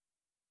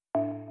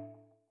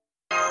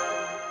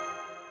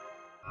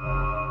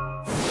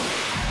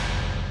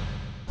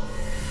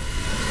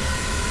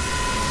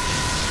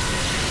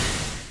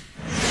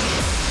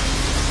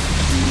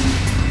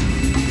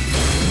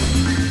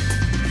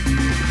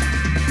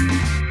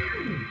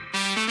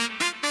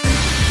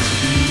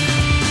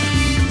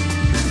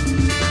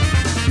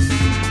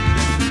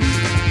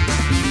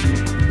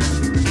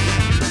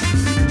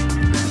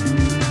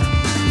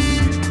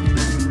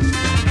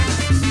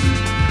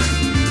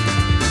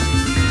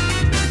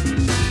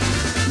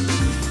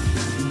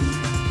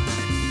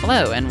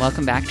Hello, and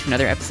welcome back to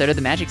another episode of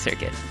the Magic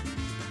Circuit.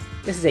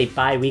 This is a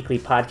bi-weekly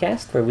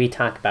podcast where we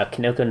talk about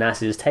Kinoko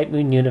Nasu's Type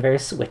Moon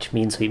universe, which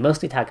means we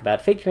mostly talk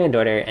about Fate Grand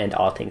Order and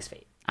all things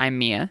Fate. I'm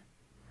Mia.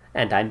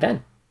 And I'm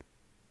Ben.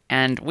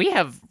 And we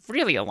have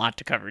really a lot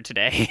to cover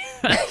today.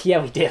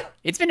 Yeah, we do.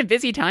 It's been a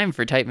busy time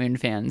for Type Moon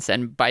fans,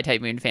 and by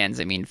Type Moon fans,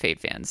 I mean Fate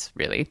fans,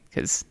 really,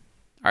 because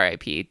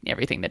RIP,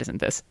 everything that isn't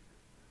this.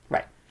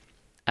 Right.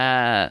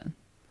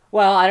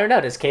 Well, I don't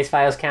know. Does Case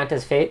Files count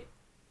as Fate?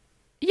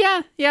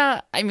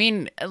 Yeah. I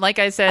mean, like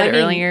I said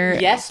earlier...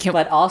 Yes,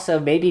 but also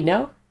maybe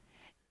no?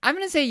 I'm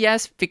going to say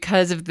yes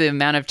because of the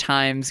amount of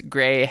times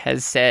Gray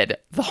has said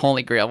the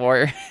Holy Grail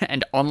War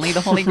and only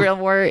the Holy Grail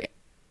War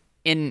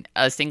in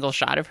a single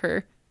shot of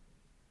her.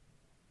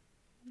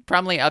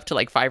 Probably up to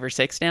like 5 or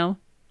 6 now.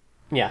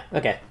 Yeah,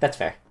 okay, that's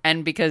fair.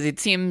 And because it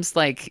seems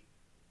like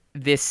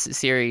this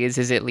series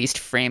is at least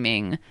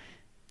framing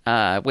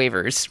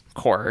Waver's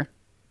core,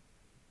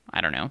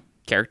 I don't know,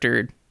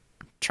 character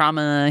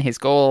trauma, his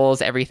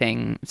goals,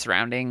 everything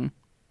surrounding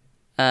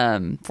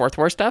Fourth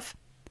War stuff.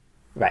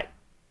 Right.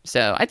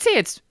 So I'd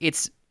say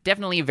it's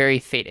definitely very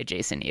Fate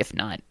adjacent, if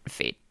not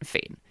Fate.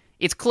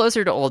 It's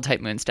closer to old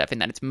Type Moon stuff in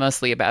that it's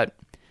mostly about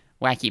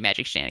wacky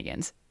magic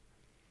shenanigans,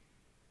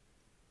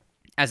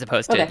 as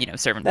opposed to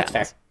servant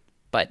battles.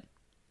 But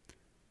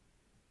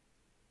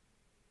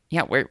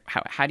yeah,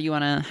 how do you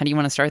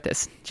wanna start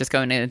this? Just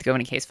go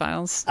into case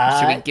files?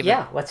 Should we give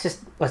let's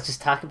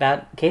just talk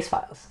about Case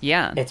Files.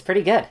 Yeah, it's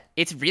pretty good.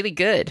 It's really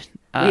good.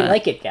 We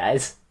like it,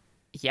 guys.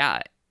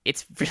 Yeah,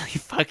 it's really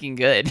fucking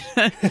good.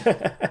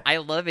 I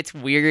love its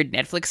weird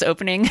Netflix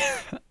opening.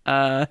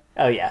 Oh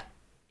yeah,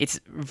 it's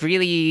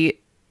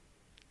really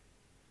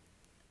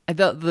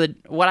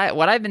what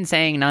I've been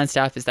saying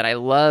nonstop is that I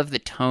love the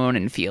tone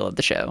and feel of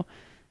the show.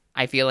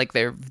 I feel like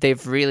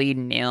they've really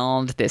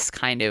nailed this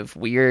kind of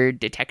weird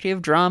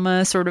detective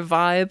drama sort of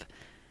vibe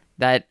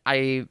that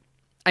I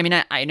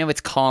know it's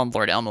called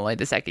Lord Elmaloy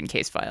the Second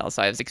Case File,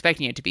 so I was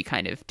expecting it to be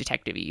kind of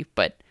detective-y,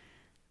 but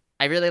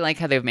I really like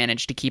how they've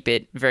managed to keep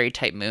it very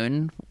Type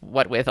Moon,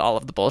 what with all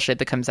of the bullshit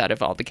that comes out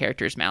of all the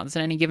characters' mouths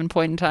at any given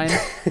point in time,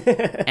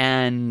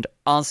 and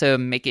also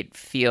make it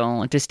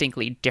feel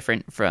distinctly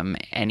different from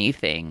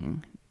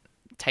anything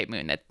Type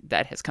Moon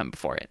that has come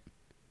before it.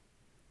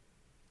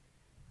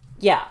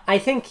 Yeah, I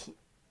think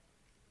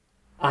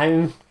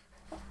I'm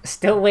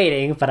still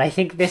waiting, but I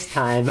think this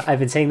time, I've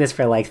been saying this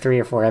for like 3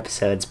 or 4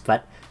 episodes,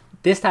 but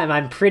this time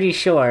I'm pretty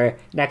sure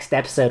next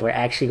episode we're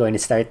actually going to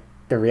start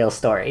the real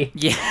story.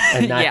 Yeah.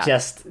 And not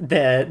just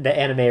the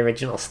anime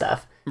original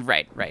stuff.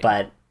 Right.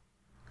 But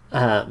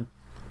I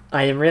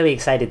am really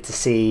excited to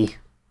see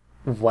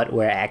what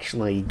we're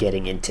actually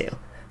getting into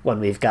when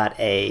we've got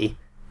a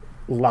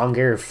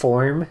longer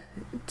form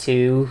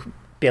to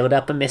build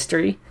up a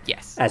mystery.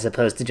 Yes. As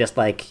opposed to just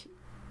like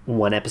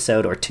 1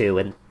 episode or 2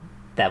 in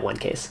that one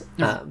case.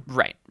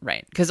 Right.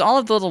 Because all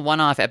of the little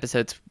one-off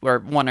episodes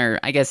were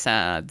I guess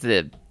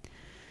the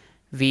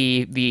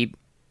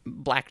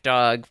Black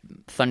Dog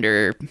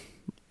Thunder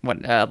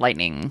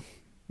Lightning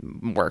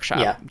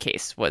workshop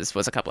case was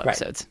a couple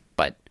episodes.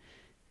 Right.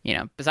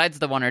 But besides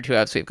the 1 or 2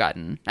 eps we've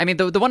gotten, I mean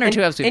the 1 or 2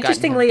 eps we've gotten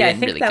have been I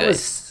think really that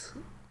good.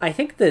 I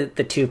think the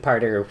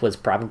 2-parter was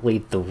probably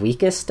the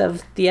weakest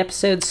of the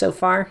episodes so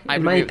far,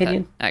 in my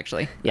opinion. That,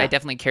 actually. Yeah. I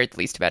definitely cared the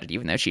least about it,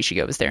 even though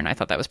Shishigo was there, and I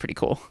thought that was pretty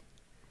cool.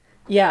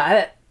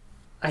 Yeah,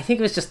 I think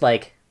it was just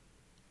like...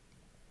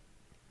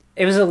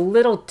 It was a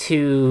little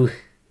too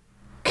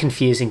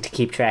confusing to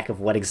keep track of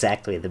what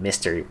exactly the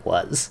mystery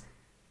was.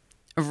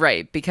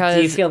 Right, because...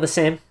 Do you feel the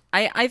same?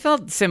 I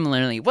felt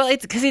similarly. Well,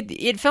 it's because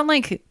it felt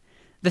like...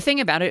 The thing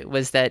about it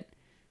was that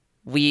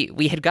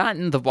we had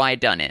gotten the why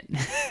done it.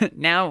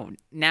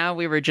 now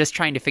we were just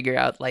trying to figure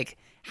out, like,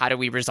 how do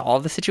we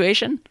resolve the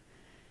situation?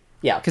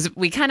 Yeah. Because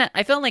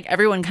I felt like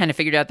everyone kind of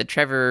figured out that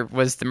Trevor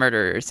was the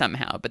murderer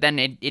somehow, but then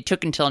it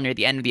took until near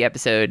the end of the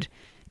episode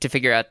to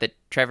figure out that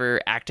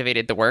Trevor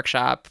activated the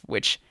workshop,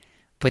 which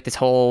put this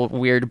whole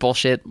weird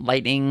bullshit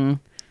lightning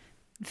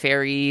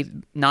fairy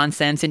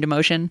nonsense into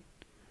motion.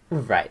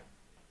 Right.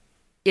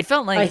 It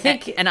felt like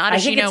an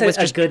Adashino was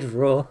just a good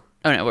rule.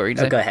 Oh, no, what were you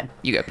going to say? Go ahead.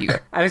 You go.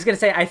 I was going to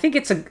say, I think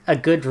it's a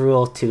good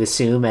rule to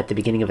assume at the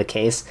beginning of a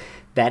case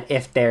that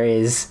if there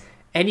is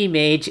any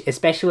mage,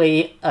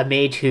 especially a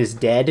mage who's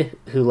dead,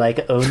 who,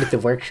 like, owned the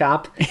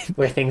workshop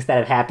where things that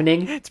are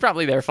happening... It's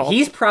probably their fault.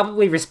 He's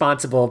probably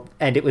responsible,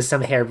 and it was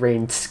some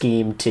harebrained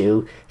scheme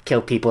to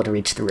kill people to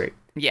reach the root.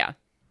 Yeah.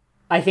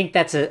 I think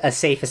that's a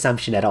safe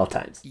assumption at all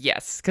times.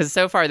 Yes, because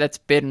so far that's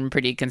been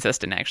pretty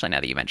consistent, actually, now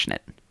that you mention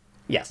it.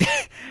 Yes.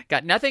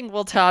 Got nothing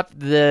will top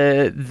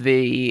the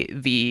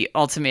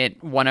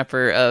ultimate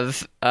one-upper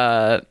of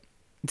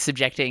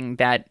subjecting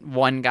that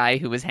one guy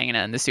who was hanging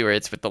out in the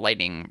sewers with the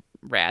lightning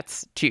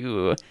rats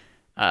to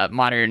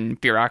modern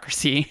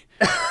bureaucracy.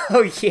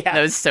 Oh, yeah.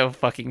 That was so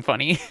fucking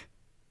funny.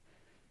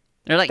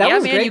 They're like, that yeah,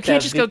 man, great, you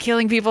can't just go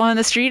killing people on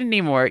the street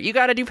anymore. You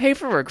got to do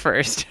paperwork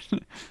first.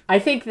 I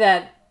think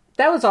that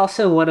was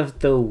also one of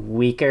the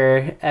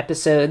weaker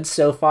episodes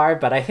so far,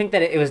 but I think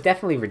that it was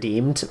definitely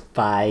redeemed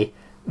by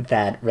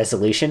that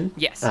resolution.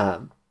 Yes.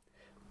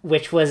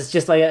 which was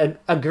just like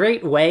a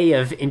great way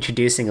of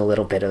introducing a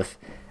little bit of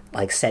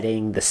like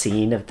setting the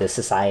scene of the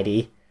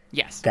society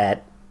Yes.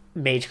 that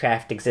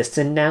Magecraft exists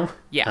in now.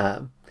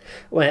 Yeah.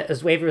 When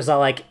Waver was all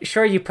like,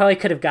 sure, you probably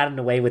could have gotten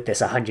away with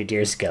this 100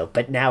 years ago,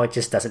 but now it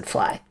just doesn't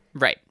fly.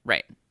 Right.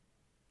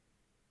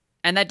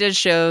 And that does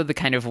show the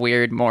kind of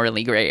weird,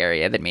 morally gray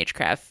area that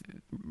Magecraft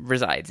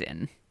resides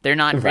in. They're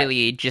not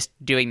really just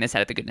doing this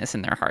out of the goodness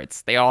in their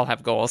hearts. They all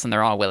have goals, and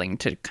they're all willing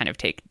to kind of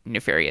take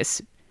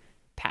nefarious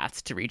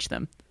paths to reach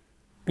them.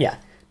 Yeah,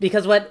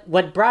 because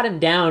what brought him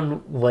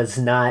down was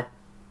not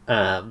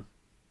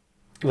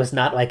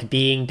like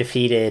being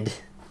defeated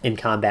in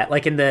combat.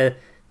 Like in the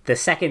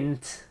second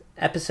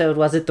episode,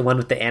 was it the one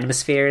with the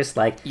animospheres?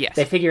 Like, yes.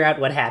 They figure out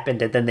what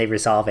happened and then they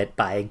resolve it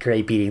by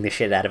Gray beating the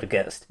shit out of a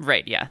ghost.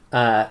 Right. Yeah.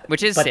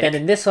 Which is. But sick, then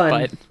in this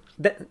one,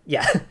 then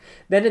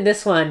in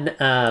this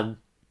one,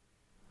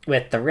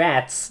 with the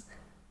rats,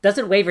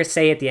 doesn't Waver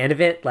say at the end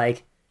of it,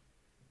 like,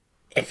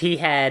 if he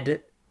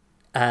had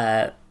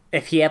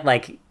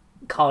like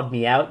called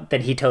me out,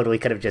 then he totally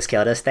could have just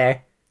killed us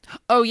there.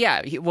 Oh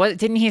yeah,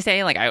 didn't he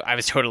say like I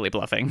was totally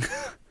bluffing?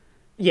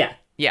 Yeah.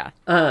 Yeah.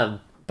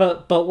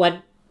 But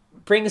what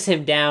brings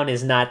him down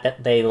is not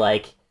that they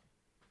like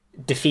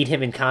defeat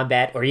him in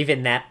combat, or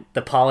even that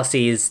the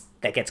policies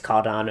that gets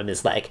called on him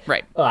is like,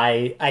 right. Oh,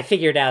 I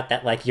figured out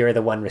that like you're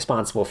the one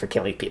responsible for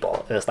killing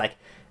people. It was like,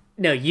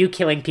 no, you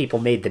killing people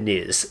made the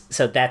news,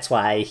 so that's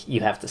why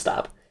you have to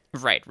stop.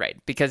 Right.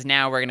 Because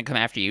now we're going to come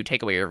after you,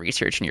 take away your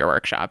research and your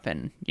workshop,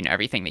 and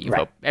everything that you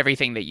hope,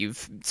 everything that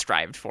you've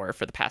strived for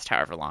the past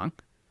however long.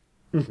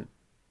 Mm-hmm.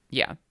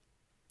 Yeah,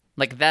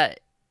 like that.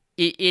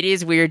 It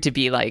is weird to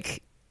be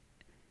like,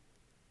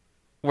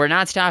 we're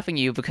not stopping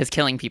you because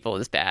killing people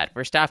is bad.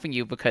 We're stopping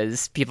you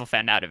because people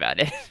found out about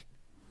it.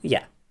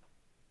 Yeah.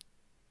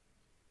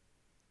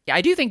 Yeah,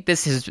 I do think the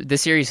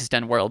series has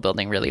done world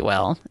building really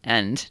well,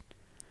 and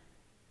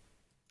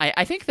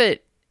I think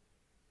that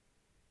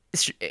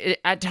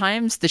at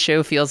times the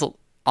show feels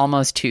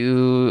almost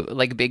too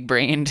like big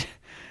brained,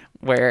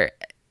 where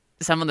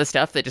some of the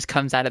stuff that just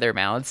comes out of their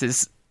mouths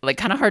is like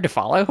kind of hard to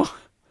follow.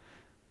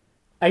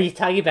 Are you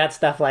talking about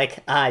stuff like,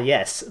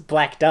 yes,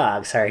 black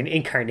dogs are an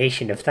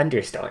incarnation of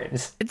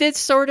thunderstorms? It's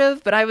sort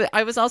of, but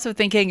I was also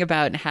thinking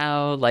about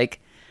how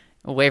like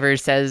Waver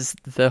says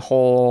the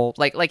whole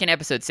like in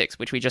episode 6,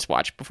 which we just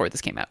watched before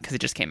this came out because it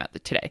just came out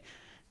today.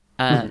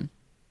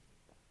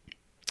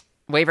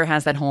 Waver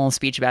has that whole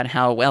speech about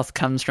how wealth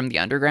comes from the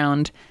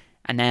underground,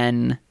 and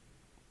then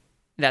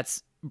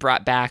that's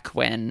brought back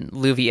when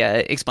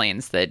Luvia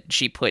explains that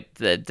she put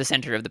the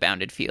center of the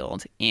bounded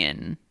field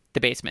in the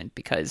basement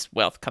because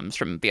wealth comes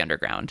from the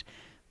underground.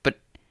 But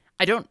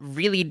I don't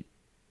really...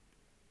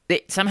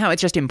 somehow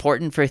it's just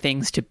important for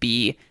things to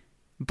be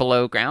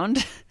below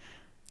ground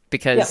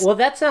because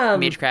that's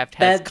Magecraft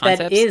has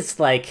concepts. That is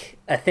like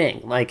a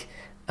thing. Like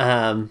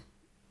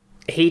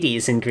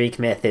Hades in Greek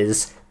myth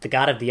is the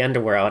god of the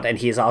underworld, and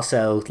he is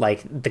also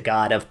like the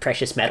god of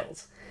precious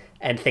metals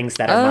and things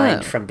that are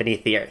mined from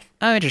beneath the earth.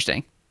 Oh,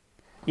 interesting.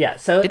 Yeah,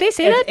 so did they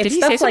say that? Did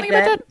he say something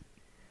about that?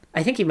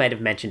 I think he might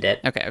have mentioned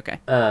it. Okay.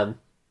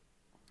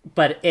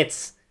 But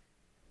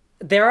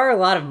there are a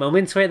lot of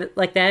moments where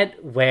like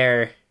that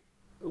where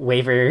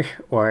Waver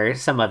or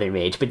some other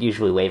mage, but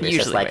usually Waver's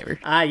just like,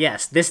 Waver.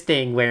 Yes, this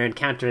thing we're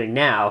encountering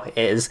now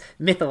is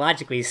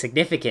mythologically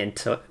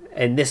significant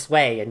in this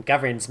way and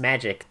governs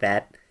magic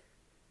that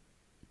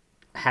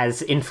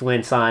has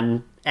influence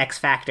on X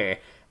factor,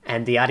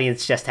 and the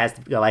audience just has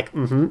to go like,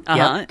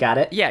 yep, got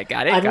it. Yeah,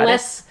 got it.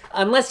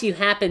 Unless you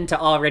happen to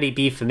already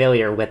be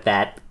familiar with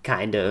that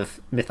kind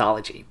of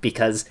mythology,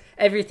 because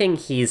everything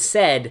he's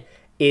said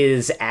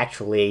is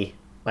actually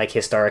like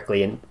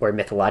historically or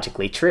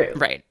mythologically true.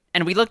 Right.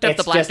 And we looked up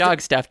the black dog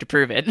stuff to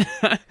prove it.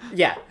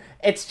 Yeah.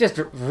 It's just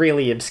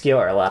really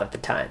obscure a lot of the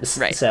times.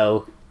 Right.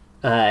 So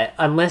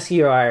unless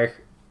you are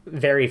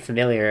very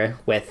familiar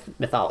with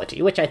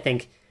mythology, which I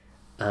think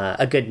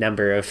a good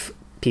number of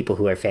people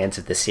who are fans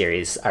of this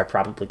series are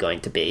probably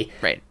going to be.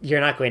 Right. You're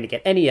not going to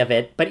get any of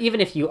it, but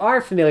even if you are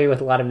familiar with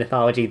a lot of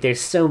mythology,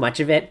 there's so much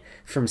of it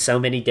from so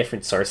many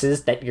different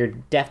sources that you're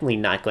definitely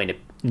not going to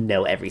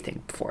know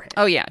everything beforehand.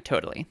 Oh yeah,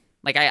 totally.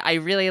 Like I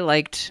really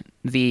liked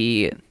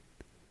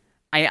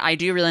I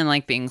do really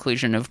like the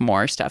inclusion of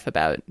more stuff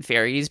about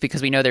fairies,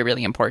 because we know they're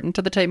really important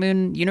to the Type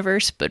Moon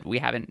universe, but we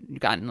haven't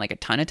gotten like a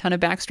ton of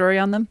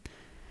backstory on them.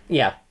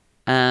 Yeah.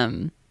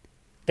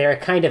 They're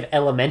kind of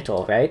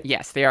elemental, right?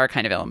 Yes, they are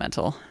kind of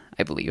elemental,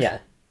 I believe. Yeah.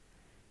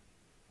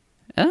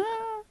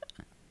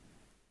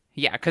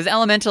 Yeah, because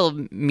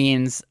elemental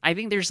means, I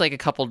think there's like a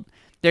couple,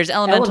 there's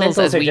elementals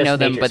as we know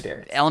them, but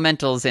spirits.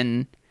 Elementals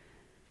in,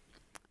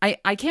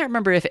 I can't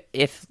remember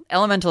if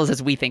elementals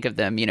as we think of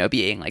them,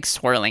 being like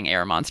swirling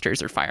air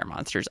monsters or fire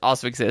monsters,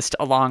 also exist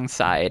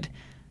alongside,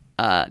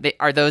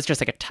 are those just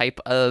like a type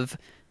of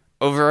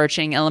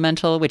overarching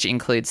elemental, which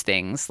includes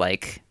things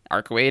like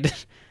Archwade?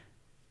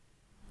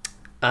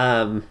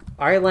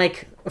 Are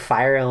like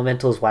fire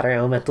elementals, water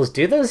elementals,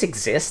 do those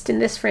exist in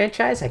this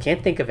franchise? I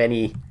can't think of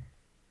any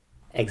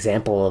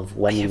example of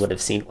when you would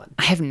have seen one.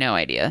 I have no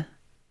idea.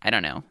 I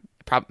don't know.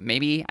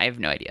 Maybe, I have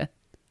no idea.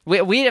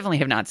 We definitely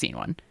have not seen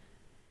one.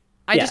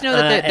 I Yeah, just know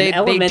that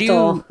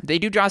elemental... they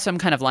do draw some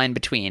kind of line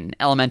between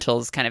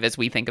elementals, kind of as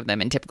we think of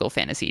them in typical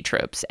fantasy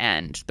tropes,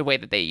 and the way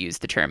that they use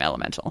the term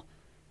elemental.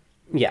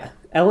 Yeah,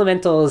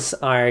 elementals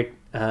are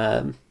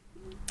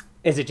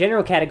is a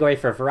general category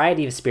for a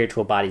variety of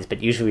spiritual bodies,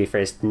 but usually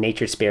refers to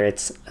nature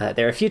spirits.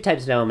 There are a few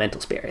types of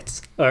elemental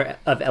spirits, or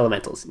of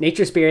elementals: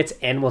 nature spirits,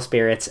 animal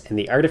spirits, and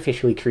the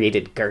artificially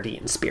created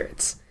guardian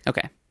spirits.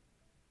 Okay.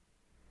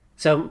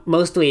 So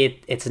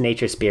mostly it's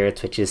nature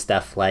spirits, which is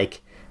stuff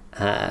like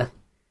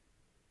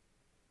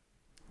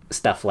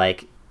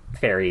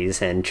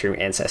fairies and true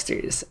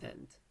ancestors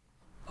and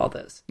all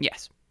those.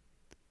 Yes.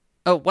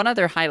 Oh, one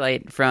other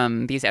highlight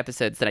from these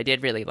episodes that I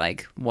did really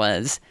like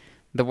was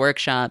the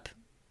workshop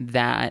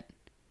that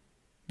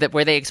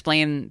where they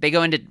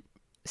go into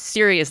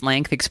serious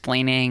length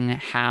explaining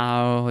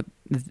how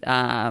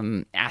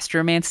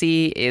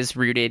astromancy is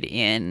rooted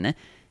in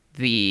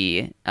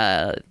the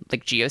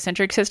like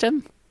geocentric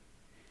system.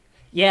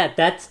 Yeah,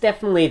 that's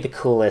definitely the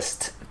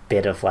coolest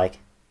bit of like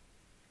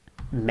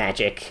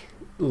magic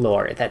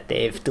lore that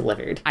they've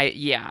delivered.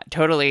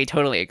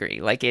 Totally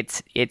agree. Like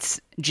it's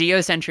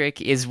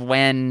geocentric is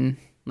when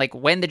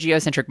the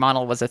geocentric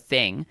model was a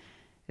thing,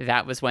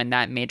 that was when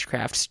that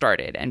magecraft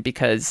started. And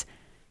because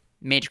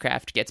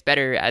magecraft gets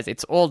better as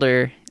it's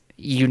older,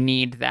 you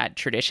need that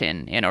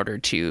tradition in order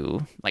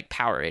to like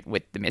power it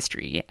with the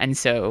mystery. And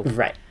so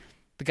right.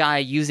 The guy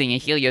using a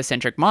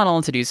heliocentric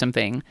model to do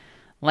something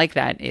like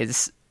that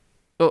is,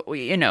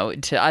 you know,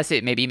 to us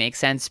it maybe makes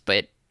sense,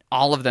 but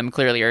all of them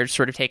clearly are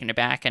sort of taken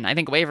aback. And I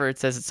think Waver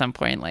says at some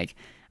point, like,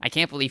 I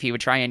can't believe he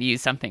would try and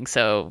use something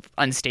so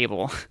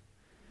unstable.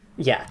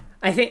 Yeah.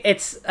 I think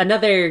it's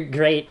another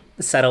great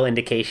subtle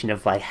indication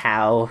of like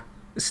how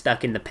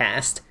stuck in the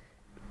past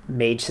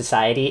mage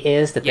society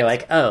is, that they're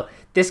like, oh,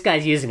 this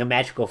guy's using a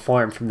magical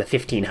form from the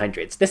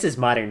 1500s. This is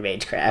modern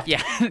magecraft.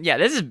 Yeah. Yeah,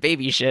 this is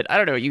baby shit. I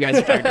don't know what you guys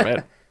are talking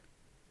about.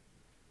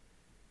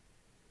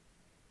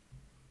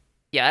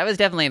 Yeah, that was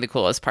definitely the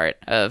coolest part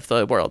of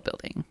the world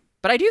building.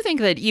 But I do think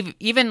that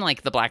even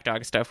like the Black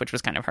Dog stuff, which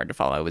was kind of hard to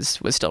follow, was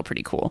still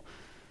pretty cool.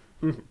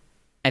 Mm-hmm.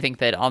 I think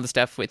that all the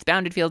stuff with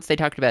bounded fields they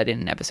talked about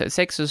in episode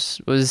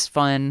 6 was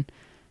fun.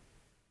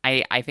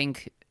 I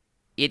think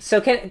it. So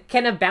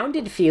can a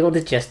bounded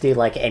field just do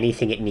like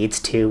anything it needs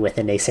to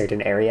within a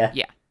certain area?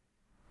 Yeah.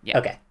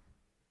 Okay.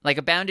 Like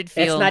a bounded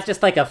field. It's not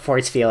just like a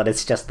force field.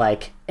 It's just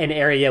like an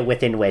area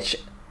within which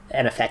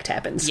an effect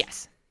happens.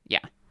 Yes. Yeah.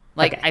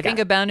 Like I think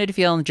a bounded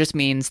field just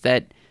means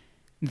that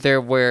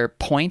there were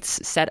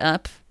points set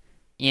up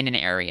in an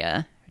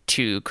area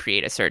to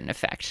create a certain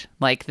effect.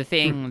 Like the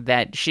thing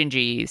that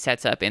Shinji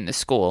sets up in the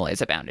school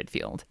is a bounded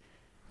field.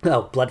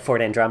 Oh,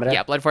 Bloodfort Andromeda?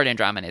 Yeah, Bloodfort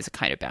Andromeda is a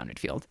kind of bounded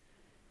field.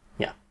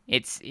 Yeah.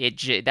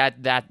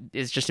 That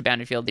is just a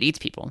bounded field that eats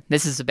people.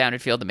 This is a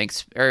bounded field that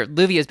makes... Or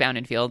Luvia's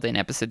bounded field in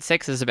episode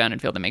 6 is a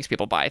bounded field that makes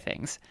people buy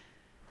things.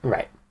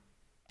 Right.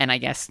 And I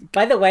guess...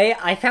 By the way,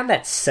 I found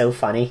that so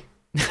funny.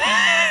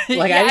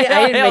 Like, yeah,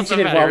 I didn't mention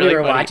it while we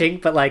were watching,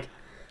 but like,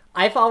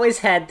 I've always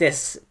had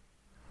this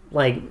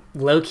like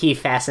low-key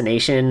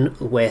fascination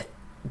with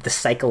the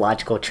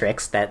psychological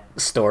tricks that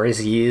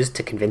stores use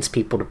to convince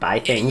people to buy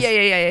things.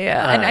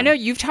 Yeah. And I know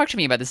you've talked to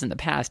me about this in the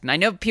past, and I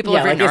know people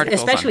have written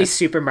articles especially on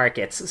this.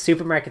 Supermarkets.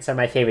 Supermarkets are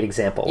my favorite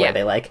example, where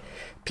they like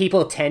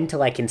people tend to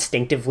like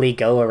instinctively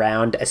go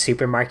around a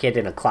supermarket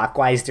in a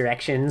clockwise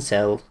direction.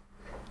 So,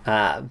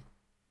 or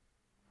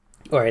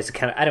is it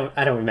kind of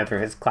I don't remember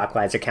if it's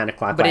clockwise or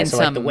counterclockwise. But in so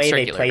some like the way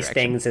they place direction.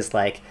 things is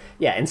like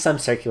in some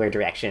circular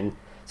direction.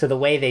 So the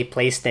way they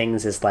place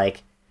things is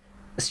like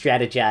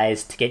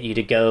strategized to get you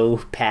to go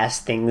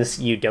past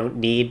things you don't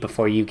need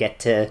before you get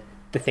to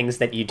the things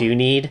that you do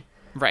need.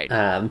 Right.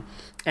 And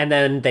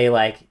then they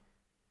like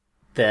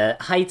the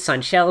heights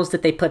on shelves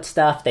that they put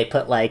stuff. They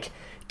put like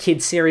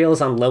kid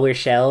cereals on lower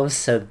shelves,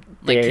 so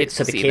the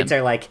kids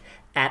are like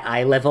at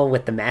eye level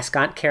with the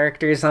mascot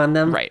characters on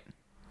them. Right.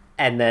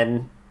 And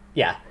then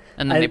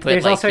and then they put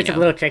there's like, all sorts of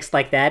little tricks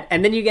like that.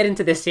 And then you get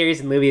into this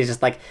series, and Movie is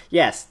just like,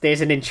 yes, there's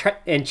an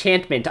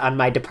enchantment on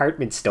my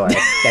department store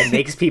that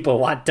makes people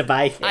want to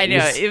buy things. I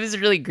know, it was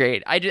really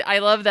great. I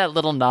love that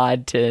little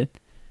nod to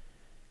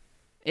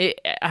it.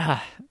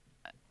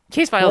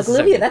 Case Files. Like,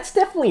 Olivia, that's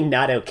definitely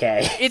not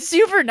okay. It's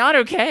super not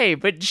okay,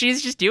 but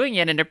she's just doing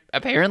it, and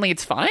apparently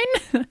it's fine.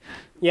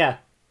 Yeah.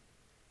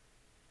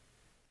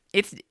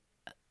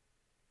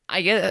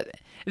 I guess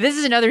this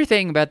is another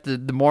thing about the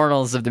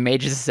morals of the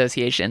Mages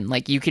Association.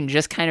 Like, you can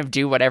just kind of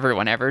do whatever,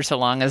 whenever, so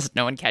long as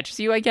no one catches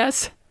you, I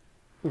guess.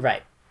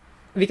 Right.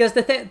 Because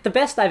the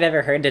best I've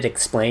ever heard it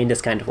explained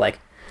is kind of like,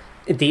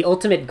 the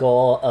ultimate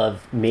goal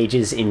of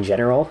mages in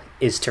general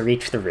is to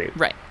reach the root.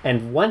 Right.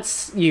 And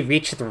once you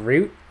reach the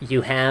root,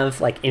 you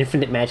have like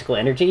infinite magical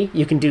energy.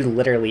 You can do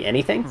literally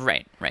anything.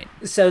 Right.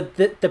 So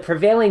the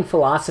prevailing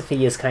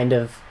philosophy is kind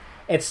of,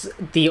 it's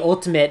the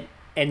ultimate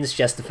ends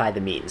justify the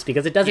means,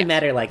 because it doesn't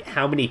matter like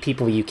how many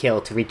people you kill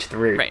to reach the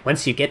root. Right.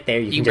 Once you get there,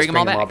 you can just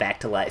bring them all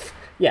back to life.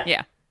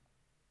 Yeah,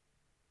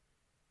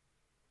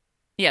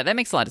 that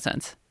makes a lot of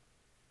sense.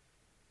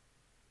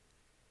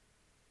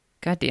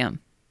 God damn.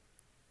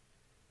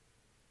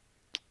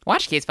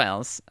 Watch Case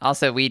Files.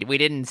 Also, we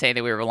didn't say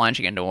that we were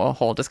launching into a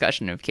whole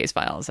discussion of Case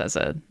Files as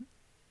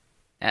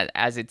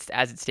it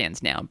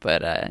stands now.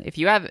 But if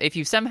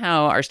you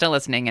somehow are still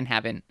listening and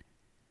haven't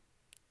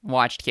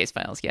watched Case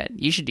Files yet,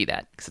 you should do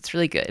that because it's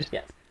really good.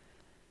 Yes.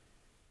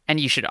 And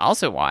you should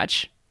also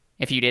watch,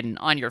 if you didn't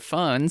on your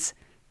phones,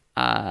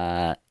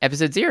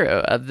 episode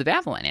 0 of the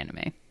Babylon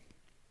anime.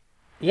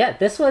 Yeah,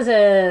 this was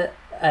a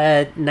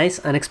nice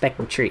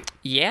unexpected treat.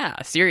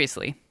 Yeah,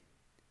 seriously.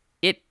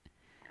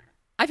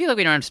 I feel like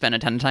we don't have to spend a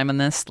ton of time on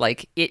this.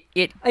 Like,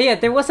 Yeah,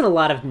 there wasn't a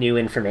lot of new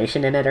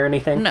information in it or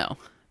anything. No,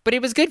 but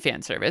it was good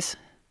fan service.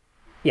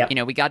 Yeah. You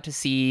know, we got to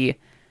see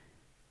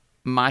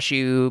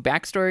Mashu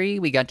backstory.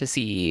 We got to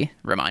see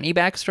Romani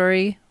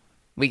backstory.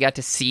 We got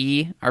to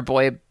see our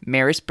boy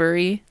Maris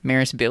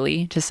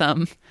Billy to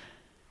some.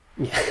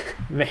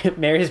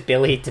 Maris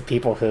Billy to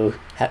people who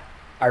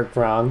are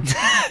wrong.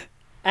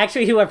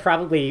 Actually, who are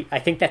probably... I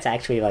think that's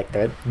actually like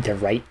the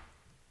right...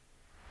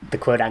 the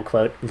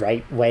quote-unquote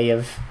right way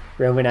of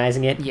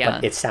romanizing it. Yeah.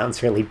 But it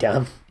sounds really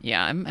dumb.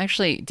 Yeah, I'm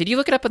actually... Did you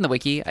look it up on the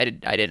wiki? I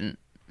didn't.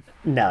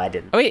 No, I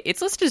didn't. Oh, wait,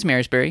 it's listed as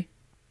Marisbury.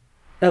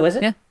 Oh, is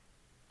it? Yeah.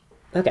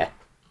 Okay.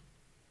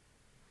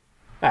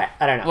 All right,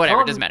 I don't know.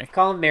 Whatever, it doesn't matter.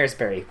 Call him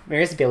Marisbury.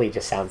 Maris Billy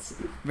just sounds...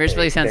 Maris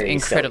Billy sounds very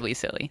incredibly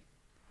silly.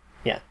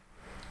 Yeah.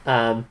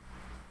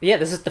 Yeah,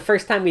 this is the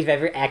first time we've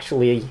ever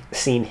actually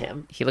seen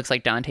him. He looks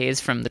like Dante's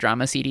from the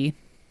drama CD.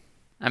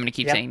 I'm going to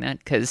keep Yep. saying that,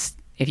 because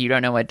if you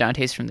don't know what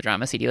Dante's from the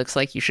drama CD looks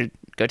like, you should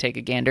go take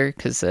a gander,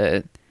 because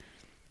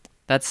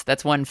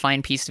that's one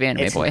fine piece of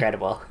anime, It's boy.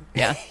 incredible.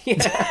 Yeah.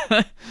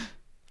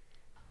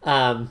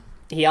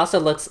 He also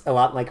looks a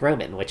lot like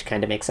Roman, which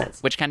kind of makes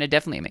sense. Which kind of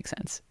definitely makes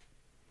sense.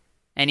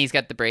 And he's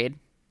got the braid,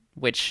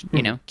 which,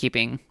 you know,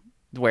 keeping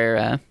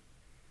where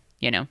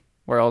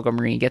Olga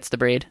Marie gets the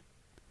braid.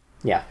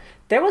 Yeah.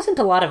 There wasn't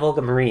a lot of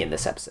Olga Marie in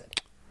this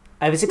episode.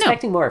 I was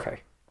expecting more of her.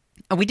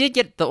 We did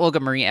get the Olga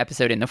Marie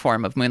episode in the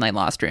form of Moonlight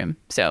Lost Room,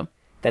 so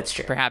That's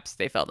true. perhaps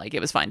they felt like it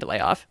was fine to lay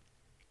off.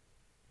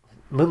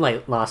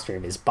 Moonlight Lost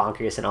Room is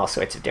bonkers in all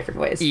sorts of different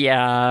ways.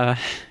 Yeah.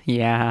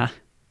 I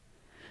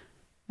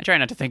try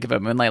not to think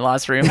about Moonlight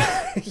Lost Room.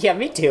 Yeah,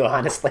 me too,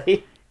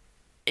 honestly.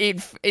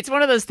 It's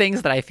one of those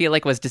things that I feel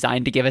like was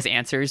designed to give us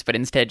answers, but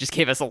instead just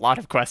gave us a lot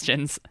of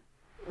questions.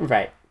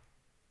 Right.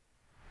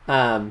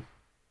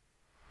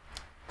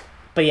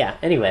 But yeah,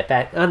 anyway,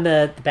 back on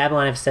the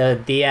Babylon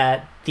episode,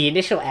 the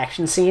initial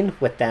action scene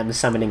with them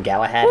summoning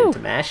Galahad into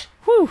MASH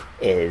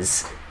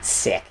is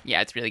sick.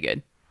 Yeah, it's really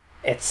good.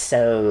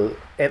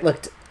 It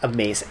looked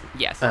amazing.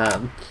 Yes.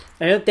 I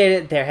know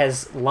there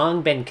has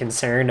long been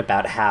concern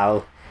about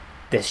how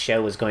this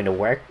show was going to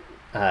work.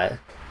 Not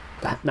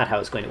how it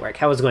was going to work,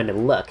 how it was going to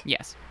look.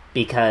 Yes.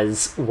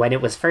 Because when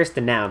it was first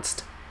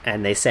announced,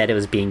 and they said it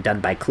was being done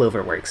by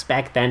Cloverworks,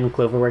 back then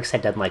Cloverworks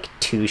had done like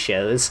 2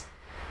 shows.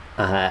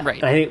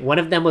 Right. I think one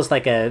of them was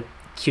like a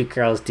cute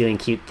girls doing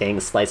cute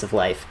things, slice of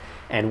life,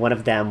 and one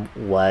of them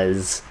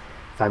was,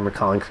 if I'm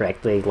recalling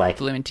correctly, like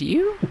Blew into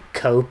you?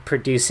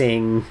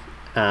 co-producing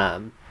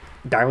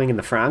Darling in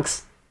the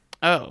Franxx.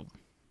 Oh,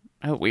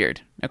 weird.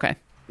 Okay.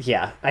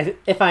 Yeah,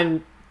 if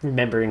I'm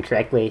remembering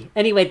correctly.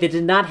 Anyway, they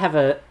did not have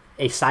a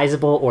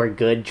sizable or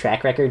good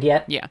track record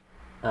yet. Yeah.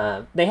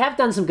 They have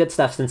done some good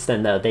stuff since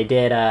then, though. They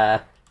did,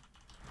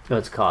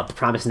 what's it called? The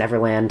Promised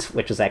Neverland,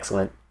 which was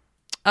excellent.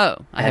 Oh,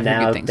 I have And heard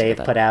now good things they've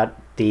about put that.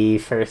 out the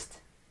first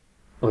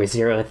or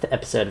 0th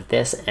episode of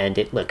this, and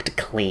it looked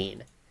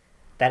clean.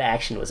 That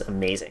action was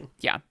amazing.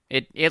 Yeah,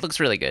 it looks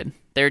really good.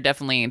 They're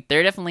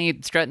definitely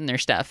strutting their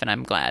stuff, and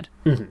I'm glad.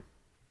 Mm-hmm.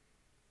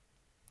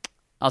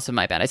 Also,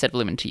 my bad. I said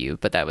Bloom into you,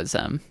 but that was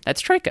that's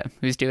Troika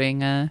who's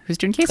doing Case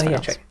Oh, yeah,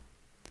 Files. check.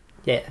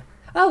 Yeah.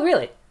 Oh,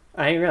 really?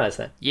 I didn't realize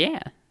that. Yeah.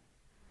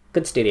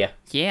 Good studio.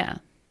 Yeah.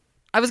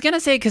 I was going to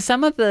say, because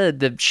some of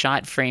the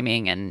shot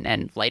framing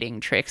and lighting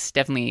tricks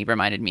definitely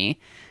reminded me.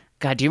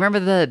 God, do you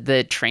remember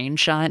the train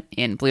shot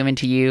in Bloom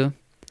Into You?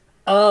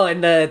 Oh,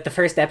 and the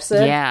first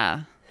episode?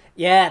 Yeah.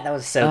 Yeah, that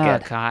was so Oh,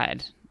 good.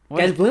 God.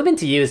 Guys, Bloom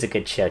Into You is a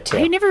good show, too.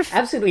 I never...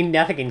 Absolutely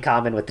nothing in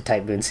common with the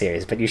Type Moon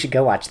series, but you should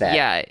go watch that.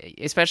 Yeah,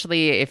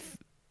 especially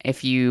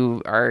if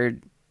you are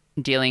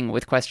dealing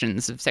with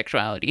questions of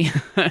sexuality.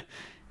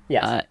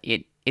 Yes.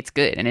 It's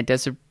good, and it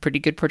does a pretty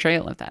good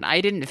portrayal of that.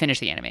 I didn't finish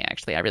the anime,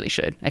 actually. I really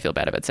should. I feel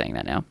bad about saying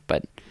that now,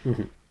 but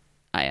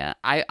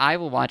I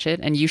will watch it,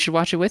 and you should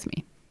watch it with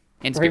me.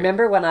 In spirit.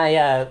 Remember when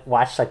I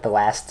watched like the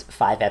last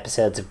 5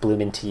 episodes of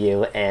Bloom Into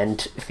You and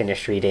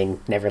finished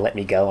reading Never Let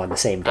Me Go on the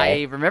same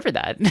day? I remember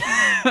that.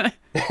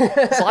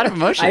 It's a lot of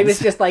emotions. I was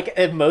just like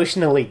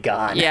emotionally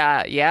gone.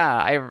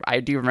 Yeah, I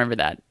do remember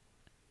that.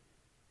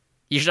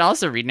 You should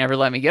also read Never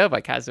Let Me Go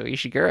by Kazuo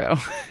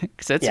Ishiguro,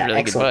 because that's a really good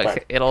excellent book.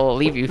 book. It'll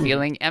leave you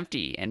feeling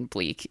empty and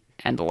bleak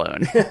and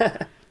alone,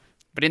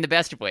 but in the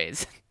best of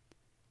ways.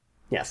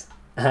 Yes.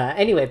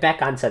 Anyway,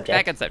 back on subject.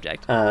 Back on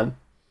subject. Yeah.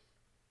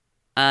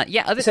 Well,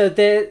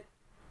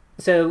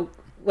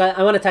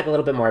 I want to talk a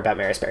little bit more about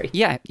Marisbury.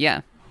 Yeah.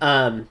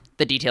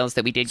 The details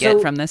that we did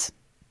get from this.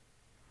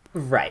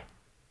 Right.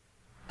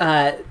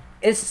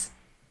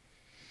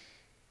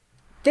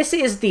 this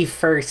is the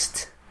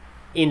first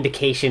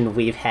indication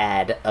we've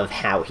had of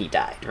how he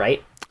died,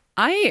 right?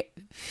 I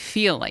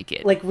feel like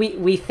it. Like,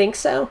 we think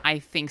so? I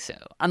think so.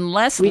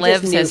 Unless We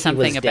Lev just knew says he was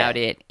something about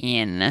dead. it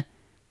in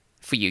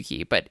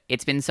Fuyuki, but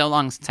it's been so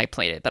long since I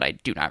played it that I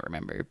do not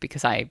remember,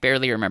 because I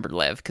barely remember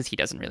Lev, because he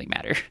doesn't really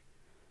matter.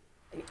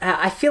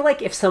 I feel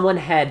like if someone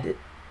had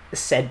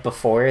said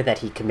before that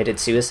he committed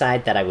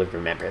suicide, that I would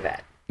remember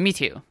that. Me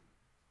too.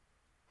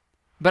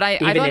 But I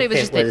Even thought if it was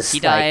it just that was, he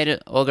like, died,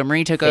 Olga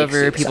Marie took fake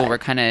over, people suicide. were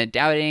kind of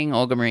doubting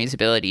Olga Marie's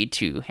ability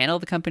to handle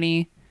the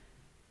company,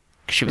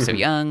 'cause she was so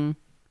young.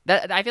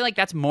 I feel like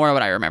that's more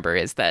what I remember,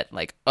 is that,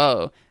 like,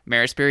 oh,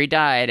 Marisbury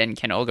died, and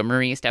can Olga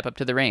Marie step up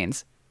to the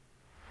reins?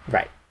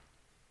 Right.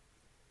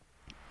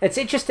 It's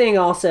interesting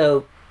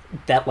also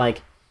that,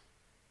 like,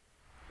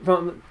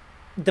 from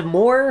the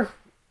more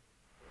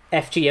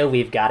FGO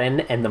we've gotten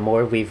and the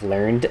more we've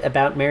learned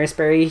about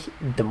Marisbury,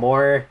 the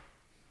more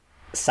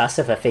sus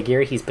of a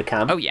figure he's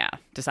become. Oh yeah,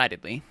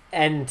 decidedly.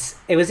 And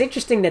it was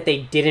interesting that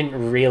they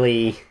didn't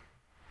really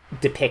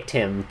depict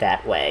him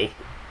that way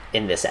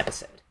in this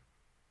episode.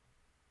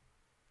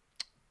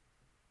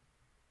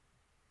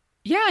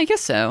 Yeah, I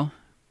guess so.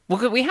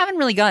 Well, we haven't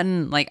really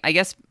gotten, like, I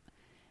guess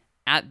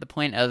at the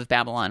point of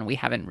Babylon, we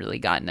haven't really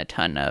gotten a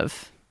ton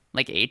of,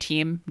 like,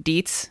 A-Team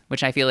deets,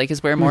 which I feel like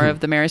is where more of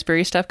the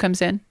Marisbury stuff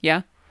comes in.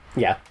 Yeah?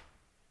 Yeah.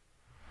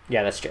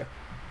 Yeah, that's true.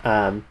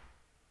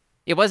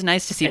 It was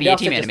nice to see And the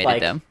also A-Team just,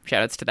 animated, like- though.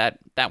 Shoutouts to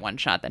that one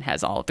shot that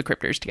has all of the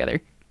cryptors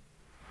together.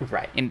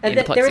 Right. In And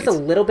the plug there was a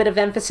suits. little bit of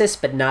emphasis,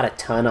 but not a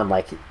ton on,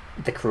 like,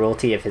 the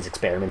cruelty of his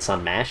experiments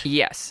on MASH.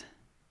 Yes.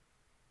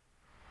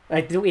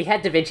 Like, we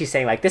had Da Vinci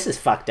saying, like, this is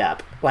fucked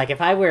up. Like, if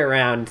I were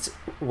around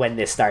when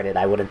this started,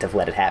 I wouldn't have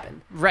let it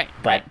happen. Right,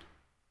 But,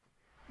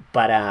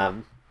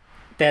 right.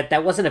 but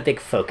that wasn't a big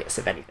focus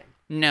of anything.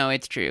 No,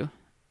 it's true.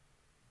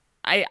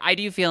 I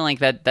do feel like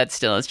that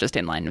still is just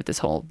in line with this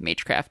whole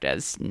Magecraft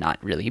as not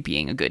really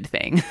being a good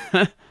thing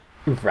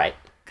Right.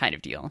 kind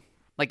of deal.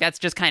 Like, that's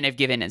just kind of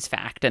given as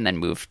fact and then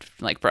moved,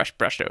 like,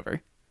 brushed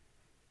over.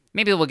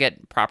 Maybe we'll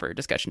get proper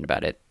discussion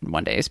about it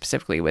one day,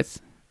 specifically with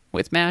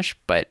MASH,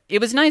 but it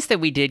was nice that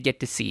we did get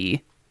to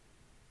see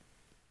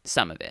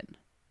some of it.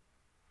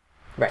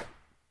 Right.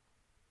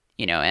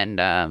 You know, and,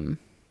 I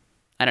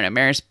don't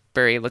know,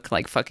 Marisbury looked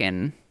like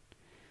fucking,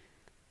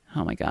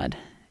 oh my god.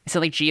 Is it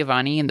like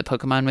Giovanni in the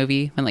Pokemon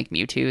movie when, like,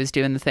 Mewtwo is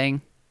doing the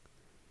thing?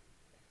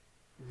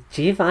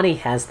 Giovanni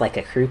has, like,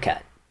 a crew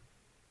cut.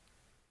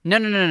 No.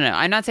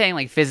 I'm not saying,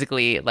 like,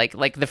 physically, like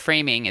the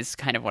framing is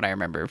kind of what I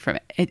remember from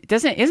it.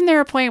 Isn't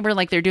there a point where,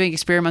 like, they're doing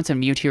experiments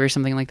on Mewtwo or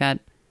something like that?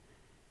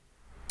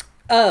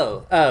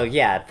 Oh,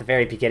 yeah, at the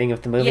very beginning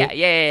of the movie?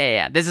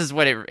 Yeah. This is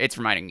what it's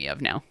reminding me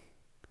of now.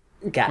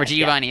 Got Where it,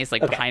 Giovanni yeah. is,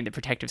 like, Okay. behind the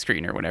protective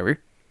screen or whatever.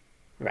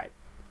 Right.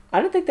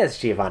 I don't think that's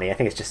Giovanni. I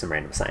think it's just some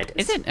random scientist.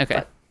 Is it? Okay.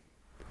 But,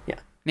 yeah.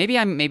 Maybe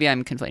I'm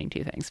conflating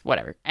two things.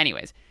 Whatever.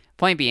 Anyways,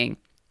 point being,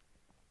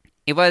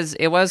 it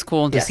was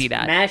cool to Yes, see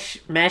that.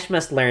 MASH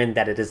must learn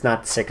that it is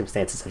not the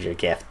circumstances of your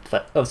gift,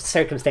 but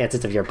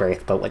circumstances of your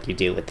birth, but what you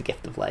do with the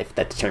gift of life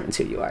that determines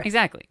who you are.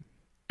 Exactly.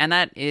 And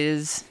that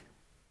is,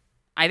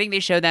 I think they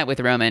showed that with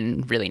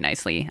Roman really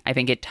nicely. I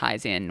think it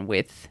ties in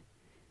with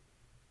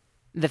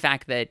the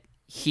fact that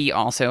he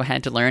also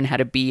had to learn how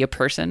to be a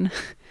person.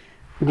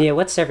 Yeah,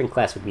 what servant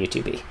class would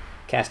Mewtwo be?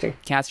 Caster?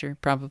 Caster,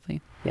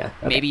 probably. Yeah.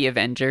 Okay. Maybe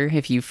Avenger,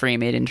 if you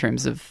frame it in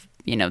terms of,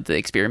 you know, the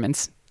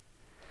experiments.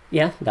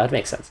 Yeah, that would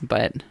make sense.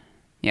 But,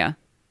 yeah,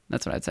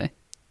 that's what I'd say.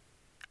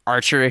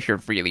 Archer, if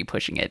you're really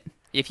pushing it.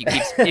 If you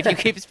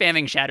keep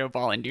spamming Shadow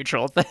Ball in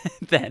neutral,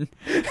 then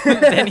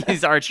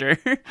he's Archer.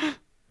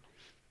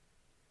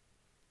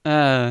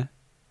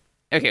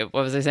 Okay, what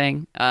was I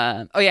saying?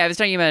 I was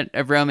talking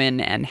about Roman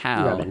and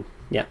how Roman.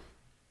 Yeah.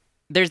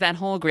 there's that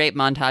whole great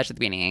montage at the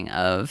beginning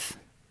of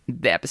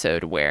the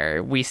episode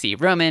where we see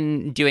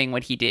Roman doing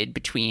what he did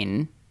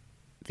between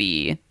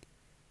the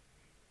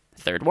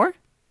Third War?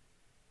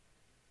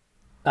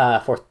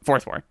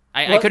 Fourth War.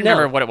 I couldn't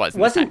remember what it was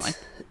in this timeline.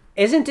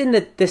 Isn't in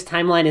this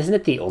timeline, isn't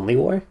it the only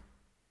war?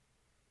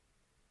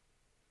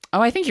 Oh,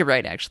 I think you're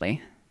right,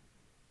 actually.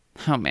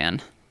 Oh,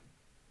 man.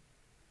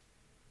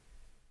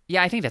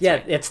 Yeah, I think that's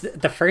right. It's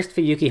the first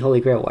Fuyuki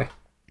Holy Grail War.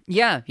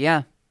 Yeah.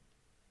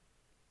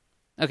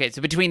 Okay,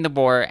 so between the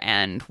war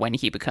and when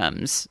he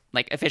becomes,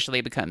 like, officially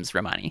becomes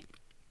Romani.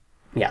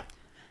 Yeah.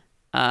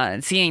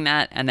 Seeing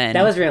that, and then...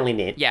 That was really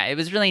neat. Yeah, it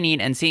was really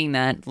neat, and seeing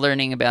that,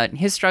 learning about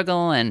his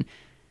struggle, and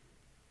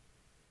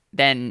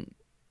then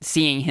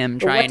seeing him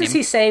try What does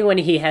he say when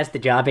he has the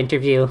job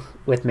interview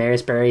with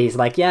Marisbury? He's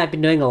like, yeah, I've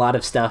been doing a lot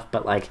of stuff,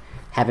 but, like,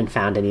 haven't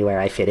found anywhere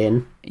I fit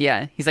in.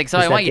 Yeah, he's like, so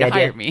Is I that want you the to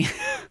idea? hire me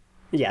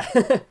Yeah.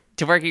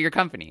 to work at your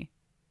company.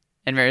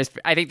 And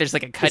I think there's,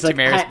 like, a cut He's to like,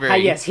 Marisbury. hi,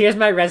 yes, here's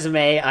my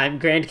resume.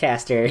 I'm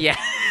Grandcaster. Yeah.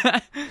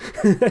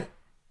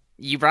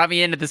 You brought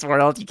me into this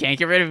world. You can't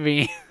get rid of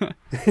me.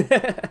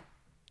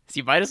 So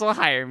you might as well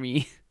hire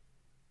me.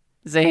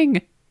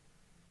 Zing.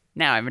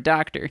 Now I'm a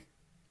doctor.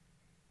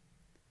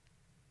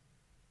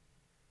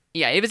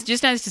 Yeah, it was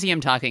just nice to see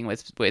him talking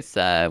with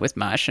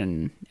Mosh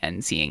and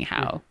seeing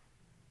how.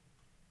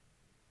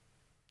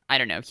 I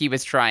don't know, he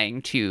was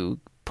trying to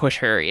push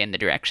her in the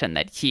direction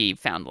that he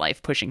found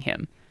life pushing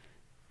him.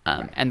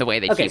 And the way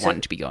that he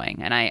wanted to be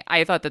going. And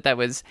I thought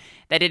that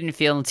didn't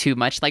feel too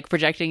much like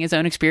projecting his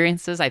own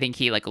experiences. I think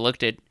he like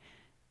looked at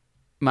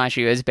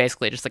Mashu as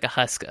basically just like a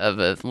husk of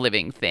a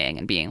living thing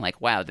and being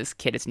like, wow, this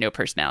kid has no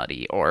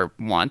personality or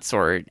wants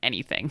or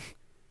anything.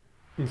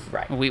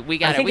 Right. We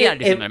gotta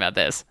do something about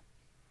this.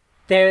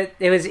 It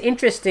was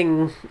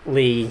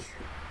interestingly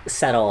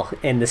subtle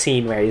in the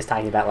scene where he was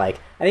talking about, like,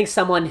 I think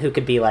someone who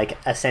could be like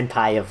a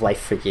senpai of life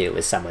for you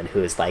is someone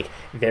who is like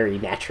very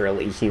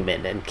naturally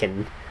human and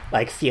can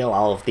like feel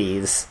all of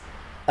these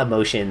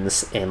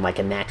emotions in like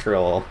a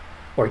natural,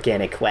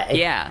 organic way.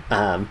 Yeah.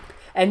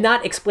 And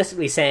not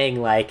explicitly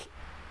saying like,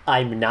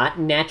 I'm not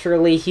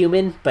naturally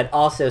human, but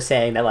also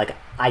saying that like,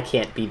 I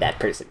can't be that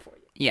person for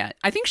you. Yeah.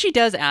 I think she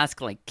does ask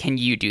like, can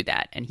you do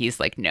that? And he's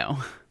like, no.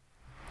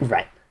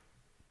 Right.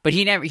 But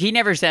he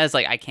never says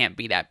like, I can't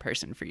be that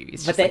person for you.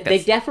 He's but just they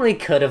definitely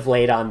could have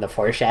laid on the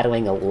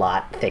foreshadowing a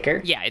lot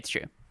thicker. Yeah, it's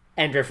true.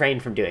 And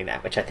refrained from doing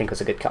that, which I think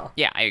was a good call.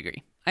 Yeah, I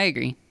agree.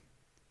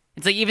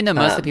 It's like, even though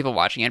most of the people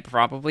watching it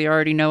probably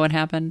already know what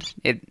happened,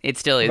 it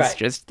still is right.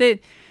 Just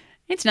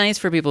it's nice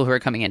for people who are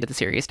coming into the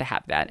series to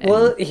have that.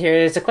 Well,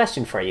 here's a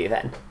question for you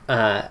then,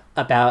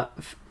 about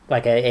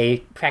like a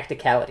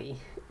practicality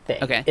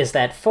thing. Okay. Is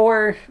that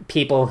for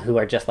people who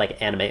are just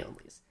like anime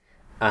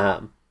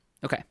onlys?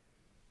 Okay.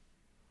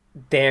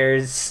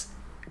 There's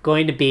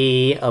going to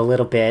be a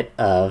little bit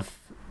of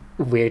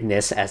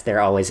weirdness, as there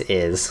always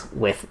is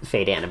with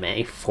Fate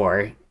anime,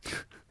 for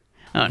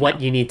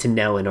what you need to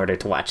know in order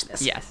to watch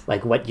this. Yes.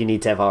 Like what you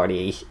need to have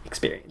already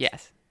experienced.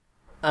 Yes.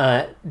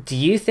 Do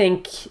you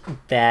think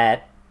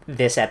that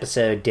this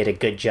episode did a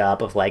good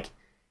job of like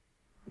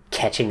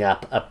catching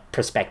up a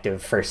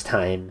prospective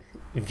first-time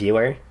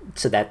viewer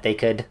so that they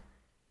could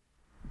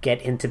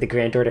get into the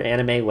Grand Order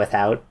anime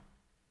without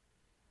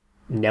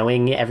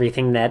knowing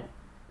everything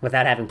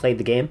without having played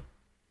the game?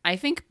 I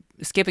think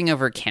skipping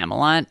over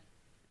Camelot,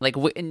 like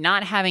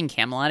not having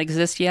Camelot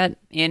exist yet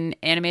in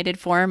animated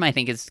form, I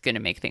think is going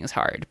to make things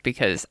hard,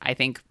 because I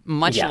think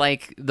much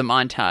like the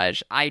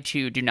montage, I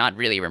too do not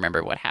really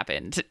remember what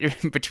happened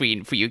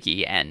between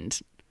Fuyuki and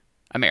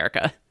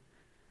America.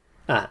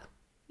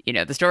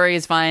 The story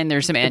is fine.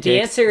 There's some antics. The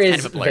answer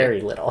is kind of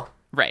very little.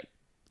 Right.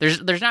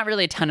 There's not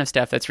really a ton of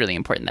stuff that's really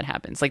important that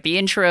happens. Like the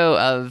intro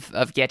of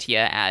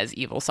Getia as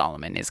Evil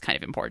Solomon is kind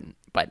of important,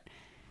 but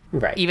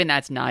even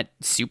that's not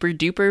super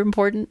duper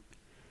important.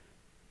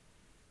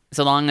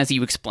 So long as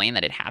you explain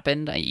that it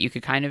happened, you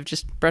could kind of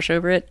just brush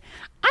over it.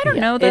 I don't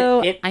know,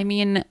 though. I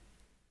mean,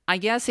 I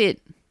guess it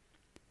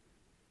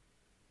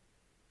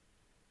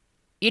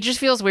just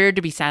feels weird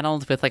to be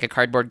saddled with like a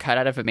cardboard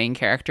cutout of a main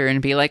character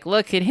and be like,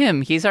 look at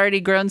him, he's already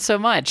grown so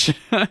much.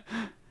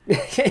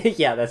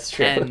 Yeah, that's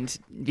true. And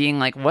being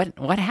like,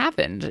 what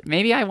happened?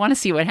 Maybe I want to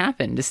see what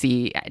happened, to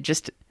see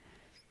just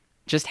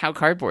how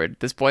cardboard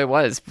this boy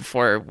was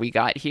before we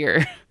got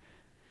here.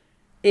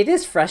 It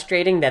is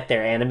frustrating that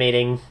they're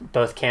animating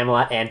both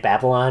Camelot and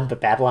Babylon, but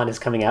Babylon is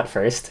coming out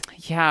first.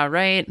 Yeah,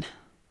 right.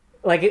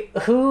 Like,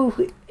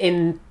 who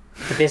in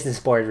the business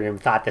boardroom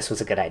thought this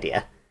was a good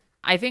idea?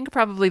 I think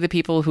probably the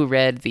people who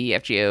read the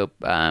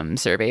FGO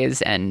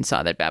surveys and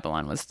saw that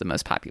Babylon was the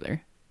most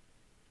popular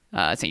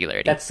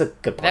singularity. That's a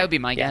good point. That would be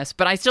my guess,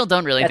 but I still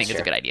don't really think it's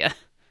a good idea.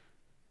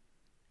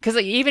 Because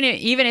like, even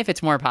if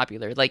it's more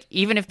popular, like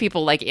even if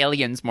people like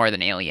Aliens more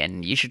than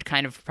Alien, you should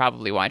kind of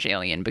probably watch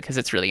Alien because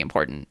it's really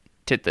important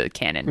to the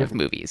canon of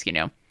movies,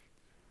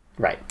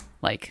 Right.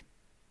 Like,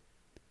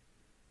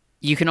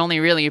 you can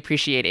only really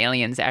appreciate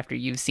Aliens after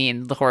you've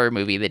seen the horror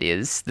movie that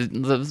is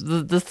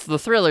the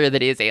thriller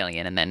that is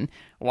Alien, and then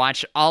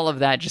watch all of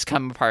that just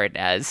come apart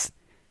as,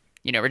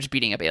 we're just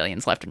beating up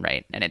aliens left and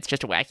right, and it's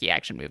just a wacky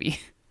action movie.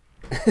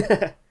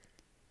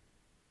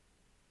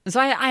 So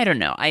I don't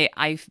know.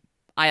 I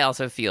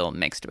also feel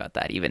mixed about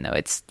that, even though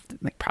it's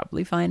like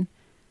probably fine.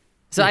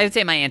 So I would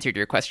say my answer to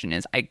your question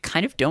is I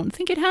kind of don't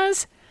think it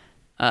has.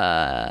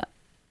 I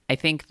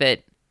think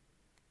that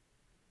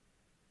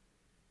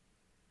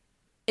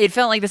it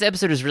felt like this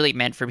episode was really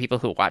meant for people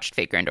who watched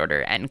Fate Grand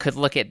Order and could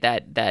look at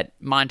that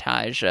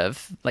montage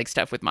of like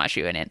stuff with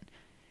Mashu in it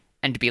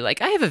and be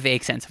like, I have a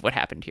vague sense of what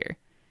happened here.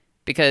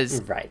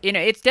 Because,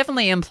 it's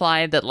definitely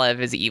implied that Lev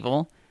is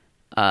evil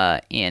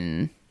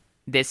in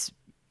this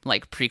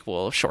like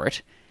prequel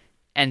short.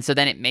 And so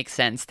then it makes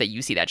sense that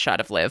you see that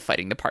shot of Lev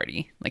fighting the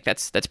party. Like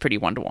that's pretty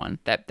one-to-one.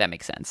 That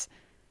makes sense.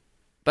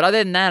 But other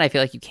than that, I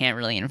feel like you can't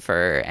really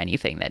infer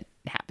anything that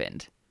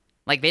happened.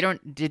 Like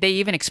did they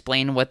even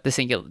explain what did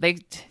they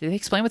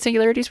explain what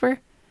singularities were?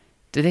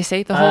 Did they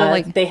say the whole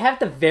like... They have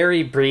the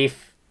very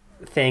brief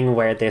thing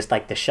where there's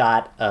like the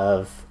shot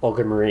of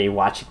Olga Marie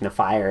watching the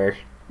fire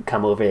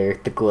come over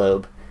the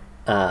globe,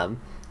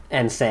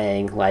 and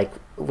saying like,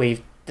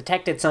 we've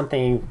detected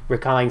something we're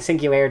calling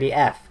Singularity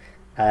F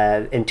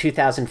in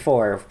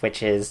 2004,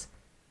 which is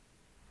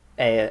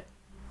a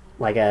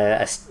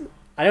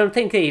I don't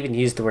think they even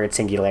used the word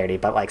singularity,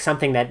 but like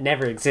something that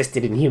never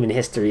existed in human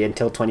history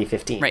until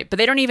 2015. Right, but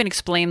they don't even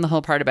explain the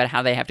whole part about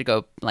how they have to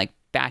go like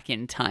back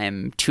in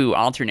time to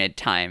alternate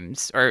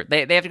times, or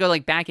they have to go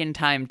like back in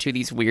time to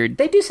these weird.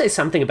 They do say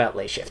something about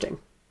lay shifting.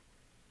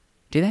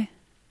 Do they?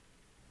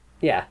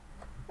 Yeah,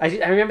 I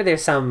remember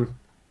there's some.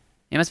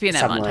 It must be in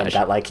that some line montage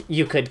about like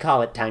you could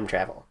call it time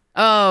travel.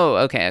 Oh,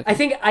 okay. I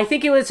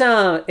think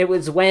it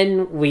was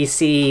when we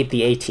see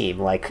the A-Team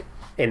like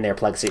in their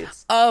plug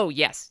suits. Oh,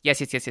 yes. You're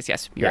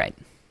right.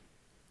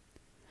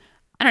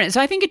 I don't know. So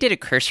I think it did a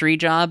cursory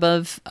job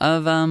of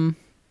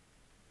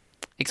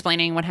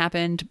explaining what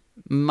happened,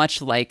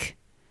 much like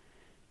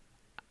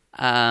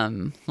that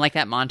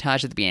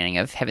montage at the beginning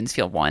of Heaven's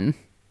Feel 1.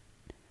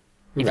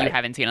 If you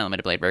haven't seen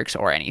Unlimited Blade Works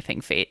or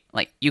anything Fate,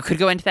 like you could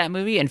go into that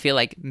movie and feel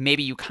like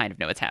maybe you kind of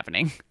know what's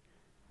happening.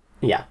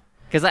 Yeah.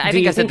 Because I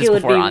think I said this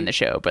before on the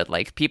show, but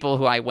like people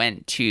who I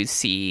went to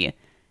see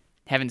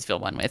Heaven's Feel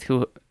 1 with,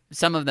 who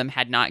some of them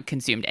had not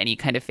consumed any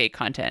kind of Fate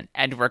content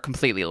and were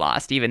completely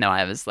lost, even though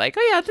I was like,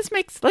 oh yeah, this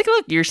makes, like,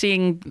 look, you're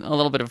seeing a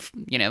little bit of,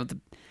 you know,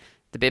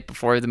 the bit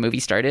before the movie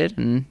started,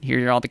 and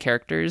here are all the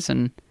characters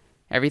and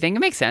everything. It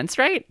makes sense,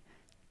 right?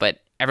 But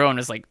everyone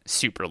was like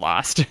super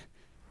lost.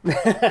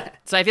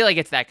 So I feel like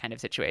it's that kind of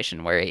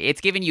situation where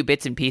it's giving you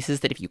bits and pieces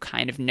that if you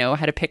kind of know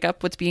how to pick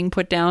up what's being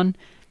put down,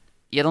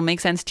 it'll make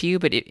sense to you.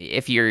 But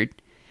if you're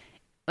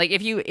like,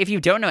 if you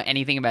don't know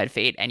anything about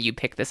Fate and you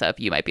pick this up,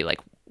 you might be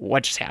like,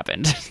 what just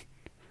happened?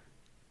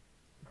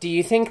 Do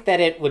you think that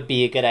it would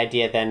be a good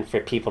idea then for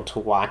people to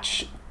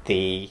watch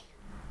the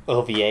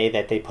OVA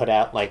that they put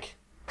out like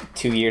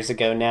 2 years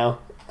ago now?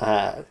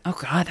 Oh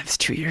god, that was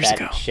 2 years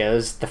ago. That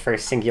shows the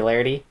first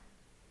singularity?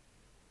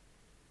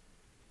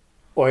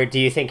 Or do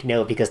you think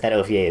no, because that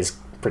OVA is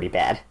pretty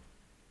bad?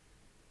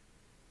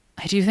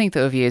 I do think the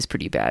OVA is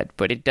pretty bad,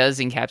 but it does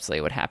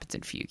encapsulate what happens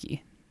in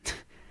Fugi.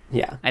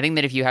 Yeah. I think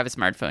that if you have a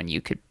smartphone,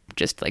 you could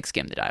just like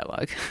skim the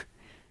dialogue.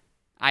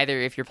 Either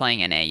if you're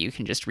playing NA, you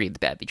can just read the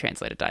badly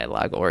translated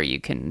dialogue, or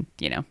you can,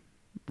 you know,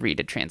 read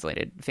a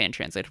fan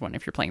translated one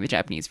if you're playing the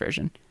Japanese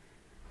version.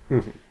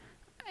 Mm-hmm.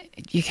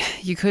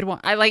 You could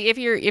want, I like,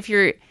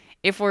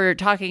 if we're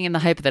talking in the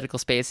hypothetical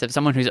space of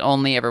someone who's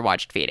only ever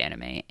watched Fate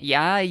anime,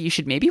 yeah, you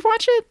should maybe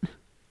watch it.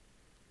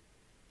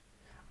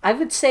 I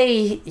would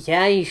say,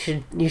 yeah, you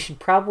should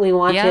probably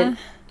watch it,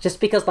 just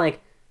because like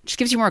it just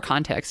gives you more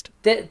context.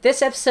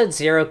 This episode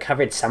 0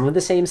 covered some of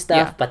the same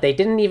stuff, but they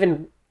didn't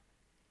even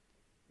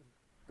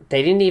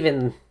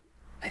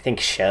I think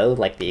show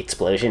like the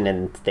explosion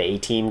and the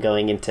A-Team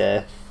going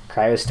into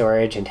cryo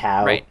storage and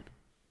how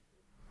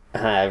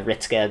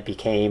Ritsuka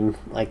became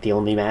like the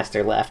only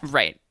master left.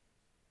 Right.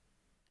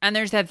 And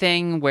there's that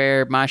thing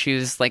where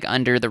Mashu's like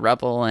under the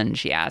rubble and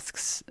she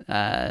asks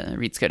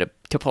Ritsuka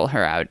to pull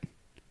her out.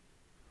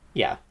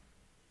 Yeah.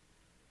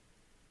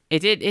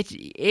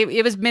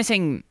 It was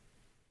missing.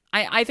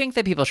 I think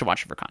that people should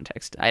watch it for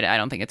context. I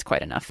don't think it's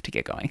quite enough to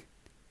get going.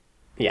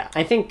 Yeah,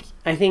 I think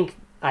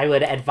I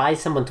would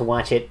advise someone to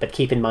watch it, but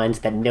keep in mind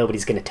that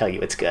nobody's going to tell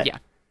you it's good. Yeah,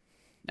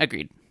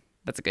 agreed.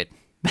 That's a good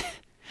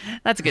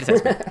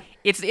assessment.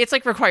 It's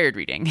like required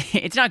reading.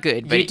 It's not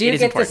good, but you do it is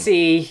get important. to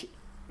see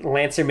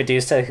Lancer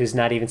Medusa, who's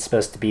not even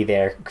supposed to be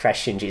there,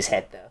 crush Shinji's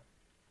head, though.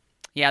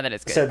 Yeah, that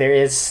is good. So there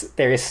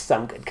is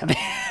some good coming.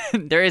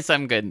 There is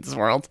some good in this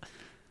world.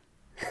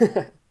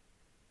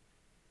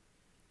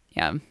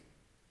 Yeah.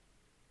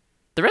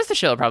 The rest of the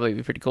show will probably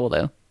be pretty cool,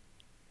 though.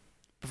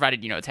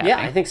 Provided you know what's happening.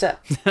 Yeah, I think so.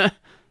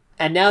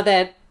 And now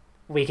that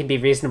we can be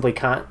reasonably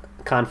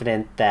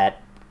confident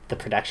that the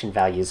production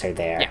values are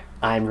there,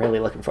 I'm really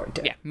looking forward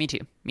to it. Yeah, me too.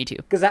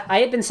 Because I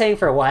had been saying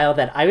for a while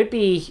that I would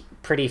be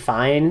pretty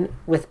fine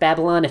with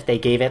Babylon if they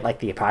gave it like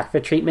the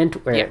Apocrypha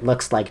treatment, where it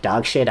looks like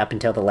dog shit up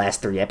until the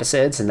last 3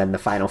 episodes, and then the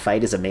final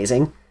fight is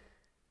amazing.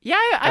 Yeah,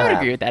 I would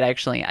agree with that,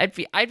 actually.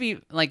 I'd be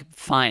like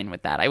fine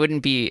with that. I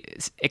wouldn't be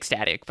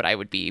ecstatic, but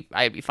I'd be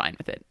fine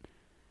with it.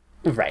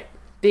 Right.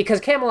 Because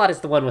Camelot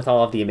is the one with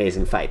all of the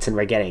amazing fights, and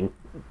we're getting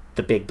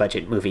the big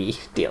budget movie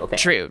deal there.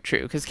 True.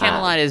 Because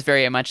Camelot is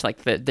very much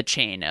like the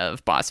chain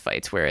of boss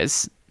fights,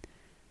 whereas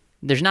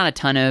there's not a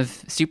ton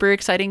of super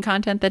exciting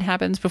content that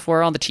happens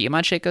before all the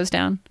Tiamat shit goes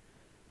down.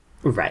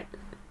 Right.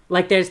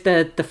 Like there's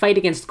the fight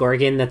against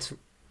Gorgon that's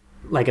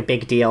like a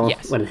big deal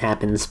when it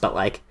happens, but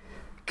like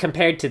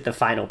compared to the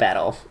final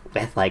battle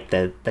with like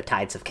the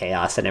tides of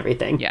chaos and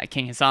everything. Yeah,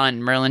 King Hassan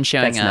and Merlin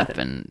showing up,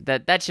 and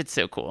that shit's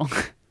so cool.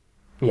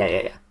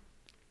 Yeah.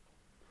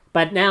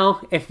 But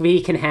now, if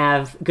we can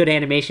have good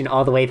animation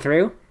all the way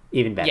through,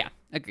 even better. Yeah,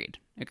 agreed.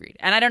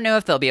 And I don't know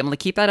if they'll be able to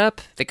keep that up.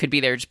 They could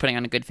be there just putting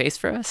on a good face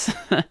for us,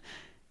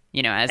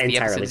 you know, as the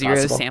episode 0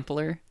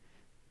 sampler.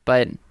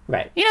 But,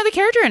 you know, the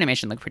character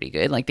animation looked pretty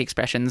good. Like, the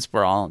expressions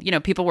were all, you know,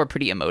 people were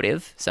pretty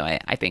emotive. So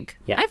I think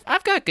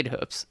I've got good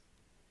hopes.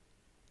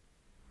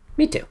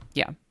 Me too.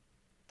 Yeah.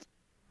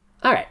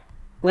 All right.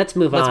 Let's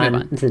move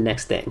on to the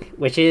next thing,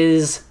 which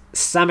is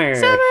summer.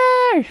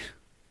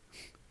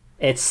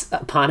 It's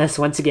upon us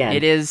once again.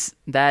 It is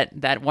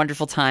that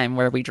wonderful time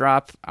where we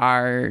drop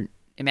our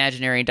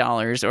imaginary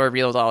dollars or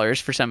real dollars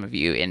for some of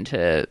you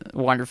into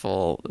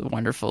wonderful,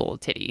 wonderful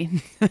titty.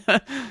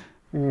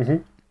 Mm-hmm.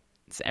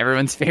 It's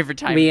everyone's favorite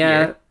time of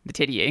year, the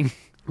tittying.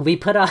 We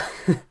put on...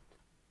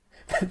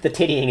 The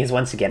tittying is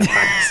once again upon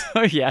us.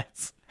 Oh,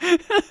 yes.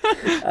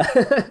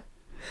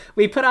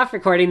 We put off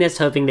recording this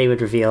hoping they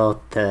would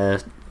reveal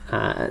the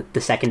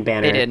second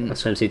banner of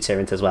Swimsuit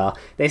Servants as well.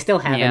 They still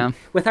haven't. Yeah.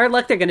 With our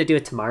luck, they're going to do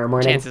it tomorrow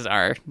morning. Chances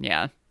are,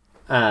 yeah.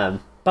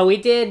 But we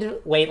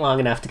did wait long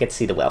enough to get to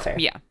see the welfare.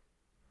 Yeah.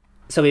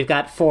 So we've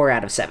got 4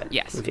 out of 7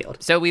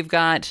 revealed. So we've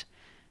got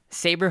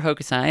Saber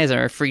Hokusai as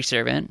our free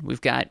servant.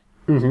 We've got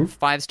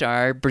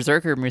 5-star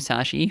Berserker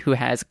Musashi, who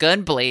has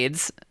gun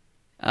blades,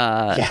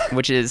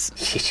 which is...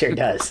 She sure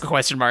does.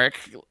 Question mark,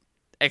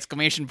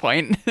 exclamation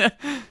point.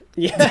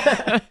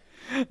 Yeah.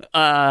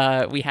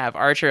 We have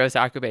Archer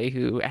Osakube,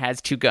 who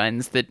has 2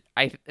 guns that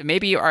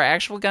maybe are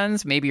actual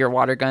guns, maybe are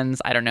water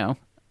guns. I don't know.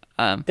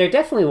 They're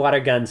definitely water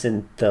guns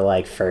in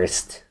the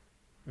first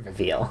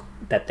reveal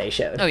that they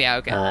showed. Oh yeah,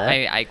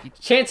 okay.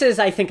 Chances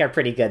I think are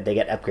pretty good they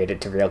get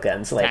upgraded to real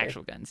guns later.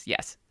 Actual guns,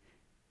 yes.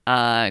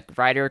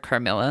 Ryder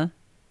Carmilla,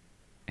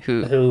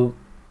 who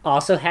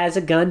also has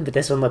a gun, but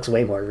this one looks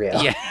way more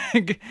real. Yeah,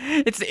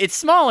 it's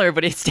smaller,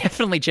 but it's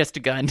definitely just a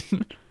gun.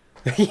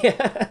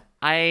 Yeah.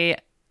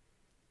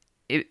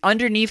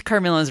 Underneath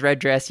Carmilla's red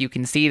dress, you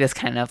can see this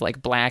kind of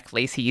black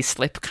lacy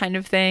slip kind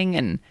of thing,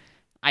 and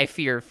I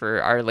fear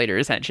for our later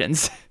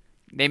ascensions.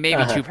 They may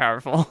be too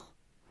powerful.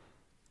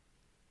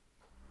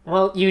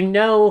 Well,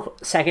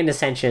 second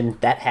ascension,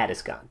 that hat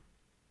is gone.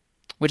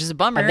 Which is a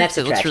bummer, because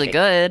it looks really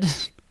good.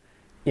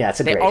 Yeah,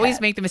 it's a great They always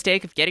hat. make the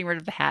mistake of getting rid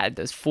of the hat,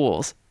 those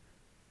fools.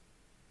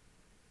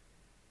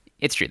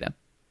 It's true, though.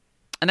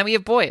 And then we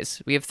have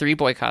boys. We have 3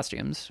 boy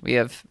costumes. We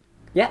have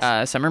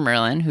Summer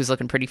Merlin, who's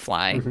looking pretty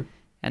fly. Mm-hmm.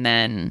 And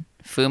then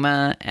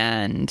Fuma,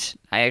 and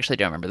I actually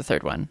don't remember the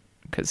third one,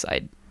 because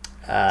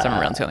Summer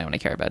Merlin's the only one I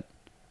care about.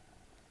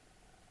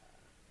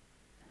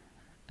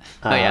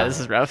 Oh yeah, this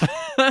is rough.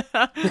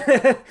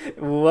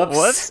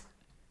 Whoops.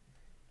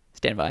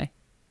 Stand by.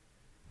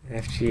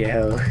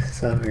 FGO,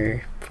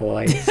 Summer,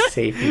 Boys,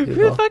 Safety Google.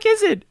 Who the fuck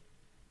is it?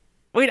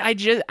 Wait, I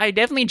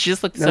definitely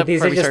just looked this up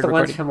before we started recording. These are just the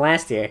ones from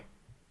last year.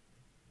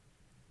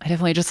 I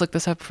definitely just looked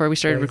this up before we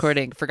started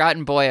recording.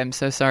 Forgotten Boy, I'm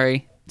so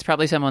sorry. It's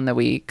probably someone that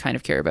we kind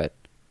of care about.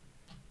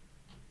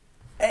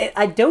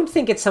 I don't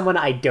think it's someone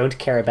I don't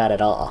care about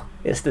at all,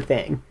 is the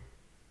thing.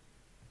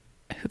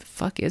 Who the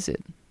fuck is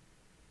it?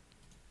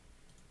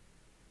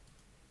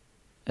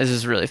 This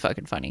is really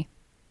fucking funny.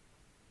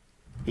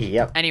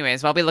 Yep.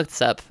 Anyways, while we look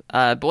this up,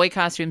 boy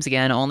costumes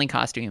again, only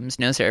costumes,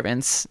 no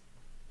servants.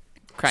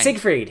 Crying.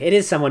 Siegfried, it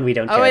is someone we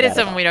don't care about. Oh, it is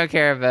someone we don't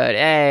care about.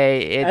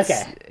 Hey, it's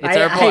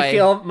our boy. I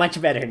feel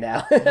much better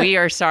now. We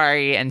are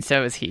sorry, and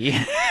so is he.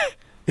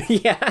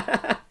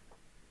 Yeah.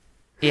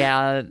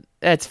 Yeah,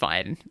 that's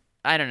fine.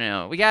 I don't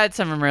know. We got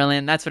Summer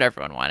Merlin. That's what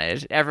everyone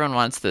wanted. Everyone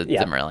wants the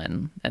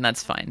Merlin, and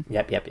that's fine.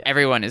 Yep.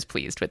 Everyone is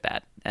pleased with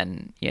that,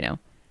 and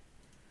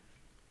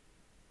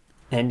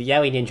And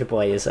Yaoi Ninja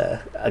Boy is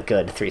a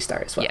good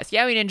 3-star as well. Yes,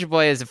 Yaoi Ninja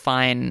Boy is a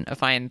fine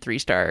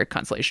 3-star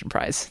consolation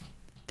prize.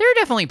 There are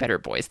definitely better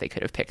boys they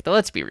could have picked, though.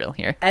 Let's be real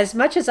here. As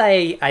much as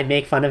I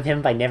make fun of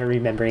him by never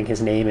remembering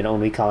his name and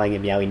only calling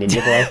him Yaoi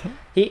Ninja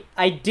Boy,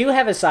 I do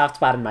have a soft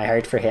spot in my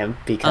heart for him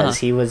because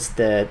he was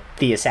the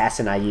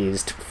assassin I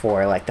used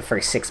for the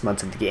first 6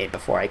 months of the game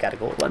before I got a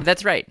gold one.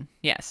 That's right.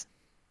 Yes.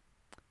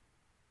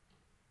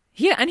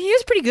 Yeah, and he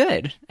is pretty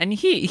good. And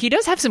he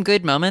does have some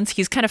good moments.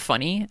 He's kind of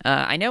funny.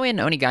 I know in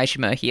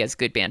Onigaishima he has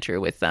good banter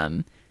with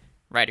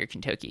Ryder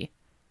Kintoki.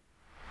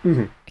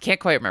 Mm-hmm. I can't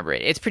quite remember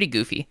it. It's pretty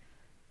goofy.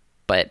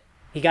 But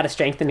he got a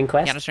strengthening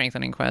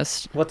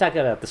quest? We'll talk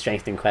about the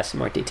strengthening quest in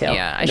more detail.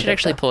 Yeah, I should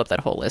actually pull up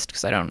that whole list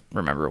because I don't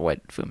remember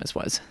what Fuma's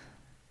was.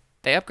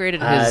 They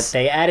upgraded his...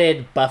 They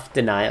added Buff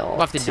Denial.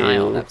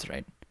 That's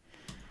right.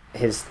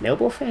 His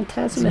Noble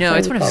Phantasm? No,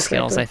 it's one of his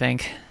skills, I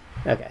think.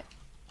 Okay.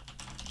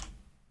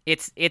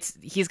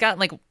 He's got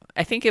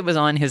I think it was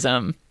on his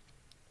attack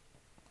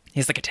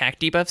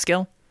debuff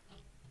skill.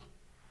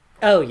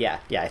 Oh yeah,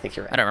 I think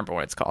you're right. I don't remember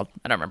what it's called.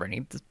 I don't remember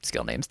any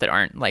skill names that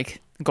aren't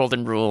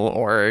Golden Rule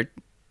or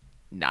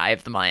Eye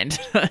of the Mind.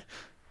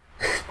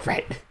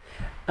 Right.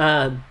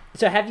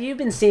 So have you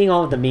been seeing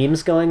all of the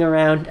memes going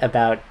around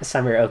about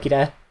Summer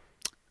Okita?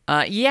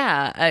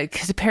 Yeah,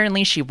 because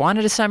apparently she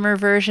wanted a summer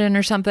version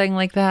or something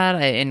like that.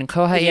 In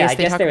Kohai, I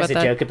guess there was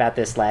a joke about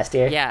this last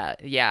year. Yeah.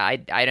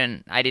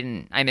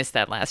 I missed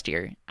that last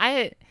year.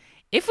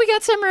 If we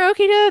got Summer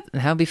Okita,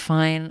 that would be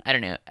fine. I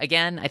don't know.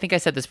 Again, I think I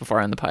said this before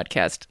on the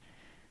podcast.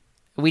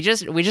 We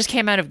just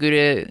came out of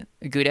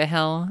Gouda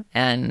Hell,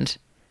 and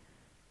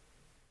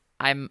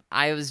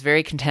I was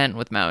very content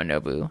with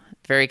Maonobu.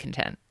 Very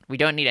content. We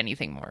don't need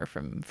anything more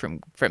from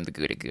the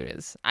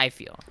Goudas, I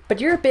feel.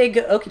 But you're a big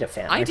Okita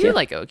fan, I do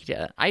like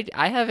Okita.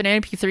 I have an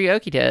MP3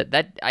 Okita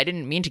that I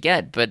didn't mean to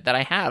get, but that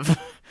I have.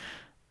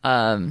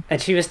 And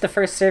she was the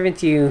first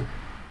servant you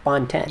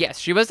bond 10. Yes,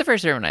 she was the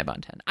first servant I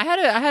bond 10. I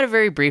had a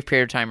very brief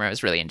period of time where I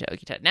was really into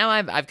Okita. Now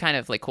I've kind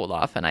of cooled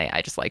off, and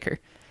I just like her.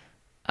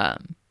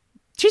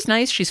 She's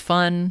nice. She's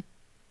fun.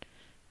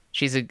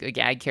 She's a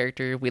gag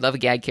character. We love a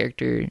gag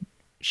character.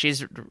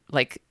 She's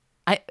like,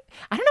 I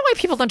don't know why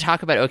people don't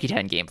talk about Okita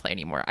in gameplay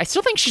anymore. I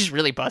still think she's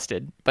really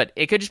busted, but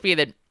it could just be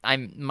that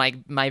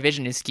my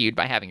vision is skewed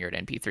by having her at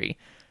NP3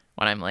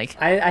 when I'm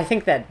like, I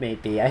think that may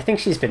be. I think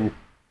she's been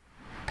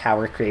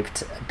power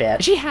creeped a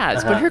bit. she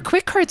has, but her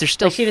quick cards are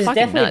still She was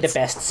fucking definitely nuts. the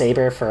best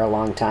Saber for a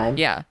long time.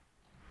 Yeah.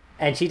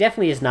 And she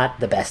definitely is not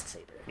the best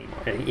Saber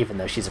anymore, even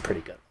though she's a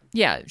pretty good one.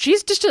 Yeah,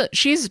 she's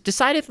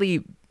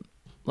decidedly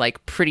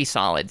like pretty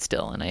solid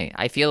still, and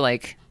I feel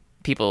like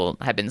people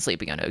have been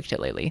sleeping on Okita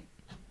lately.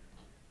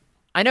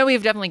 I know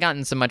we've definitely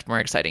gotten some much more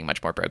exciting,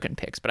 much more broken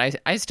picks, but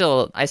I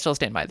still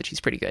stand by that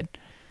she's pretty good.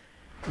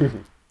 Mm-hmm.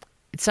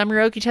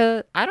 Summer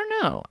Okita, I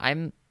don't know.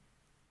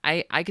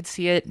 I could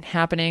see it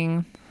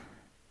happening.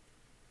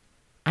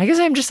 I guess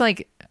I'm just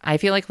like, I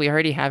feel like we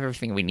already have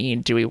everything we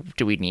need. Do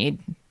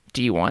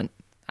you want?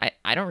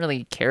 I don't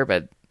really care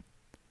about.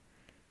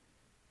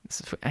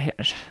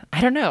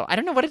 I don't know. I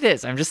don't know what it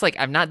is. I'm just like,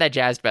 I'm not that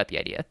jazzed about the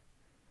idea.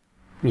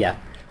 Yeah.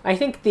 I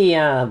think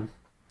there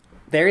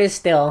is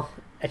still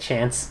a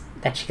chance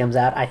that she comes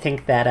out. I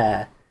think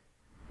that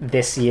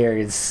this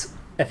year's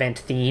event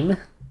theme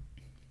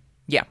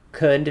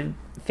could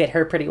fit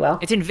her pretty well.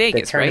 It's in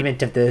Vegas, the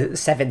tournament of the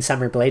 7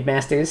 Summer Blade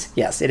Masters.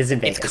 Yes, it is in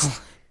Vegas.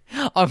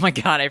 Oh my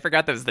god, I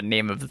forgot that was the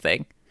name of the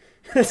thing.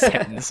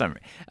 7 Summer.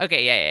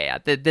 Okay, yeah.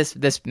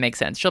 This makes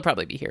sense. She'll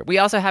probably be here. We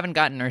also haven't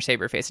gotten our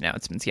Saberface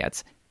announcements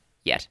yet.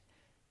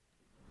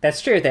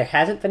 That's true. There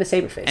hasn't been a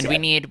Saberface and yet. We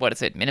need, what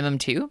is it, minimum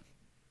 2?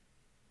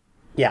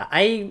 Yeah,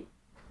 I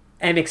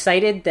am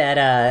excited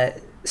that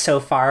so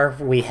far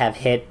we have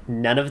hit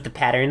none of the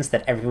patterns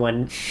that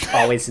everyone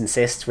always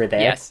insists were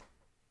there. Yes.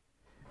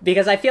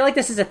 Because I feel like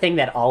this is a thing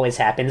that always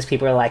happens.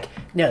 People are like,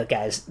 no,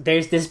 guys,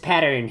 there's this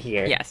pattern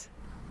here. Yes.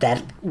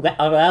 That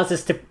allows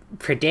us to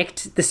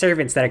predict the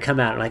servants that are come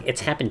out. Like,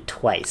 it's happened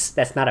twice.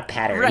 That's not a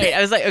pattern. Right.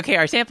 I was like, okay,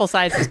 our sample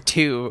size is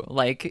 2.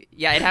 Like,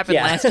 yeah, it happened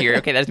last year.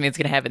 Okay, that means it's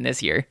going to happen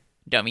this year.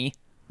 Dummy.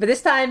 But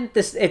this time,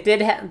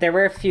 there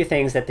were a few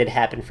things that did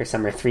happen for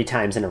Summer 3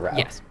 times in a row.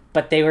 Yes.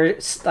 But they were,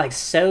 like,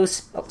 so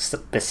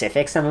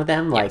specific, some of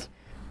them. Like, Yes.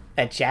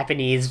 a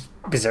Japanese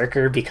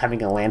berserker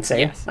becoming a lancer.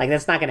 Yes. Like,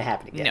 that's not going to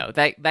happen again. No,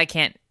 that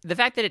can't. The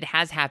fact that it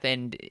has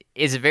happened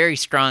is a very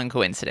strong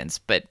coincidence,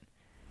 but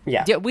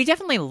Yeah. we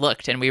definitely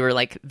looked and we were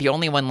like, the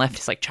only one left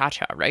is like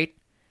Cha-Cha, right?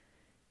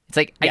 It's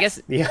like, I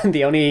guess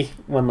the only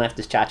one left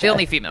is Cha-Cha. the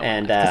only female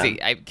and one,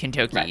 because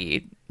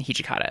Kintoki,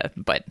 Hichikata,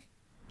 but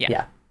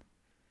yeah.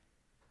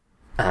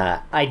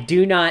 I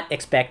do not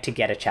expect to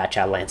get a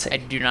Cha-Cha Lancer. I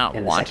do not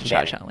in the want a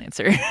second Cha-Cha banner.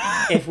 Lancer.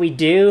 If we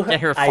do,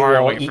 Get her I far will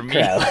away eat from me.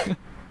 crow.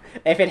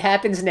 If it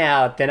happens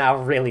now, then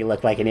I'll really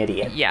look like an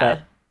idiot. Yeah.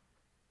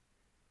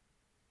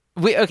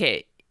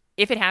 Okay,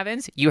 if it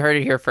happens, you heard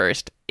it here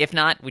first. If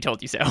not, we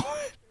told you so.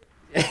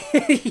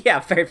 But yeah,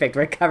 perfect.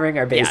 We're covering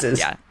our bases.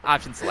 Yeah.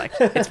 Option select.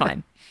 It's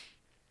fine.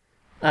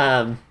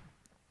 Another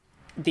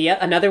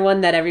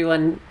one that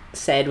everyone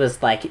said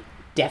was like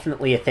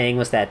definitely a thing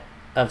was that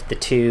of the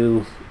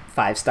 2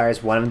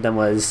 5-stars, one of them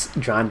was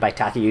drawn by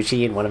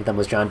Takeuchi and one of them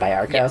was drawn by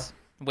Arco. Yes.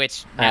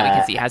 Which now we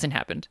can see hasn't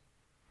happened.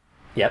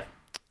 Yep.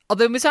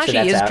 Although Musashi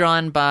that's is out.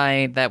 drawn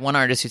by that one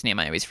artist whose name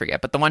I always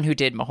forget, but the one who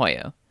did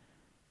Mihoyo.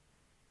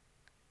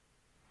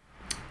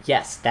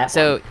 Yes, that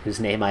So- one, whose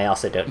name I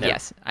also don't know.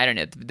 Yes, I don't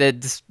know. The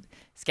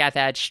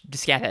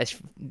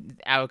Scathatch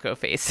Aoko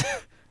face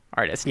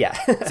artist. Yeah.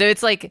 So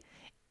it's like,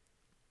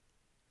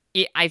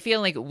 I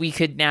feel like we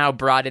could now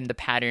broaden the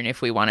pattern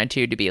if we wanted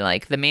to be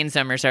like, the main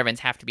Summer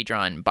Servants have to be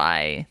drawn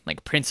by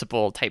like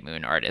principal Type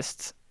Moon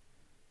artists.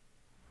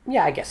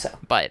 Yeah, I guess so.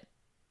 But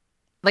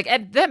like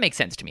that makes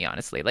sense to me,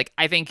 honestly. Like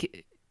I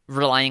think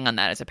relying on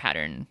that as a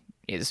pattern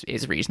is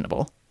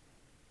reasonable.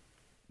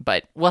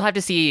 But we'll have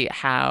to see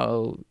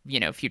how,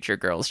 future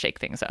girls shake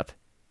things up.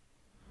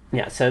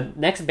 Yeah, so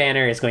next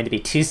banner is going to be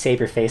 2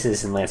 Saber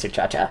Faces and Lancer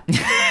Cha-Cha.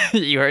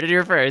 You heard it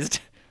here first.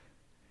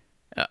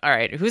 All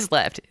right, who's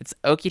left? It's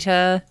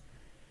Okita.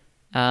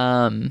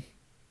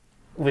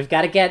 We've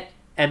got to get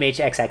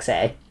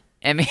MHXXA.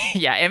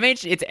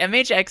 It's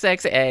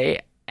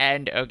MHXXA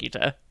and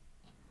Okita.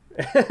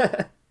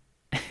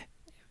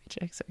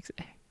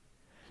 MHXXA.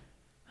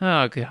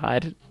 Oh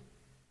god.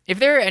 If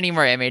there are any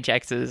more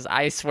MHXs,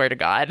 I swear to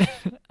God,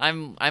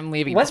 I'm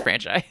leaving this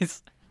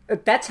franchise.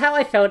 That's how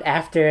I felt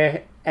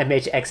after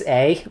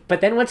MHXA, but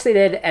then once they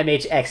did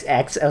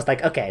MHXX, I was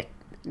like, okay,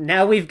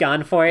 now we've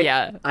gone for it.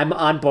 Yeah. I'm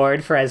on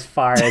board for as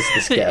far as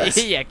this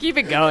goes. Yeah, keep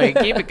it going.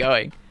 Keep it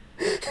going.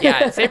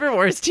 Yeah, Saber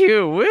Wars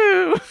 2.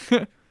 Woo!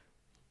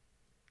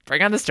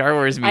 Bring on the Star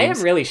Wars memes. I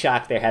am really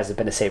shocked there hasn't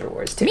been a Saber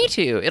Wars 2. Me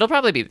too. It'll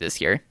probably be this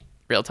year.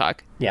 Real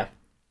talk. Yeah.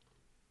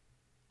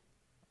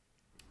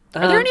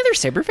 Are there any other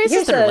Saber faces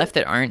here's that are a- left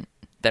that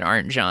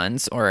aren't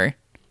John's or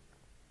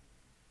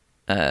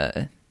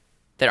that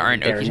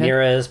aren't There are Okita?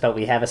 Neros, but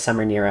we have a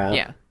Summer Nero.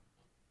 Yeah.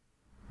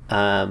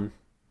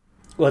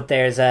 Well,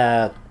 there's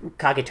a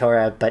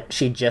Kagetora, but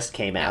she just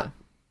came out.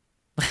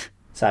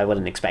 So I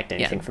wouldn't expect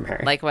anything from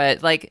her. Like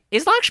what? Like,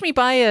 is Lakshmi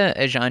by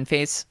a Jean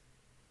face?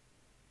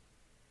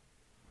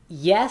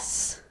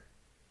 Yes.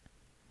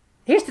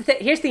 Here's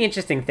the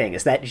interesting thing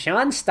is that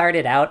Jean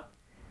started out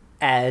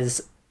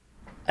as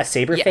a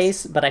saber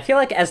face, but I feel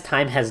like as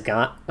time has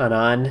gone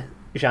on,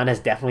 Jean has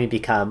definitely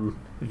become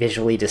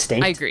visually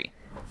distinct. I agree.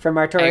 From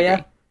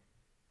Artoria.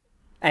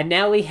 And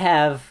now we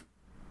have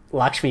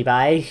Lakshmi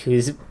Bai,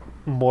 who's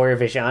more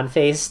of a Jean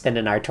face than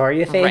an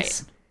Artoria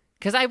face. Right.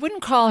 Because I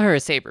wouldn't call her a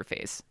saber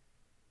face.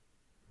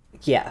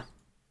 Yeah.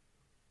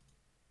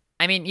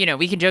 I mean,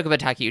 we can joke about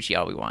Takeuchi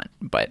all we want,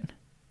 but...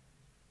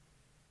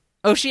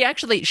 Oh, she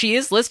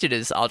is listed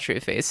as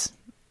Altria face.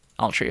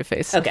 Altria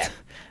face. Okay.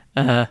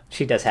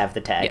 She does have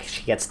the tag. Yes.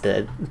 She gets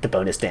the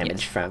bonus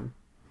damage from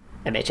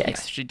MHX.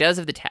 Yes, she does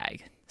have the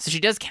tag. So she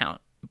does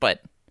count,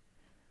 but...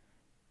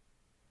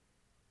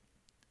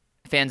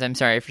 Fans, I'm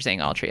sorry for saying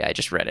Altria. I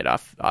just read it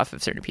off of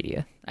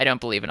Cernopedia. I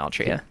don't believe in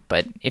Altria,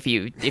 but if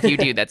you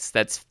do, that's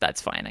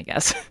fine, I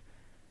guess.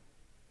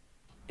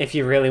 If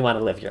you really want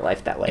to live your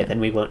life that way, then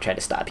we won't try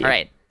to stop you. All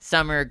right,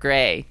 Summer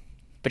Gray,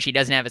 but she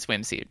doesn't have a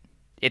swimsuit.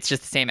 It's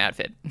just the same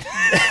outfit.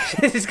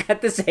 She's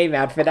got the same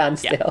outfit on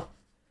still. Yeah.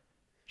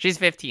 She's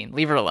 15.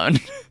 Leave her alone.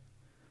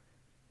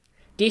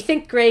 Do you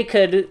think Gray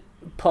could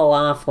pull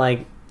off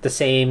like the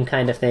same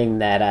kind of thing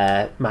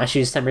that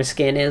Mashu's summer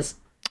skin is?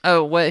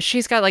 Oh, well,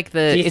 she's got like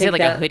is it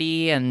like a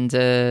hoodie and?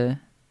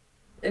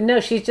 No,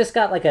 she's just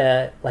got like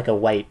a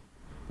white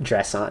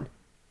dress on.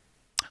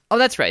 Oh,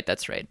 that's right.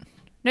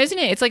 No, isn't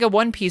it? It's like a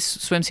one-piece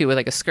swimsuit with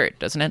like a skirt,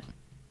 doesn't it?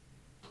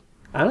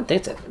 I don't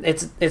think so.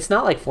 It's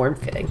not like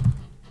form-fitting.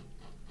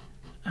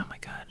 Oh my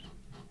god.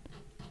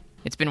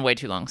 It's been way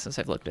too long since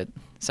I've looked at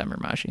Summer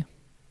Mashi.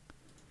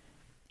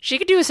 She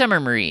could do a Summer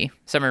Marie.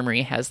 Summer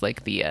Marie has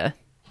like the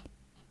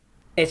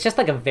It's just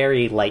like a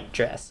very light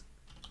dress.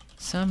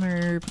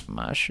 Summer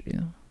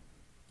Mashi.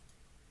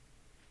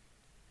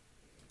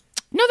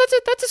 No, this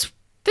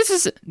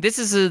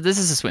is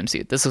a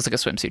swimsuit. This looks like a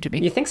swimsuit to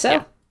me. You think so?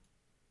 Yeah.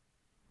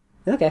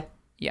 Okay.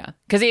 Yeah,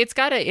 because it's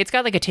got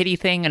like a titty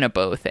thing and a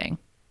bow thing.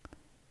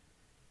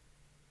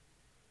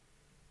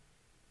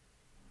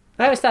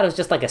 I always thought it was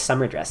just like a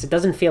summer dress. It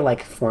doesn't feel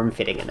like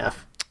form-fitting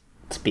enough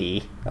to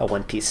be a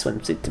one-piece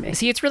swimsuit to me.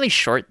 See, it's really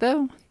short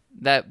though.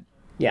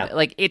 Yeah,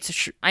 like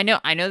I know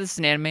this is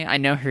an anime. I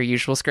know her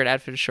usual skirt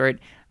outfit is short.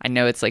 I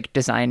know it's like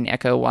design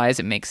echo wise,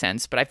 it makes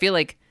sense. But I feel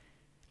like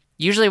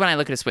usually when I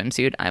look at a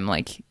swimsuit, I'm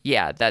like,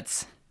 yeah,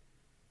 this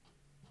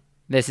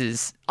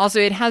is also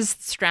it has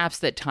straps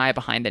that tie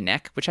behind the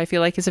neck, which I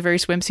feel like is a very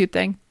swimsuit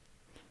thing.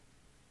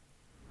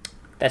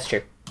 That's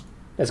true.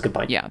 That's a good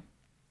point. Yeah.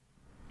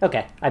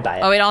 Okay, I buy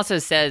it. Oh, it also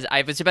says,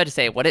 I was about to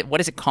say, what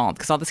is it called?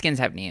 Because all the skins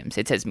have names.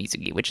 It says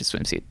Mitsugi, which is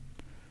swimsuit.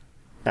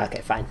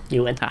 Okay, fine.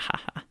 You win. Ha ha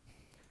ha.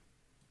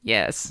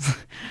 Yes.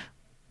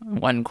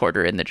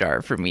 1/4 in the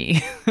jar for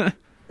me.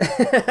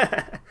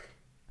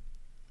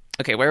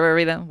 Okay, where were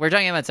we though? We're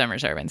talking about Summer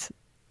Servants.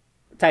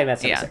 Talking about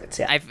Summer Servants,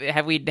 yeah.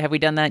 Have we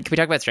done that? Can we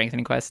talk about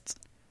strengthening quests?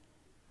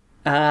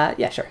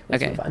 Yeah, sure.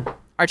 Let's move on.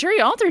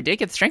 Arteria Alter did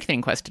get the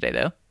strengthening quest today,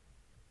 though.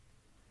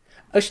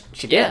 Oh,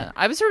 she did? Yeah,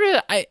 I was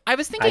I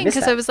was thinking,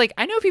 because I was like,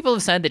 I know people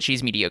have said that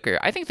she's mediocre.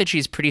 I think that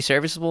she's pretty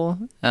serviceable.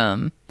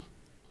 I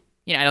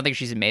don't think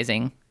she's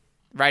amazing.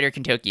 Rider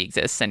Kentoki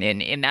exists, and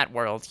in that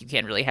world, you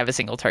can't really have a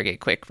single target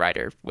quick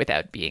rider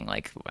without being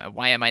like,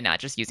 why am I not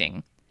just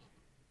using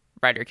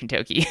Rider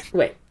Kentoki?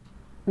 Wait.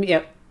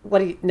 Yeah, what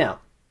do you... No.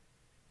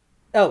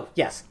 Oh,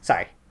 yes,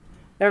 sorry.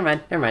 Never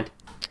mind.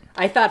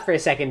 I thought for a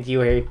second you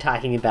were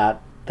talking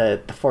about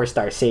the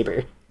 4-star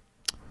Saber.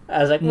 I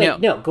was like, wait,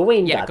 no,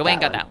 Gawain got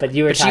that one. But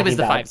you were talking she was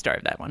the about, 5-star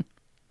of that one.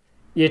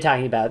 You're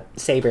talking about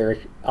Saber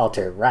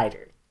Alter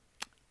Rider.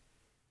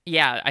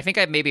 Yeah, I think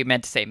I maybe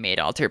meant to say Maid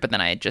Alter, but then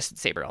I just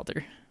Saber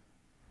Alter.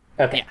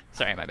 Okay. Yeah,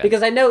 sorry, my bad.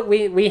 Because I know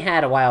we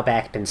had a while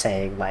back been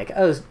saying, like,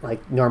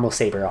 normal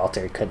Saber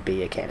Alter could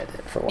be a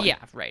candidate for one. Yeah,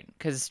 right.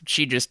 Because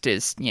she just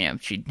is,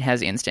 she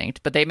has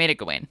instinct. But they made it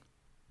Gawain.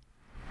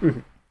 Mm-hmm.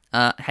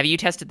 Have you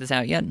tested this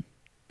out yet?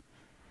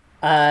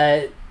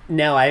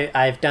 No,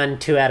 I've done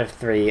 2 out of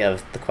 3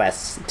 of the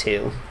quests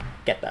to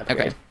get that upgrade.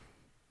 Okay.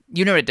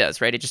 You know what it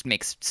does, right? It just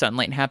makes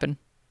sunlight happen.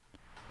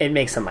 It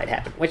makes sunlight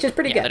happen, which is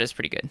pretty good. Yeah, that is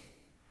pretty good.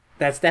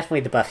 That's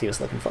definitely the buff he was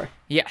looking for.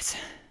 Yes.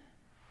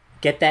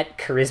 Get that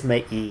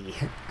Charisma E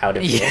out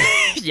of here.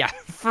 Yeah,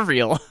 for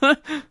real.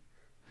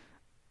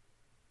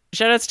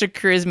 Shoutouts to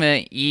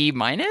Charisma E-,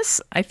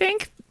 I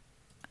think.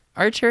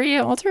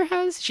 Arteria Alter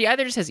has? She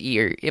either just has E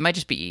or it might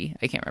just be E.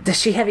 I can't remember. Does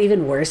she have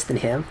even worse than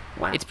him?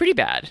 Wow. It's pretty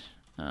bad.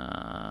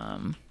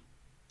 Oh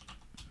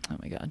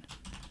my god.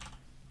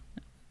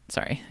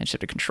 Sorry, I just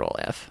have to Control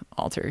F.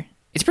 Alter.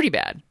 It's pretty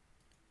bad.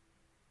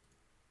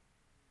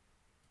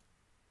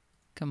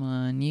 Come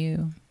on,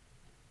 you.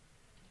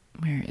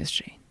 Where is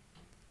she?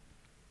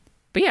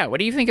 But yeah, what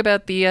do you think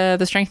about the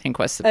strengthening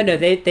quests? Oh no,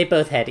 they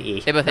both had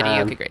E. They both had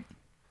E. Okay, great.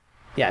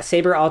 Yeah,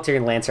 Saber Alter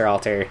and Lancer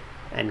Alter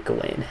and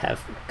Gawain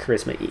have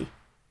Charisma E.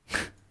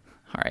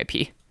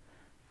 R.I.P.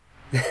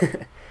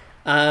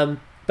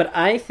 But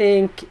I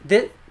think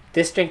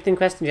this strengthening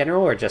quest in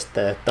general, or just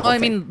the whole thing? I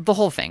mean, the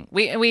whole thing.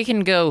 We can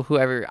go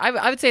whoever.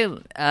 I would say,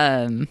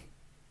 yeah,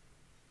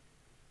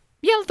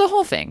 the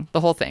whole thing. The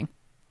whole thing.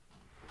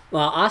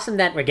 Well, awesome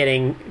that we're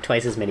getting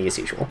twice as many as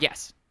usual.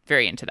 Yes,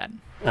 very into that.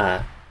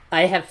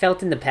 I have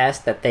felt in the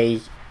past that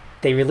they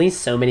release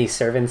so many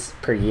servants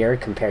per year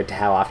compared to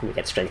how often we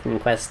get strengthening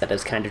quests that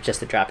it's kind of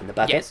just a drop in the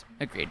bucket. Yes,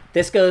 agreed.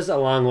 This goes a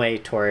long way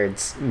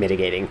towards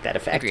mitigating that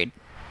effect. Agreed.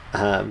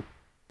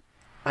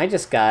 I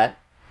just got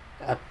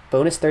a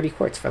bonus 30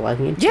 quartz for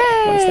logging in.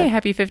 Yay!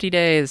 Happy 50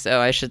 days. Oh,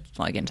 I should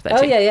log into that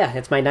Oh, too. yeah.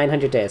 It's my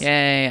 900 days.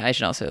 Yay! I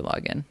should also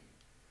log in.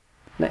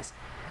 Nice.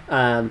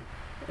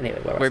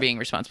 Anyway, we're being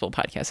responsible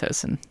podcast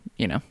hosts and,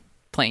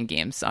 playing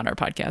games on our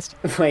podcast.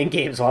 Playing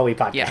games while we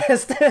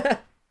podcast. Yeah.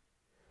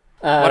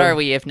 What are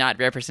we if not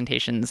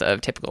representations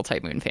of typical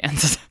Type Moon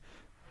fans?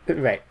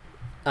 Right.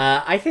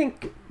 I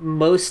think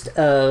most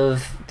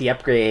of the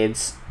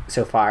upgrades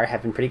so far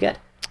have been pretty good.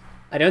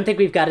 I don't think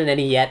we've gotten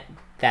any yet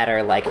that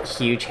are like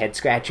huge head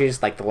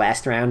scratchers, like the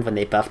last round when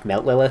they buffed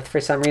Melt Lilith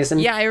for some reason.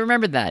 Yeah, I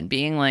remember that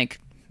being like,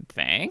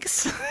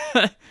 thanks.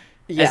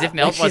 Yeah, as if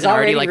Melt she's wasn't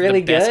already like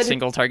really the best good.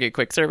 single target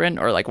quick servant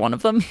or like one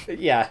of them.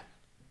 Yeah.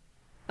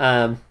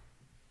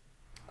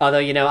 Although,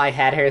 I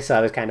had her, so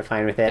I was kind of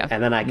fine with it. Yeah.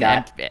 And then I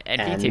got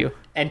NP2.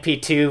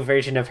 NP2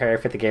 version of her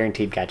for the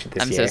guaranteed gacha this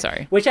year. I'm so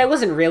sorry. Which I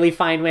wasn't really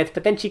fine with,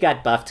 but then she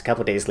got buffed a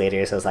couple days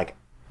later, so I was like,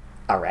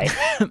 all right.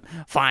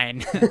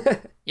 Fine.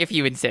 If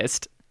you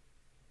insist.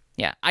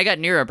 Yeah, I got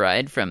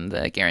Neurobride from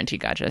the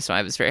guaranteed gacha, so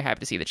I was very happy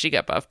to see that she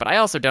got buffed, but I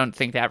also don't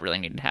think that really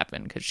needed to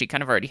happen, because she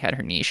kind of already had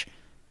her niche.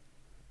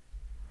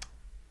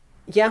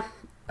 Yeah.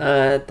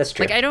 That's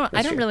true. Like, I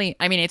don't really...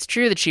 I mean, it's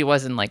true that she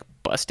wasn't, like,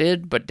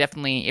 busted, but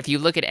definitely, if you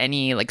look at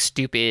any, like,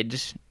 stupid,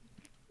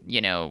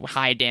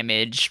 high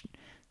damage,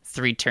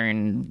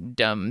 3-turn,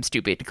 dumb,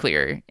 stupid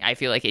clear, I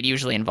feel like it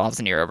usually involves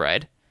an Hero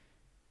Bride.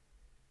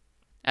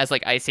 As,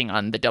 like, icing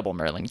on the double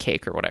Merlin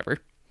cake or whatever.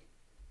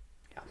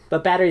 Yeah.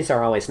 But batteries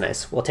are always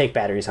nice. We'll take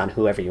batteries on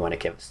whoever you want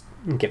to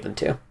give them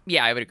to.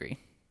 Yeah, I would agree.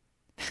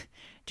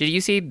 Did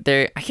you see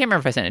there... I can't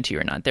remember if I sent it to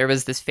you or not. There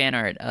was this fan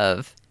art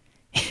of...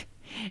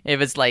 It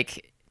was,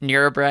 like...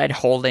 Neurobride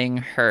holding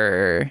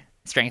her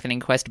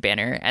strengthening quest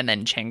banner and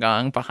then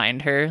Changong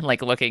behind her,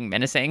 like looking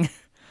menacing.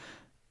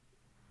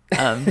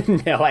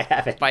 No, I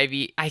haven't. I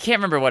can't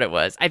remember what it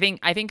was. I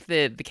think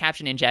the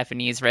caption in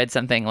Japanese read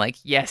something like,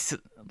 yes,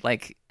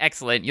 like,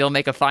 excellent, you'll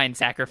make a fine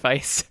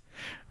sacrifice,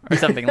 or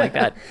something like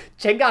that.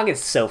 Changong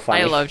is so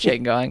funny. I love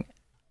Changong.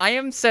 I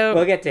am so...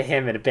 We'll get to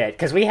him in a bit,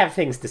 because we have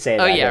things to say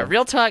about him.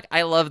 Real talk,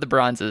 I love the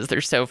bronzes.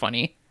 They're so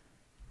funny.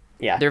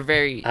 Yeah. They're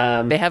very...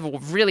 they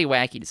have really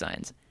wacky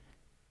designs.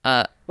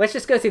 Let's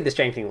just go through the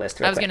strengthening list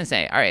real quick. I was going to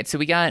say, all right, so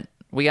we got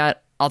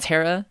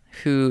Altera,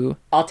 who...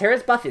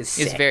 Altera's buff is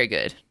sick. Is very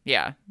good.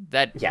 Yeah.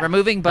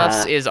 Removing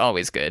buffs is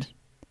always good.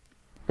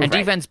 And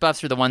defense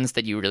buffs are the ones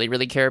that you really,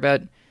 really care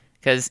about,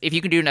 because if you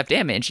can do enough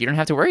damage, you don't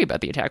have to worry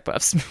about the attack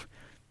buffs.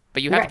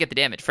 But you have to get the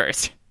damage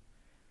first.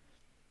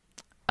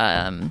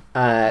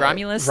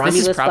 Romulus,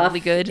 this is probably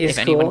good, if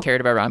anyone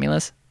cared about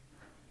Romulus.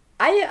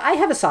 I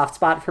have a soft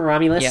spot for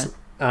Romulus.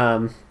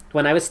 Yeah.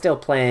 When I was still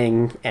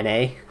playing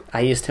NA... I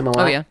used him a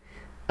lot. Oh,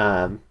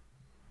 yeah.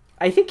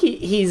 I think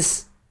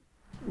he's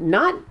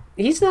not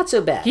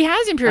so bad. He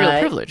has Imperial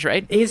Privilege,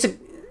 right?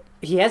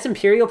 He has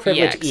Imperial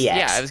Privilege EX.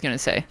 Yeah, I was going to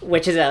say.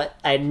 Which is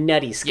a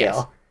nutty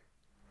skill.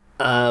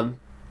 Yes.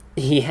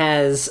 He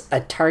has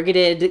a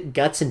targeted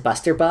Guts and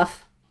Buster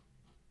buff.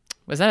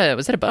 Was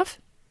that a buff?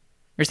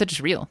 Or is that just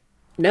real?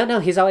 No,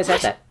 he's always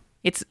had that.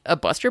 It's a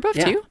Buster buff,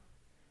 too?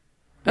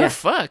 Oh,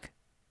 fuck.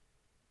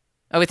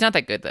 Oh, it's not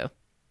that good, though.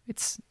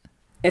 It's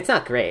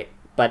not great,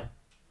 but...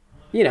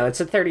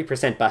 it's a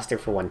 30% buster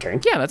for one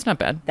turn. Yeah, that's not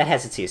bad. That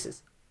has its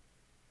uses.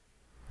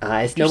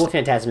 His Noble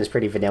Phantasm is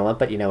pretty vanilla,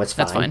 but, it's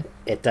fine. That's fine.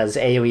 It does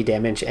AoE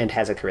damage and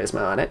has a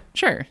charisma on it.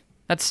 Sure.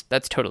 That's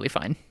totally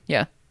fine.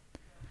 Yeah.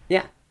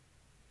 Yeah.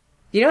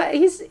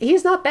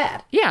 He's not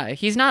bad. Yeah,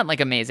 he's not, like,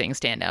 amazing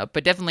standout,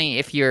 but definitely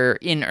if you're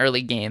in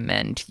early game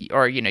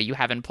or, you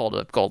haven't pulled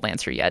a Gold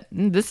Lancer yet,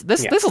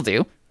 this'll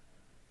do.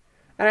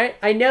 All right.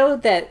 I know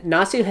that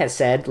Nasu has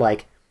said,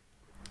 like,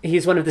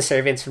 he's one of the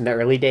servants from the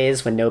early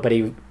days when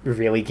nobody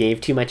really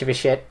gave too much of a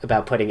shit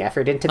about putting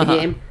effort into the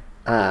game.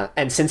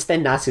 And since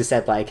then, Nasu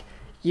said, like,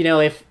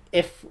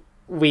 if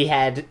we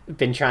had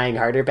been trying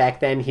harder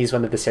back then, he's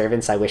one of the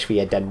servants I wish we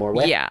had done more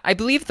with. Yeah, I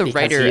believe the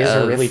writer he is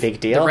a really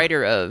big deal. The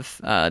writer of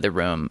the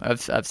Rome of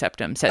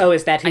Septim said... Oh,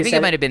 is that who I think said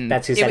it might have been...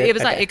 That's who said it? It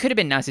was it could have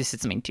been Nasu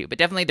said something too, but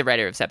definitely the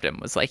writer of Septim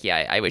was like,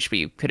 yeah, I wish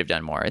we could have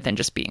done more than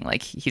just being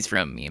like, he's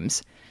Rome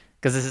memes.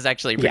 Because this is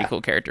actually a pretty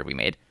cool character we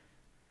made.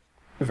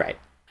 Right.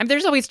 I mean,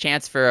 there's always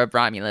chance for a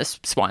Romulus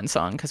swan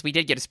song, because we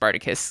did get a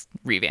Spartacus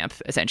revamp,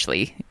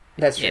 essentially.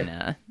 That's true.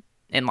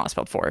 In Lost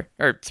Belt 4,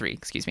 or 3,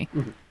 excuse me.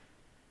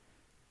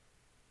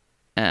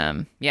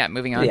 Mm-hmm. Yeah,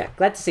 moving on. Yeah,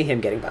 glad to see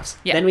him getting buffs.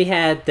 Yeah. Then we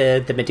had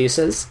the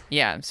Medusas.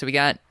 Yeah, so we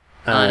got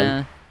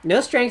Anna.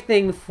 No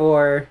strengthening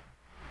for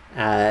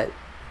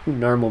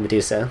normal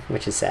Medusa,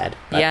 which is sad.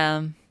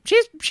 Yeah,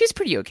 she's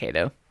pretty okay,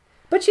 though.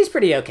 But she's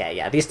pretty okay,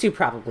 yeah. These two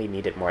probably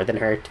needed more than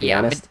her, to be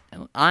honest.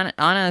 Anna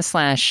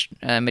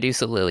 /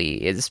 Medusa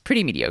Lily is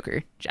pretty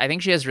mediocre. I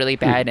think she has really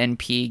bad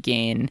NP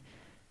gain,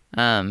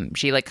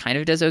 She like kind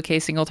of does okay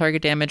single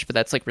target damage, but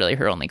that's like really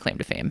her only claim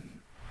to fame.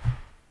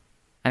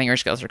 I think her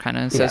skills are kind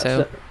of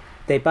so-so.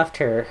 They buffed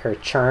her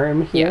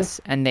charm here.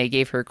 Yes, and they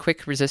gave her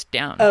quick resist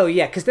down. Oh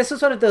yeah, because this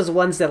was one of those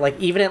ones that like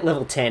even at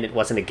level 10 it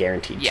wasn't a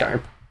guaranteed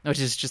charm. Which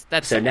is just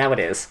that's so now it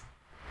is.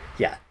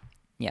 Yeah.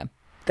 Yeah.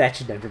 That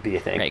should never be a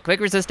thing. Right, quick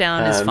resist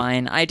down is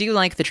fine. I do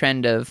like the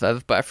trend of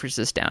buff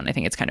resist down. I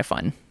think it's kind of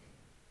fun.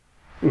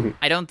 Mm-hmm.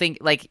 I don't think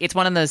like it's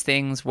one of those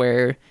things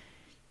where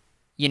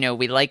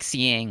we like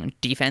seeing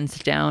defense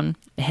down.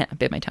 I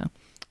bit my tongue.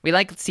 We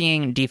like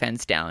seeing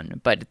defense down,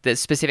 but the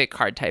specific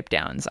card type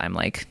downs, I'm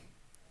like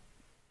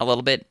a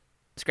little bit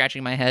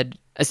scratching my head,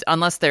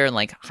 unless they're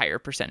like higher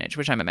percentage,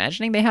 which I'm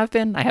imagining they have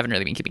been. I haven't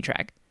really been keeping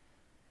track.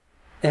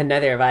 And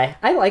neither have I.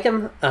 I like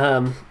them.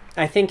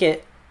 I think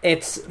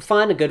it's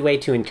fun, a good way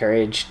to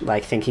encourage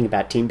like thinking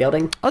about team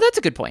building. Oh, that's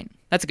a good point.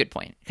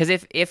 Because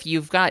if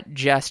you've got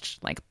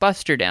just like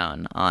Buster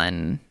down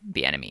on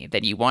the enemy,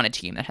 then you want a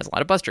team that has a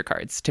lot of Buster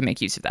cards to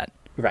make use of that.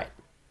 Right.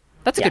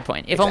 That's a good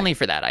point. If only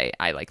for that,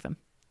 I like them.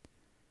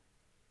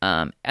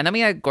 And then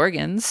we got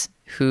Gorgons,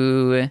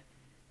 who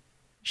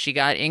she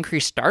got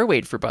increased star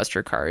weight for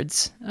Buster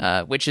cards,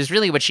 which is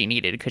really what she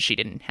needed because she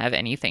didn't have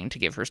anything to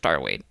give her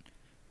star weight.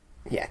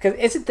 Yeah, because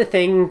is it the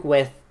thing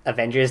with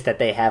Avengers that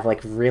they have like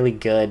really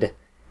good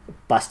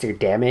Buster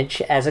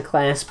damage as a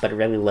class, but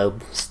really low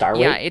star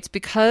weight? Yeah, it's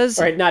because...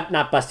 Or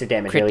not Buster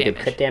damage, really good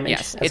crit damage.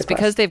 Yes, it's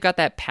because they've got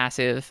that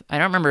passive... I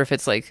don't remember if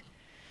it's like...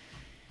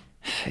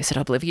 Is it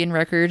Oblivion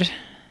Record?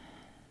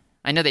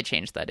 I know they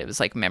changed that. It was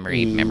like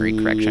memory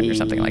correction or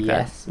something like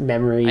that. Yes,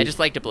 memory... I just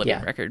liked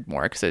Oblivion Record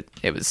more because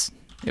it was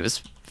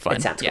fun.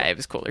 It sounds cool. It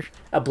was cooler.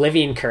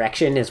 Oblivion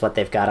Correction is what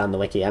they've got on the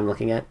wiki I'm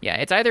looking at. Yeah,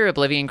 it's either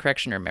Oblivion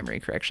Correction or Memory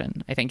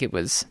Correction. I think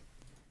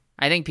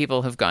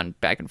people have gone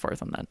back and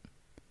forth on that.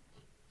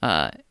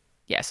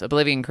 Yes,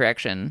 Oblivion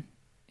Correction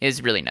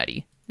is really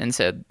nutty. And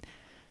so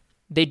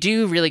they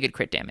do really good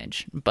crit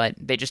damage, but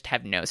they just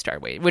have no star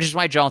weight, which is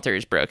why Jalter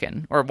is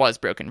broken, or was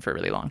broken for a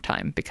really long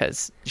time,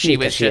 because she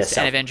was just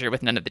an Avenger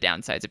with none of the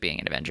downsides of being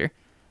an Avenger.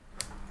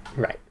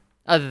 Right.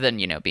 Other than,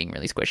 being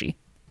really squishy.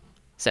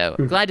 So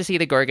glad to see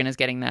the Gorgon is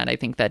getting that. I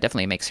think that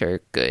definitely makes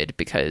her good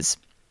because,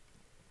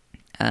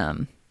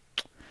 like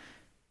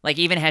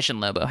even Hesh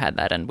and Lobo had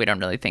that, and we don't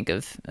really think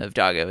of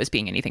Doggo as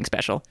being anything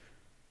special.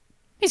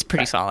 He's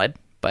pretty solid,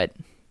 but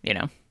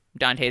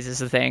Dante's is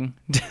the thing.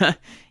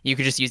 You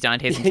could just use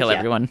Dante's and kill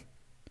everyone.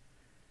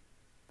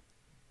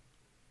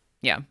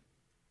 Yeah.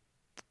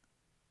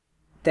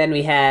 Then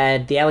we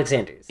had the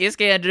Alexanders.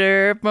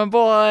 Iskander, my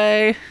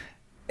boy.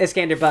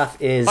 Iskander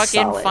buff is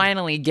fucking solid.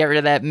 Finally get rid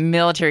of that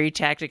military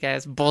tactic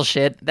ass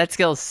bullshit. That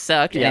skill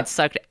sucked, and it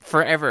sucked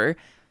forever.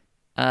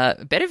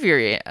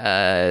 Bedivere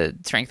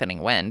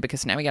strengthening when,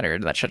 because now we got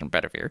rid of that shit on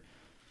Bedivere.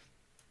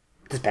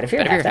 Does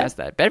Bedivere have that? Has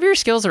that. Bedivere's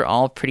skills are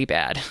all pretty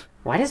bad.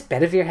 Why does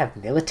Bedivere have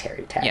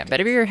military tactics? Yeah,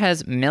 Bedivere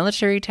has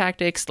military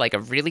tactics, like a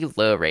really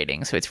low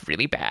rating, so it's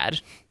really bad.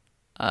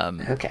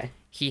 Okay.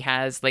 He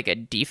has like a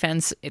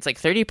defense. It's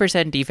like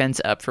 30% defense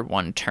up for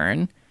one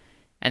turn.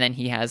 And then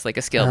he has like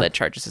a skill that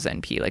charges his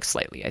NP like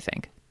slightly, I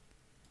think.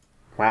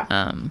 Wow.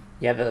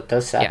 Yeah,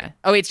 those suck. Yeah.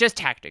 Oh, it's just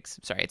tactics.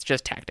 Sorry, it's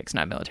just tactics,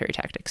 not military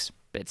tactics.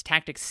 But it's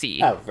tactics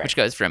C, which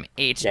goes from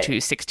 8 to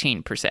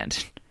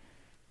 16%.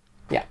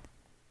 Yeah.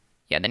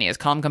 Yeah, then he has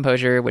calm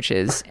composure, which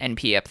is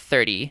NP up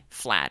 30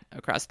 flat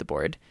across the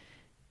board.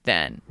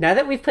 Then now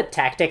that we've put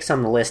tactics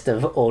on the list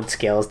of old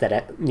skills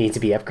that need to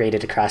be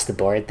upgraded across the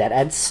board, that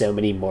adds so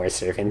many more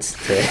servants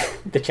to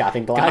the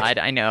chopping block. God,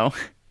 I know.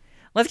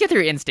 Let's get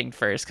through Instinct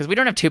first, because we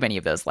don't have too many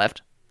of those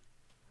left.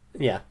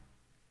 Yeah.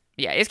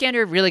 Yeah,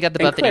 Iskander really got the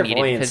buff that he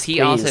needed, because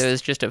he also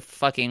is just a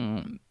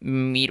fucking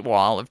meat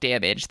wall of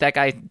damage. That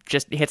guy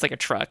just hits like a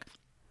truck.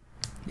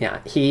 Yeah,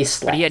 he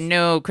slaps. But he had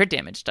no crit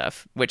damage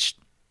stuff, which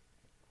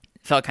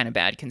felt kind of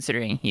bad,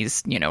 considering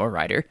he's, a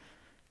rider.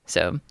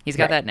 So he's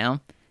got that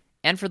now.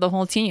 And for the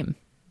whole team,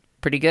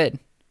 pretty good.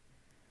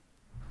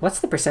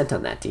 What's the percent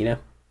on that, do you know?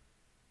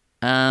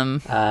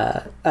 30%.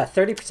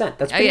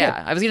 That's pretty good.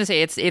 I was gonna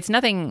say it's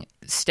nothing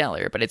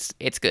stellar, but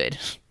it's good.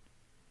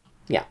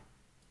 Yeah.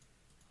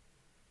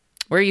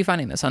 Where are you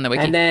finding this on the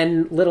wiki? And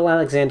then Little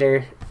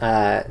Alexander.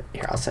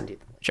 Here, I'll send you.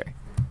 Sure.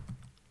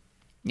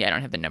 Yeah, I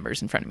don't have the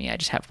numbers in front of me. I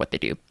just have what they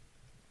do.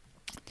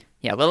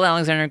 Yeah, Little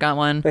Alexander got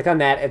one. Click on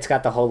that. It's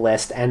got the whole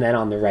list, and then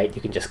on the right,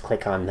 you can just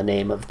click on the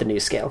name of the new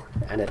skill,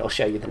 and it'll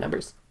show you the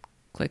numbers.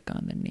 Click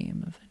on the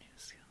name of the new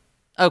skill.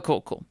 Oh,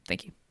 cool.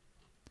 Thank you.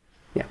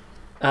 Yeah.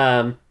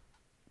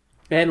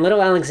 And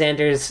Little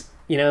Alexander's,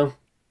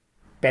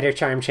 better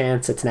charm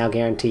chance. It's now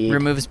guaranteed.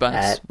 Removes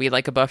buffs. We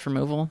like a buff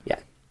removal. Yeah.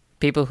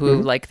 People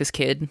who like this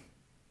kid,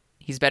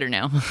 he's better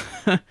now.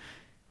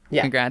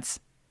 Yeah. Congrats.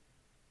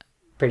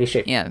 Pretty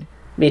sure. Yeah.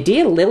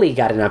 Medea Lily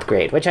got an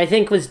upgrade, which I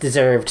think was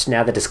deserved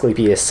now that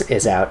Asclepius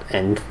is out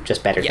and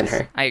just better than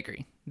her. I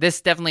agree.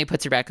 This definitely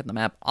puts her back on the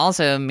map.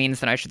 Also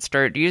means that I should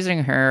start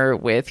using her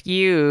with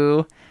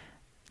you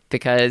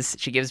because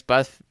she gives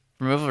buff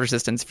removal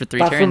resistance for 3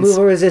 buff turns.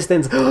 Removal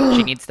resistance.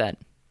 She needs that.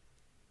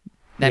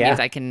 That means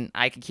I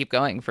can keep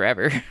going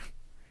forever.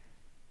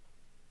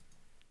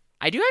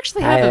 I do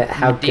actually have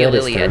how a good is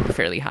Lily Thurn? at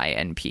fairly high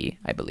NP,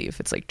 I believe.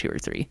 It's like 2 or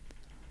 3.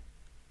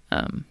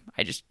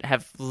 I just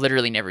have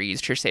literally never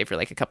used her save for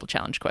like a couple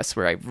challenge quests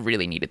where I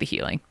really needed the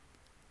healing.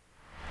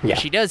 Yeah.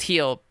 She does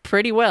heal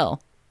pretty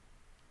well.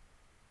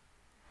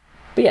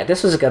 But yeah,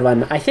 this was a good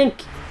one. I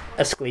think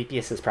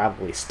Asclepius is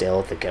probably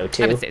still the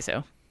go-to. I would say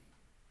so.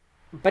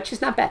 But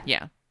she's not bad.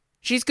 Yeah.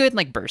 She's good in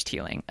like burst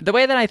healing. The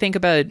way that I think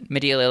about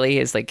Medea Lily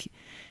is like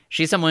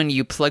she's someone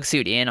you plug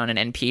suit in on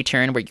an NP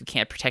turn where you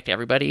can't protect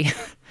everybody.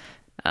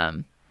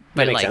 But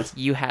like sense.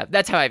 you have,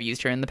 that's how I've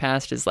used her in the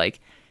past is like,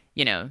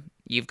 you know,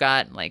 you've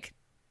got like,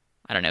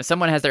 I don't know,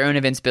 someone has their own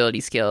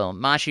invincibility skill.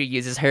 Mashu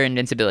uses her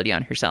invincibility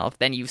on herself.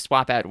 Then you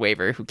swap out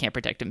Waver who can't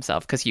protect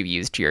himself because you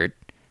used your,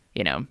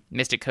 you know,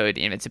 Mystic Code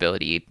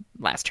invincibility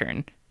last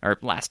turn or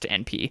last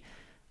NP.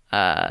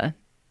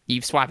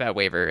 You swap out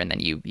Waver and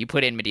then you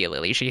put in Medea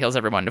Lily. She heals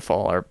everyone to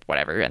full or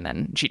whatever, and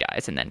then she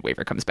dies, and then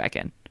Waver comes back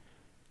in.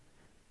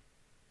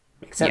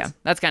 Makes sense. Yeah,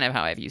 that's kind of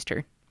how I've used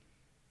her.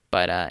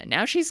 But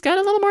now she's got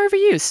a little more of a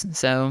use,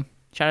 so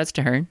shoutouts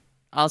to her.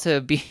 Also,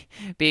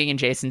 being in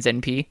Jason's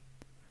NP,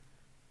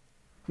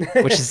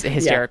 which is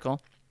hysterical.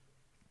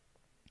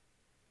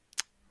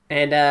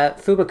 And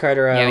Fuba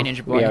Cartero, Yeah,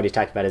 Ninja Boy. we already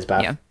taled about his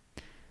buff. Yeah.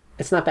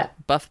 It's not bad.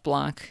 Buff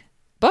block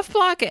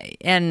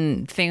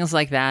and things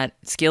like that.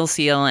 Skill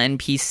seal,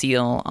 NP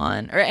seal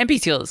or NP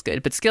seal is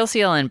good, but skill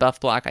seal and buff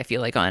block I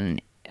feel like on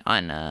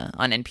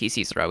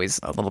NPCs are always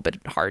a little bit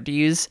hard to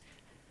use.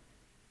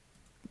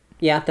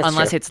 Yeah, that's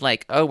Unless true. it's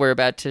like, oh, we're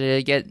about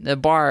to get the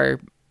bar,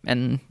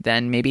 and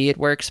then maybe it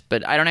works.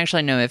 But I don't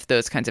actually know if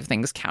those kinds of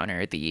things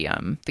counter the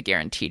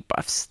guaranteed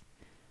buffs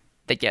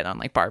that get on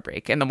like bar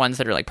break and the ones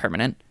that are like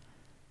permanent.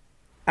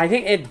 I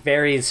think it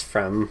varies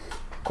from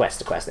quest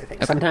to quest, I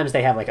think. Okay. Sometimes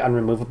they have like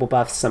unremovable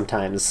buffs,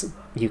 sometimes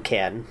you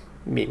can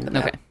meet them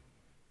out.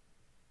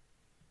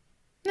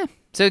 Yeah,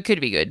 so it could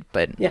be good,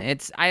 but yeah.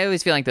 I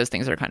always feel like those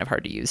things are kind of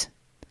hard to use.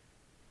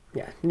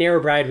 Yeah, Nero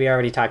Bride we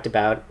already talked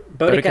about.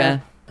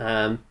 Boudica.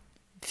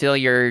 Fill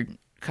your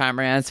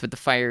comrades with the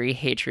fiery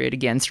hatred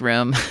against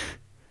Rome.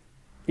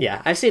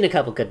 Yeah, I've seen a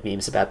couple good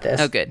memes about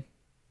this. Oh, good.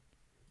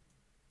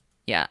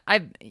 Yeah,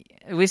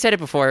 we've said it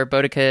before.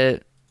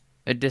 Boudica,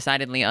 a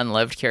decidedly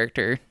unloved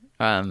character,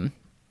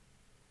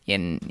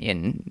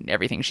 in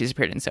everything she's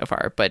appeared in so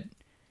far, but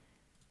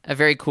a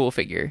very cool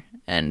figure,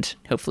 and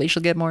hopefully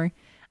she'll get more.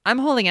 I'm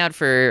holding out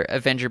for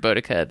Avenger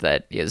Boudica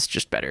that is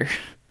just better.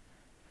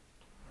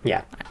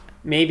 Yeah,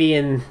 maybe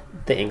in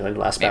the England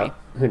Lost Bout.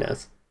 Who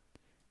knows?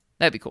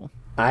 That'd be cool.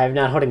 I'm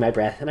not holding my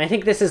breath, and I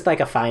think this is like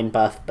a fine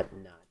buff, but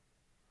not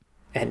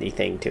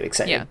anything too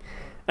exciting. Yeah.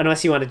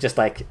 Unless you want to just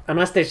like,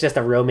 unless there's just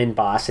a Roman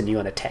boss and you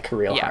want to tech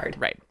real hard.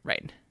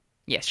 Right.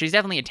 Yes, she's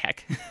definitely a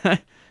tech.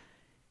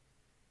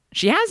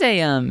 She has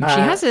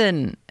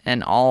an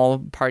all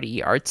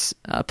party arts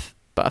up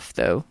buff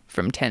though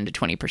from 10 to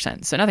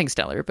 20%, so nothing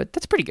stellar, but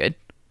that's pretty good.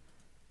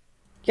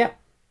 Yeah.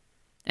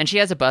 And she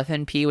has a buff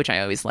NP, which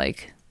I always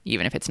like,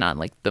 even if it's not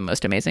like the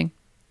most amazing.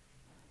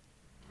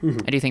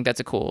 Mm-hmm. I do think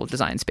that's a cool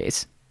design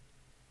space.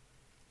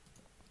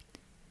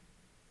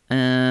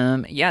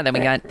 Then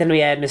we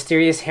had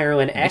Mysterious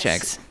Heroine X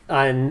X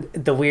on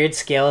the weird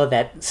skill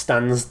that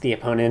stuns the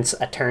opponents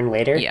a turn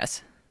later.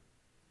 Yes.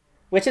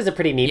 Which is a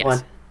pretty neat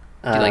one.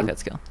 I do like that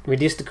skill.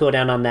 Reduce the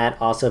cooldown on that,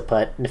 also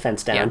put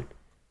defense down. Yeah.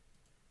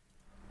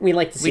 We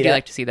like to see that. We do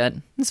like to see that.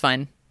 It's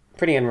fine.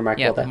 Pretty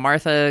unremarkable, though.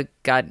 Martha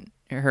got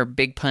her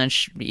big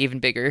punch even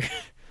bigger.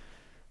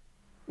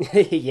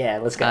 Yeah,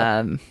 let's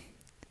go.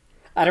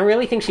 I don't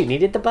really think she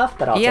needed the buff,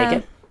 but I'll take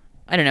it.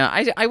 I don't know.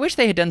 I wish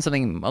they had done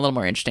something a little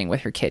more interesting with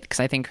her kit, because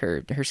I think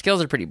her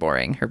skills are pretty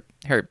boring.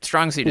 Her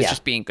strong suit is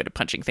just being good at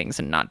punching things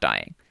and not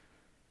dying.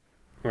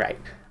 Right.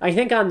 I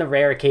think on the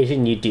rare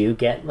occasion you do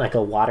get like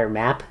a water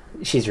map,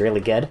 she's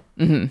really good.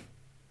 Mm-hmm.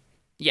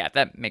 Yeah,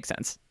 that makes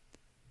sense.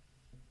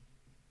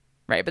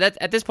 Right, but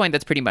at this point,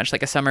 that's pretty much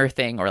like a summer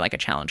thing or like a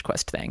challenge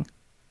quest thing.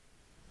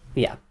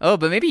 Yeah. Oh,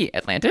 but maybe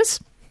Atlantis?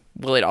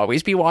 Will it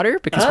always be water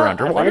because we're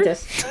underwater?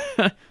 Atlantis.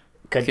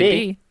 Could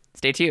be.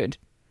 Stay tuned.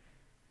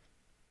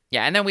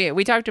 Yeah, and then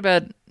we talked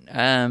about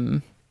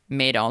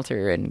Maid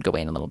Altar and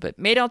Gawain a little bit.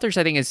 Maid Altars,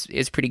 I think,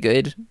 is pretty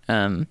good.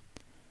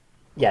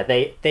 Yeah,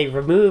 they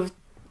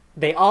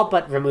all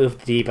but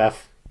removed the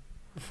debuff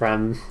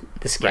from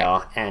the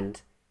skill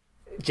and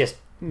just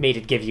made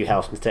it give you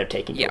health instead of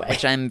taking it away.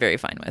 Which I'm very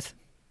fine with.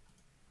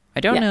 I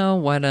don't know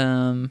what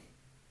I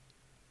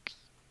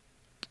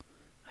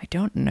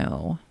don't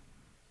know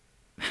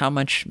how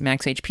much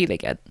max HP they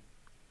get.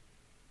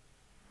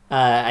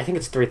 I think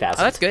it's 3,000.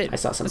 Oh, that's good. I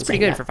saw something. That's pretty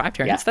good for 5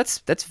 turns. Yeah.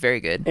 That's very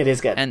good. It is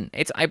good. And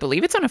I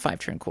believe it's on a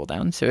 5-turn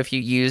cooldown. So if you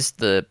use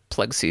the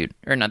plug suit,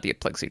 or not the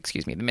plug suit,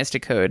 excuse me, the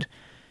Mystic Code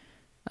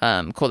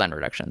cooldown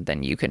reduction,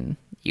 then you can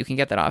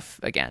get that off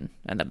again,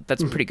 and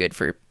that's pretty good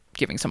for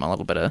giving someone a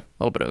little bit of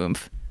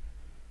oomph.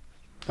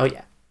 Oh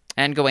yeah.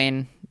 And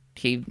Gawain,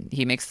 he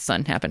makes the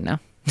sun happen now.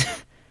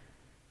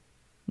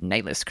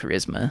 Nightless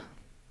Charisma,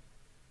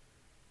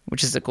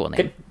 which is a cool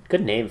name.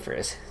 Good name for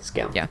his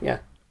skill. Yeah. Yeah.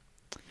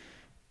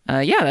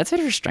 That's it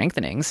for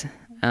strengthenings.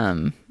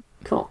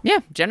 Cool. Yeah,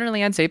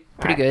 generally I'd say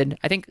pretty good.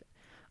 I think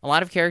a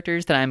lot of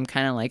characters that I'm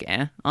kind of like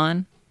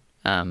on,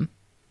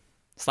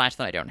 slash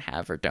that I don't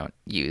have or don't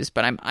use.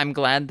 But I'm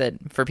glad that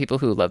for people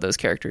who love those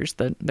characters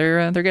that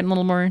they're getting a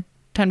little more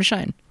time to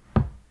shine.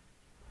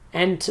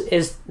 And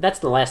that's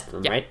the last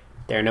of them, right?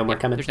 There are no more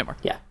coming? There's no more.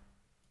 Yeah.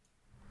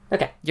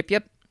 Okay.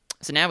 Yep.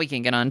 So now we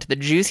can get on to the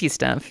juicy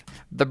stuff.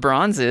 The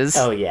bronzes.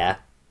 Oh, yeah.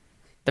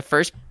 The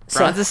first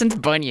bronzes since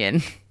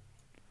Bunyan.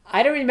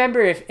 I don't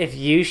remember if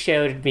you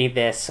showed me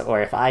this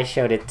or if I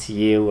showed it to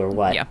you or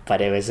what,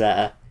 but it was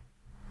the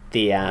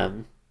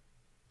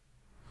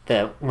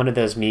one of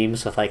those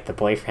memes with like the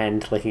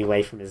boyfriend looking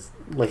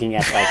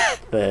at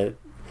like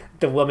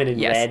the woman in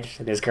red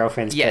and his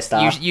girlfriend's pissed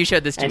off. You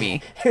showed this to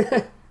me.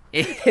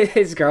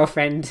 His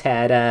girlfriend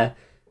had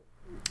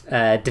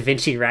Da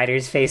Vinci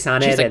Rider's face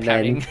on it, and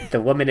pouting. Then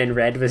the woman in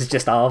red was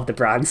just all of the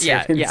bronze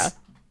servants. Yeah.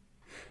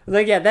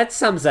 Like, that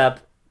sums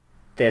up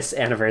this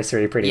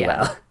anniversary pretty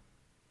well.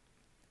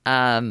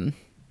 Some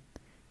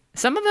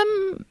of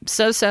them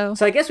so. So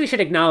I guess we should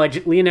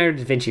acknowledge Leonardo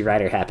da Vinci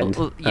Rider happened.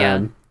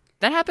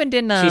 That happened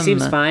in. She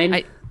seems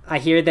fine. I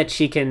hear that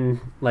she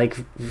can like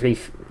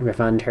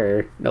refund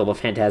her Noble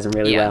Phantasm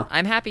really well.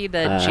 I'm happy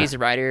that she's a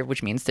rider,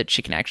 which means that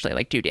she can actually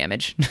like do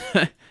damage.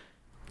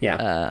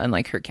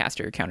 Unlike her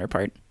caster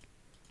counterpart.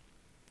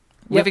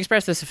 We've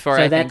expressed this before,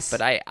 I think,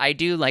 but I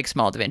do like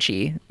small Da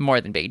Vinci more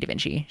than big Da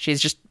Vinci.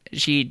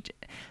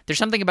 There's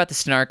something about the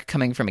snark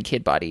coming from a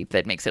kid body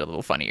that makes it a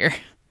little funnier.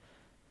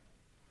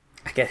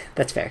 Okay,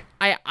 that's fair.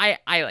 I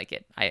like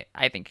it.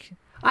 I think.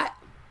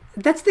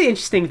 That's the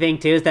interesting thing,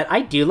 too, is that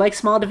I do like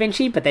small Da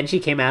Vinci, but then she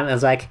came out and I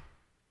was like,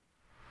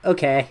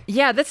 okay.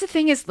 Yeah, that's the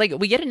thing is, like,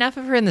 we get enough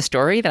of her in the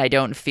story that I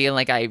don't feel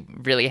like I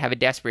really have a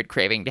desperate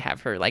craving to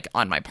have her, like,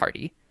 on my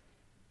party.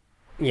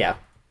 Yeah.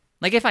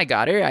 Like, if I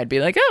got her, I'd be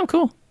like, oh,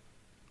 cool.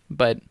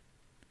 But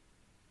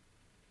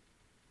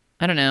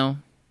I don't know.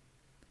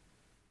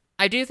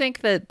 I do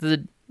think that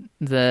the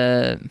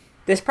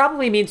this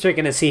probably means we're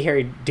going to see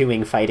her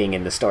doing fighting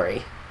in the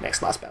story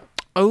next Lost Boat.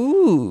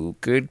 Oh,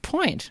 good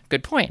point.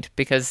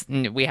 Because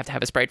we have to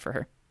have a sprite for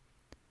her.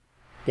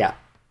 Yeah.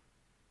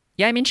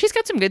 Yeah, I mean, she's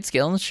got some good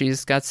skills.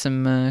 She's got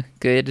some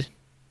good,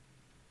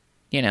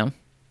 Oh,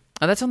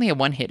 that's only a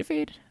one hit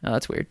evade? Oh,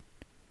 that's weird.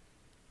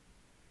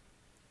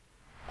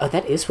 Oh,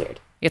 that is weird.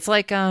 It's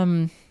like,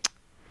 wow,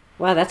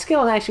 that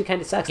skill actually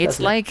kind of sucks, it's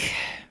like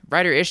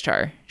Rider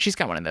Ishtar. She's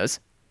got one of those.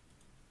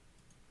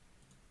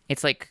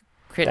 It's like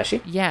crit. Does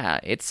she? Yeah,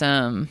 it's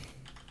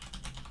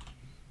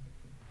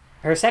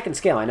her second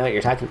skill, I know what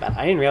you're talking about.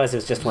 I didn't realize it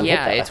was just one hit.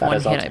 Yeah, it's one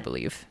hit, I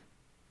believe.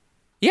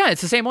 Yeah,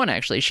 it's the same one,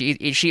 actually.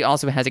 She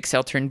also has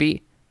Excel turn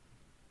B.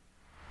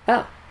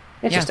 Oh,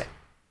 interesting.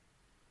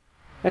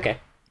 Yeah. Okay.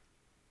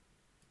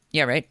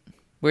 Yeah, right?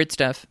 Weird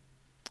stuff.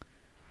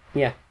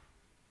 Yeah.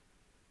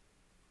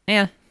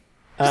 Yeah.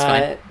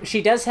 Fine.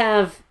 She does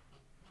have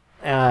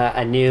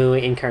a new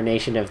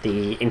incarnation of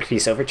the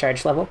increased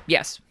overcharge level.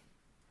 Yes.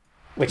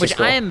 Which is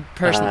cool. I am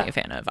personally a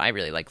fan of. I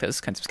really like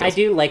those kinds of skills. I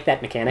do like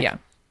that mechanic. Yeah.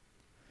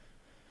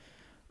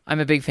 I'm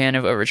a big fan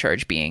of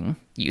overcharge being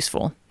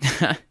useful.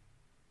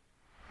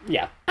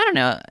 Yeah. I don't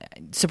know.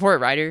 Support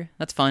rider,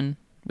 that's fun.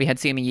 We had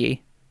CME.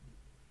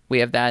 We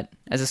have that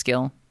as a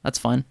skill. That's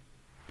fun.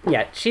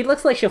 Yeah, she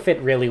looks like she'll fit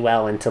really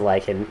well into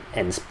like an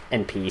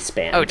NP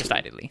span. Oh,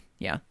 decidedly.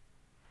 Yeah.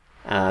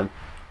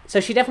 So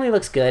she definitely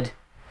looks good.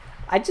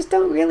 I just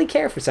don't really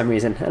care for some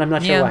reason, and I'm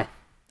not sure why.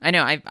 I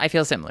know. I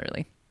feel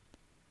similarly.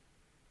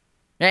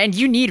 And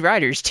you need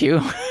riders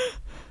too.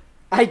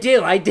 I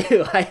do.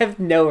 I have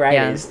no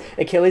riders.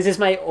 Yeah. Achilles is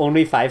my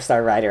only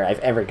 5-star rider I've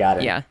ever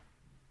gotten. Yeah.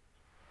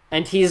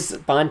 And he's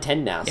Bond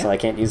 10 now, so I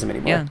can't use him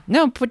anymore. Yeah.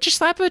 No, but just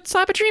slap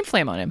a Dream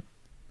Flame on him.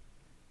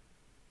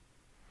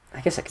 I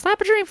guess I can.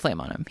 Slap a Dream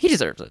Flame on him. He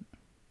deserves it.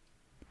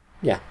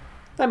 Yeah.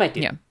 I might do.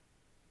 Yeah.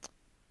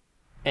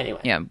 Anyway.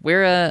 Yeah,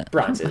 we're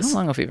bronzes. How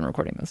long have we been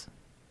recording this?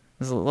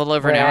 This is a little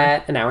over an hour.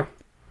 At an hour.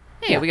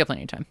 Yeah, we got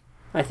plenty of time.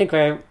 I think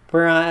we're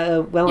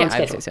well on schedule. I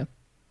would say so.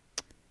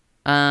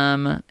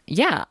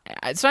 Yeah.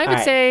 So I would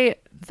say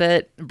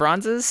that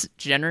bronzes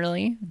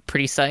generally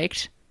pretty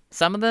psyched.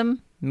 Some of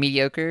them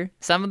mediocre.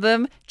 Some of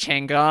them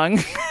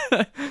Changong.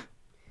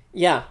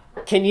 Yeah.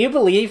 Can you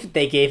believe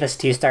they gave us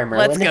 2-star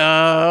Merlin? Let's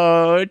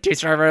go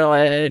 2-star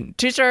Merlin.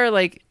 2-star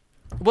like,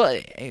 well,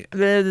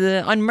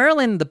 the on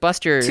Merlin the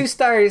Buster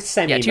 2-star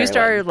semi. Yeah,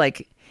 2-star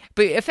like,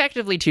 but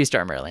effectively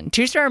 2-star Merlin.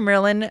 2-star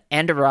Merlin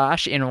and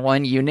Arash in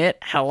one unit.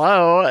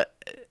 Hello,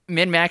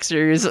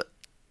 min-maxers.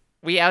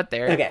 We out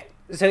there. Okay.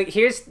 So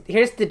here's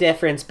the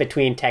difference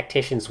between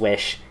Tactician's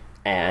Wish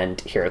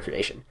and Hero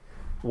Creation.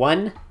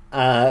 One,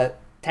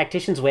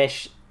 Tactician's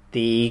Wish,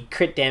 the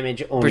crit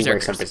damage only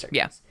works on Berserkers.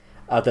 Yeah.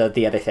 Although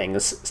the other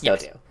things still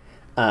do.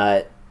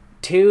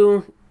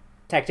 2,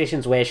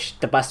 Tactician's Wish,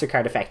 the Buster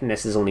card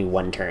effectiveness is only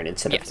 1 turn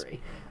instead of 3.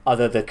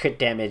 Although the crit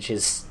damage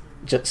is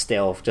just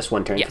 1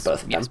 turn for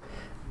both of them.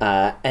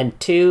 And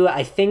 2,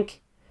 I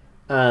think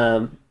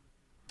the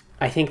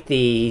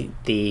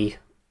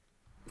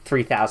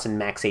 3,000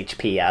 max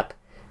HP up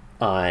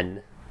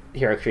on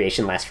Hero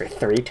Creation lasts for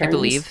 3 turns. I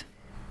believe.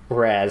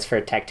 whereas for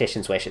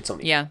Tactician's Wish, it's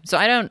only... Yeah, so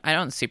I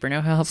don't super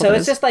know how helpful So it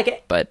it's is, just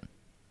like but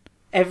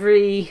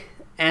every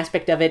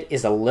aspect of it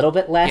is a little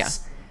bit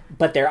less,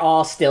 but they're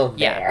all still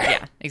there.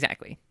 yeah,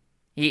 exactly.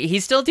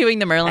 He's still doing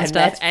the Merlin And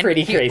stuff. that's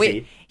pretty crazy.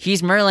 Wait,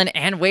 he's Merlin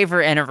and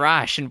Waver and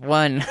Arash in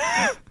one.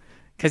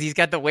 Because he's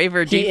got the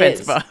Waver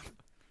defense is. buff.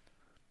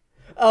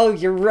 Oh,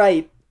 you're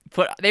right.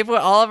 They put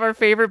all of our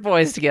favorite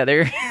boys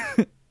together.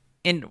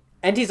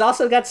 And he's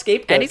also got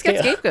Scapegoat, And he's got too.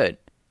 Scapegoat.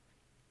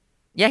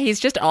 Yeah, he's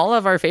just all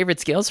of our favorite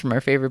skills from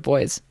our favorite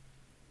boys.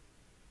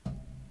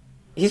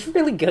 He's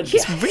really good,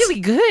 He's guys. really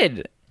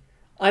good.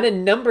 On a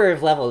number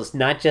of levels,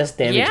 not just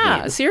damage Yeah,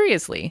 means.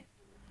 seriously.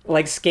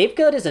 Like,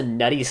 Scapegoat is a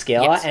nutty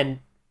skill, Yes. and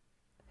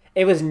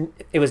it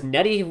was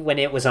nutty when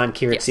it was on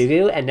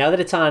Kiritsugu, and now that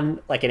it's on,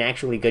 like, an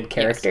actually good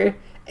character,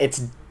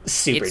 it's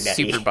super It's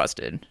nutty. super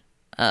busted.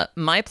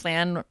 My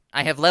plan,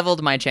 I have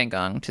leveled my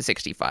Changong to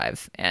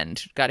 65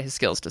 and got his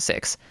skills to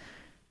 6.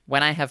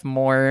 When I have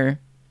more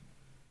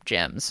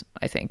gems,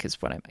 I think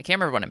is what I can't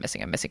remember what I'm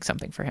missing. I'm missing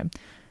something for him.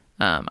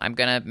 I'm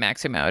going to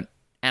max him out,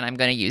 and I'm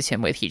going to use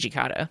him with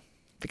Hijikata,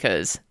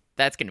 because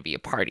that's going to be a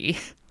party.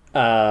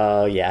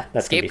 Oh, yeah,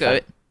 that's gonna be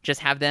Scapegoat, fun. just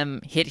have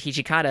them hit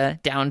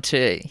Hijikata down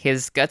to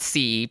his Guts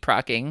C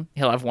procking.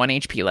 He'll have 1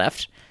 HP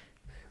left.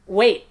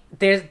 Wait,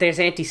 there's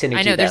anti-synergy,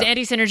 I know, there's though.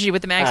 anti-synergy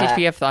with the max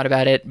HP. I've thought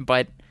about it,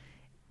 but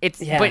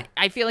Yeah. but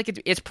I feel like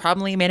it's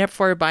probably made up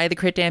for by the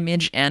crit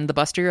damage and the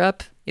buster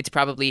up. It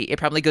probably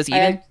goes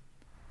even.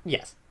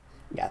 Yes.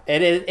 Yeah,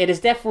 it is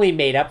definitely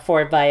made up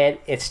for by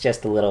it. It's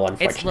just a little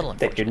unfortunate, It's a little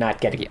that you're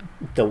not getting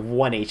the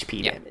 1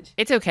 HP damage.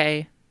 It's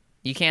okay.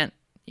 We can't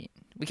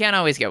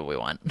always get what we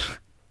want.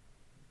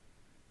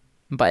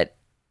 But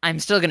I'm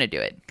still going to do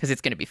it because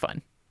it's going to be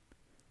fun.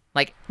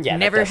 Like, Yeah, that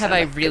never does have sound I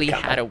like a good really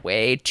combo. had a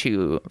way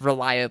to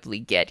reliably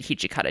get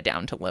Hijikata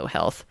down to low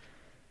health.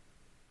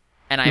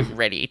 And I'm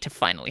ready to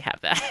finally have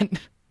that.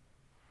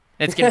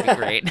 It's going to be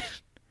great.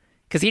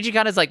 Because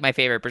Hijikata is like my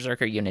favorite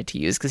Berserker unit to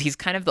use, because he's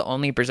kind of the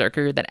only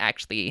Berserker that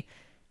actually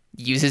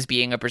uses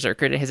being a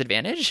Berserker to his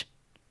advantage.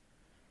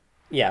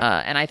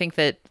 Yeah, And I think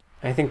that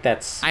I think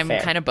that's I'm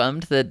fair. kind of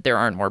bummed that there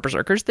aren't more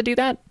Berserkers that do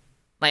that.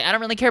 Like, I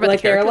don't really care about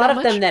like the there are character a lot that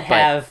of much, them that but-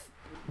 have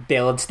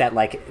builds that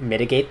like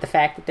mitigate the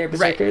fact that they're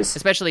right, berserkers.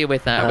 especially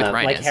with Rhinus.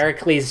 Like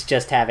Heracles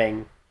just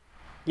having,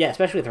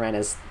 especially with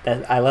Rhinus.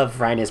 I love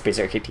Rhinus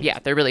berserker teams. Yeah,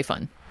 they're really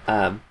fun.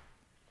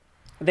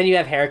 Then you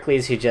have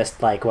Heracles, who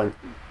just like once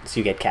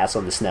you get Castle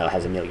in the Snow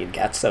has a million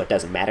guts, so it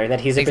doesn't matter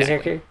that he's a Exactly.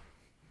 berserker.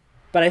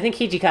 But I think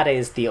Hijikata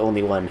is the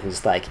only one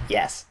who's like,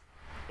 yes,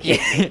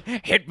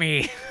 Hit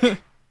me.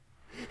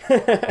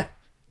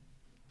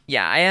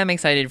 Yeah, I am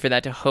excited for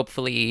that to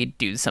hopefully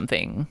do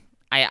something.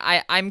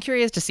 I'm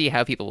curious to see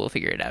how people will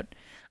figure it out.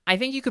 I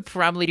think you could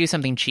probably do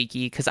something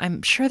cheeky, because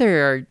I'm sure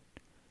there are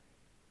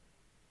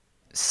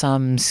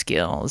some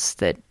skills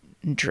that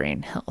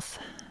drain health.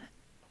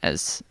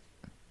 As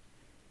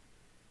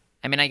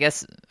I mean, I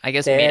guess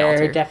main there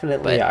altar,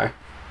 definitely but are.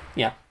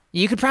 Yeah.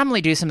 you could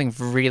probably do something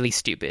really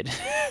stupid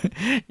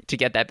to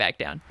get that back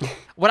down.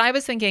 What I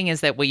was thinking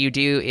is that what you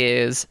do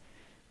is,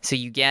 so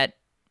you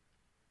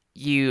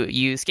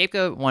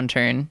scapegoat 1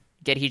 turn,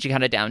 get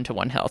Hijikata down to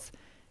 1 health.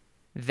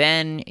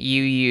 Then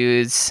you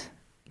use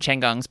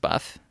Changong's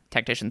buff,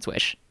 Tactician's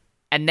Wish.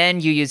 And then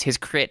you use his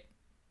crit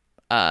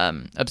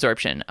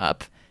absorption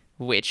up,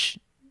 which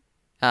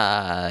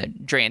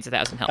drains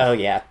 1,000 health. Oh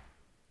yeah.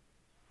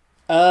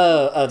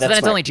 Oh, that's so then it's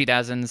smart. only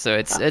 2,000, so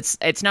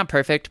it's not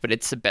perfect, but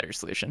it's a better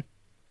solution.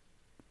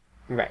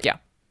 Right. Yeah.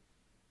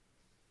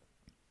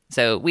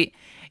 So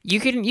you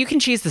can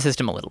cheese the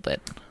system a little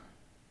bit.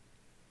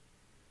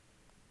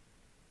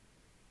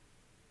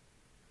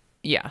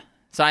 Yeah.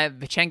 So I have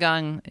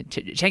Changong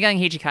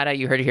Hijikata.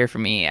 You heard it here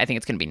from me. I think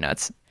it's gonna be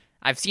nuts.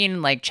 I've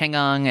seen like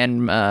Changong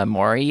and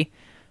Mori,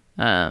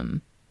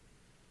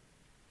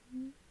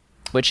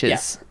 which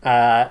is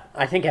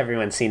I think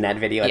everyone's seen that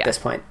video at this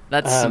point.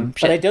 That's some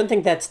shit. But I don't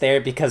think that's there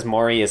because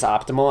Mori is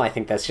optimal. I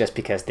think that's just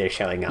because they're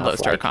showing off low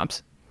star like,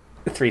 comps.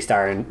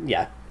 3-star and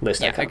low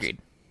star Yeah, comps. agreed.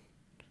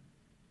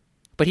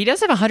 But he does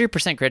have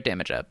 100% crit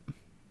damage up.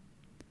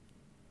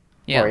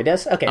 Yeah, Mori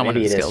does? Okay, on one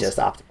maybe of it his is skills. just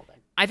optimal then.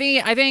 I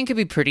think it could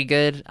be pretty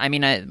good. I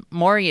mean,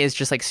 Mori is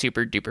just like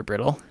super duper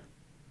brittle,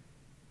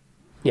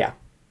 Yeah.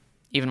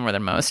 even more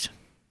than most.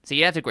 So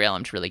you have to grail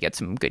him to really get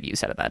some good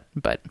use out of that.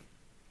 But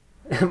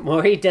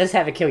Mori does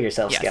have a kill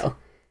yourself Yes. skill.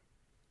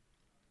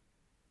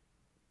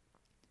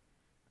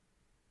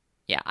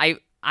 yeah,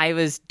 I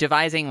was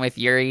devising with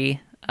Yuri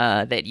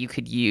that you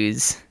could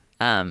use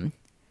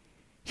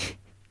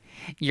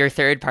your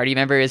third party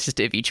member is just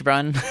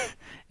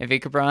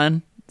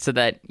Evikabron, so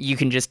that you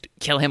can just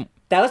kill him.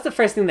 That was the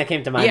first thing that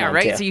came to mind. Yeah,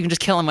 right. Too. So you can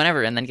just kill him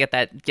whenever, and then get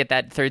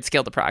that third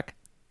skill to proc.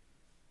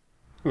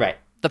 Right.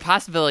 The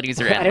possibilities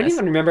are endless. I don't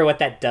even remember what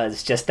that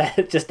does. Just that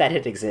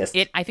it exists.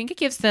 I think it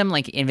gives them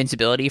like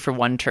invincibility for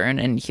 1 turn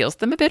and heals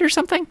them a bit or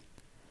something.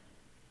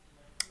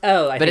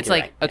 Oh, But it's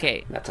like, right.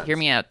 okay, that sounds- hear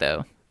me out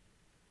though.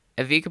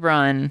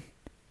 Evikabron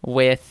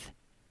with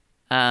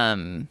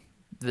the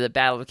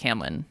Battle of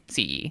Camlin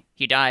CE.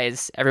 He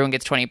dies, everyone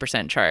gets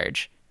 20%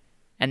 charge.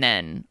 And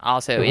then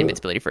also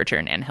invincibility for a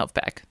turn and health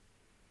pack.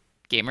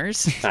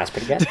 Gamers. That's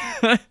pretty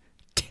good.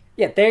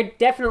 Yeah, there are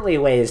definitely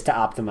ways to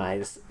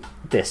optimize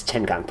this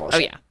Chengang bullshit.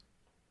 Oh yeah.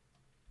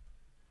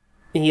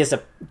 He is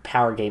a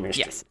power gamer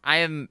stream. Yes,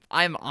 I'm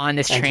on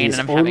this train he's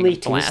and I'm having only a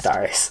blast. 2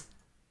 stars.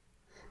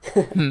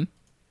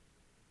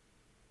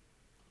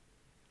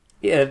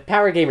 Yeah,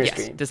 power gamer Yes,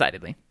 stream.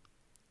 decidedly.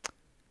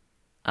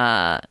 Okay,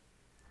 Alright.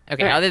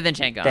 other than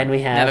Chang'an, Then we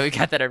now have- that we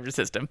got that over the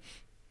system.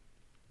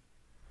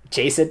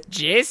 Jason.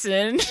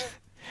 Jason!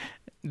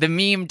 The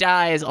meme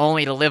dies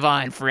only to live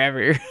on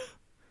forever.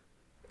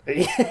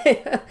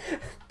 the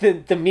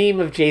meme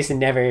of Jason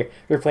never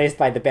replaced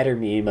by the better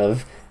meme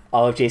of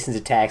all of Jason's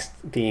attacks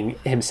being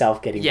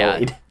himself getting Yeah,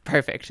 bullied.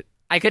 perfect.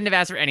 I couldn't have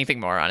asked for anything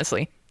more,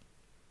 honestly.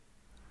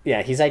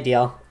 Yeah, he's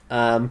ideal.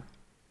 I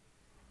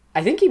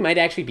think he might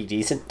actually be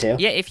decent too.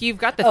 Yeah, if you've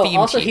got the Oh, theme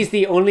also team. he's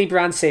the only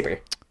bronze saber.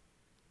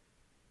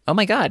 Oh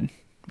my god.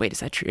 Wait,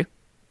 is that true?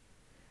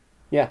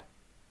 Yeah.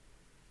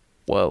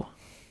 Whoa.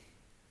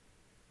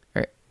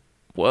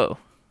 Whoa.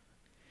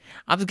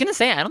 I was gonna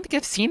say, I don't think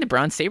I've seen the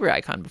bronze saber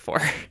icon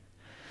before.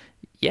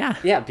 Yeah.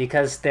 Yeah,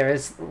 because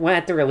when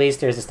at the release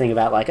there's this thing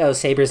about like, oh,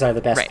 sabers are the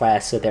best Right.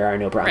 class, so there are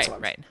no bronze Right,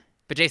 ones. right.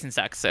 But Jason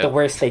sucks, so The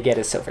worst they get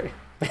is silver.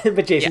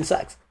 But Jason Yeah.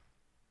 sucks.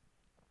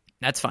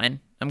 that's fine.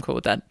 I'm cool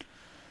with that.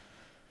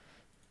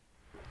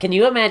 Can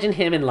you imagine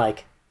him in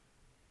like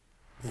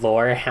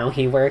lore, how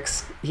he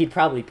works? He'd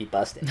probably be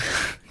busted.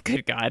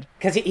 Good god.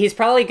 Because he's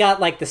probably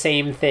got like the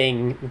same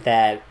thing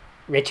that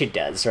Richard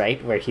does,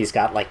 right? Where he's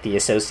got like the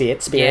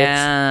associate spirits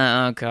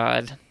Yeah, oh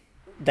god.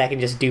 that can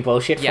just do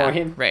bullshit Yeah, for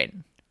him. right.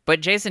 But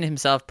Jason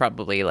himself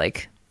probably,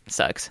 like,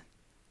 sucks.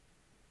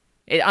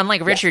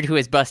 Unlike Richard, who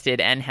is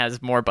busted and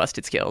has more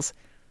busted skills.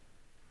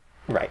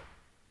 Right.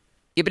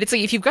 Yeah, but it's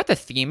like, if you've got the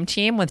theme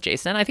team with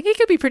Jason, I think he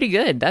could be pretty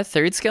good. That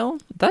third skill,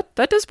 that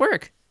does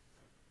work.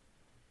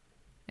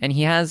 And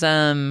he has,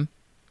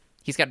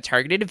 he's got a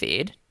targeted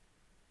evade,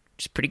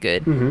 which is pretty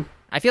good. Mm-hmm.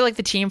 I feel like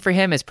the team for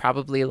him is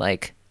probably,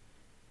 like,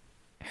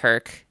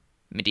 Herc,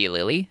 Medea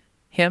Lily,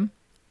 him.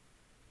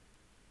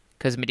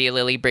 Because Medea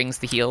Lily brings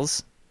the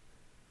heals.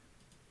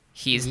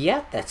 He's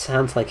Yeah, that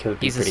sounds like it would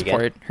be He's a pretty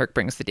support. Herc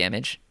brings the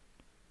damage.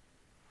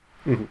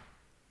 good.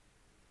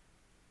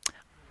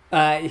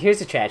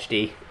 Here's a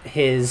tragedy.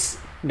 His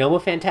Noble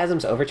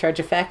Phantasm's overcharge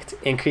effect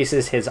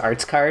increases his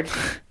arts card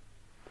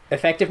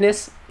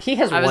effectiveness. He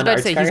has I was one about to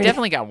arts say, card. he's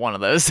definitely got one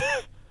of those.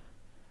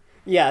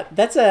 Yeah,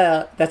 that's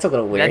a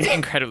little weird. That's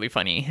incredibly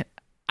funny.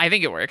 I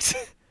think it works.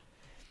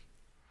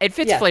 It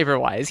fits Yeah.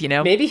 flavor-wise, you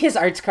know? Maybe his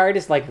arts card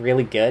is like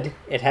really good.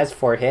 It has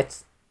 4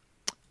 hits.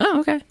 Oh,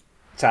 okay.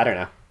 So I don't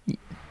know.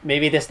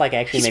 Maybe this like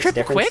actually He's makes a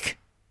triple difference. quick?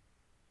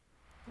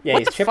 Yeah, What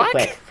he's the triple fuck?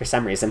 quick for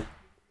some reason.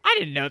 I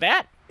didn't know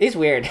that. He's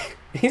weird.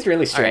 He's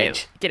really All right,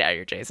 strange. get out of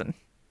here, Jason.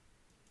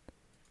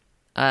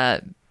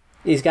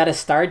 He's got a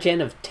star gen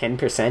of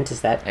 10%.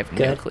 Is that I have good?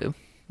 no clue.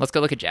 Let's go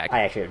look at Jack.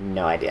 I actually have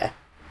no idea.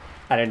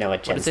 I don't know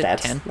what gen is it,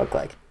 stats 10? look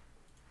like.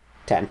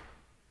 10.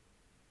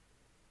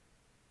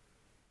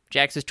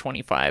 Jax is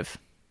 25.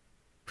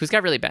 Who's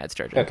got really bad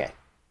Star Gen? Okay.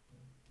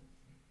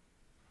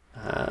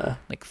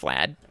 Like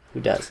Vlad.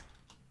 Who does?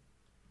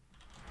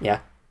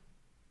 Yeah.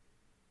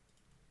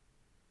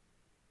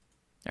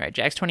 All right,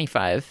 Jack's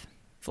 25.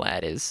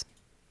 Vlad is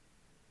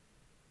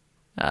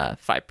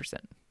 5%.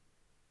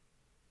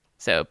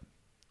 So,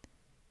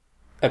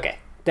 Okay.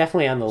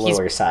 Definitely on the He's-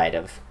 lower side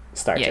of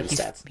star yeah, gen he's,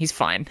 stats. he's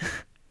fine.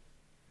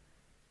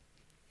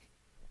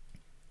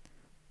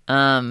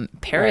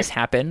 Paris Right.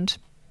 happened.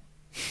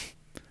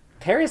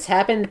 Paris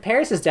happened.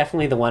 Paris is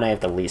definitely the one I have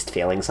the least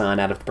feelings on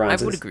out of the I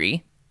bronzes. would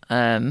agree.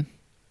 I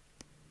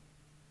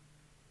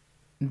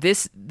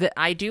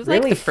do like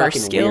Really the first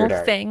fucking skill weird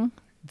art. thing.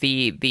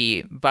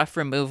 The buff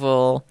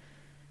removal,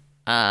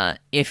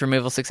 if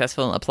removal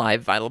successful, apply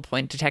vital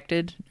point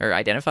detected or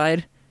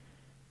identified,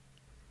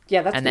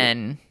 Yeah, that's and weird.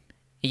 then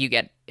you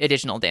get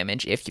additional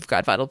damage if you've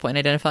got vital point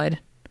identified.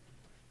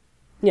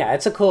 Yeah,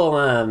 it's a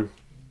cool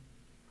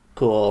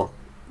cool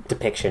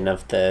depiction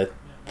of the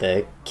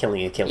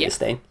killing Achilles Yeah.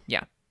 thing.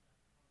 Yeah.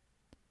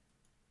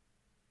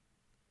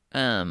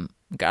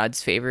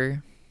 God's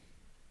favor.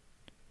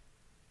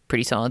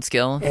 Pretty solid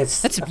skill.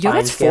 It's that's a yo, fine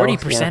that's skill,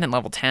 40% yeah. at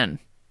level 10.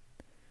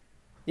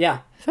 Yeah,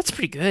 That's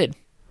pretty good.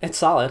 it's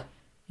solid.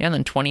 Yeah, and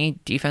then 20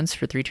 defense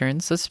for 3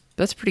 turns.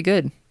 That's pretty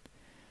good.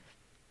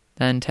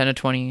 Then 10 to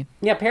 20.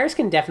 Yeah, Paris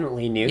can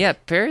definitely nuke. Yeah,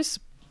 Paris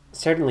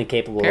Certainly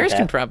capable Paris of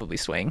can that. probably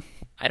swing.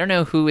 I don't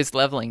know who is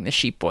leveling the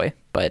sheep boy,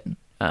 but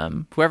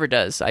whoever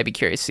does, I'd be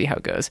curious to see how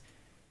it goes.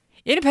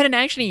 Independent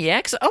action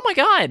EX? Oh my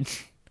god!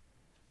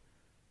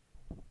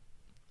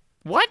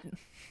 What?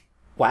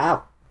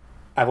 Wow.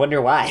 I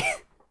wonder why.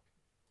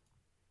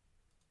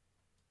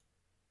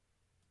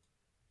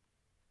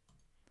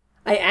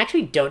 I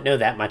actually don't know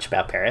that much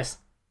about Paris.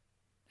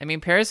 I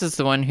mean, Paris is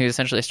the one who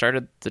essentially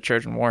started the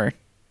Trojan War.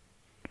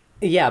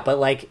 Yeah, but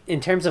like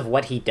in terms of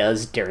what he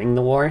does during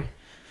the war,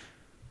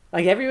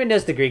 like everyone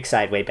knows the Greek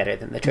side way better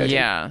than the Trojan.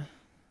 Yeah.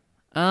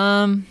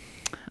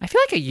 I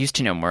feel like I used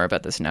to know more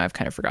about this, and now I've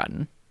kind of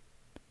forgotten.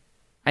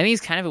 I think he's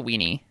kind of a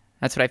weenie.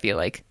 That's what I feel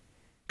like.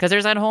 Because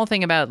there's that whole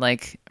thing about,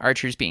 like,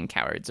 archers being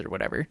cowards or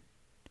whatever.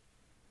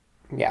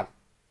 Yeah.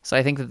 So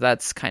I think that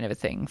that's kind of a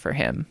thing for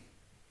him.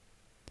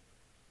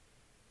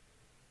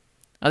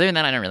 Other than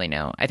that, I don't really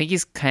know. I think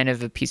he's kind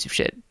of a piece of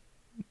shit.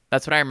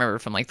 That's what I remember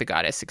from, like, the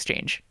Goddess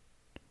exchange.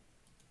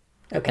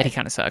 Okay. And he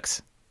kind of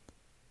sucks.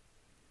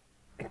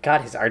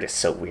 God, his art is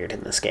so weird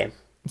in this game.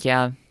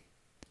 Yeah.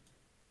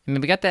 I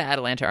mean, we got the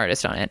Atalanta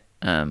artist on it.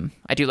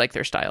 I do like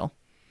their style.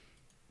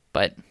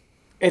 But...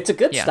 It's a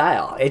good Yeah.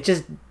 style. It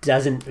just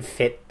doesn't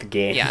fit the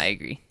game. yeah, I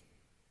agree.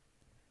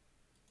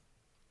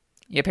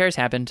 Yeah, Paris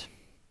happened.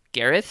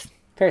 Gareth?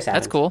 Paris That's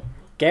happens. cool.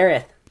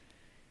 Gareth.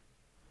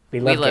 We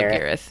We love love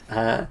Gareth.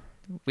 Gareth.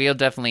 We'll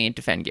definitely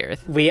defend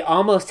Gareth. We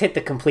almost hit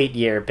the complete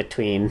year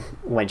between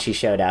when she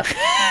showed up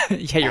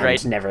Yeah, you're and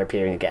right. never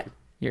appearing again.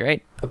 You're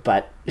right.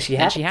 But she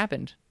And happened. she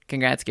happened.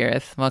 Congrats,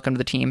 Gareth. Welcome to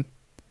the team.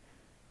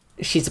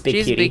 She's a big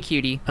She's cutie. a big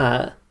cutie.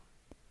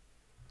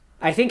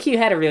 I think you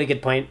had a really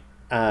good point.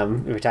 We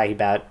were talking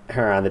about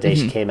her on the day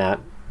she came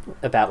out,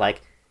 about,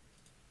 like,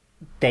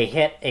 they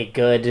hit a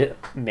good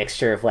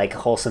mixture of, like,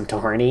 wholesome to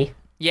horny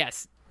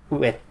Yes.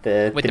 with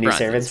the new bronzes,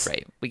 servants.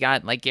 right. We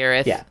got, like,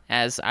 Gareth Yeah.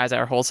 as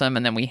our wholesome,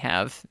 and then we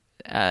have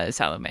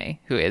Salome,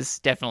 who is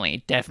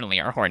definitely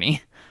our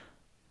horny.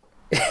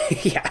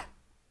 Yeah.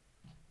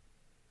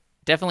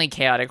 Definitely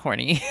chaotic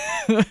horny.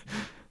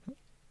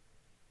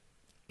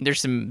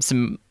 There's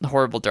some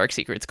horrible dark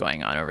secrets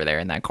going on over there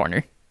in that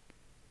corner.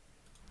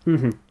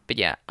 Mm-hmm. But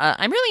yeah,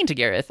 I'm really into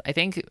Gareth. I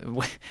think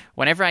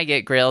whenever I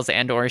get grails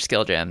and or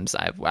skill gems,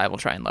 I will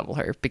try and level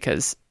her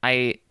because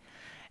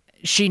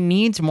she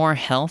needs more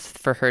health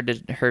for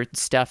her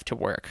stuff to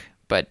work.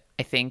 But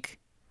I think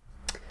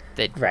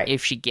that Right.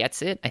 if she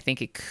gets it, I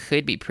think it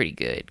could be pretty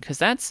good because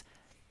that's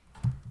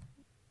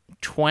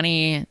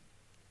 20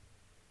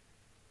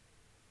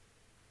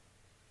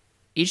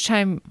 each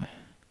time.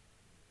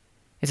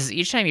 It says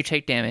each time you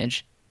take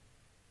damage,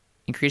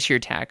 increase your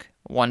attack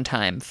 1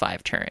 time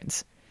 5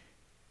 turns.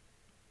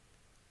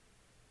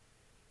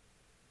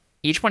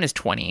 Each one is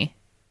 20.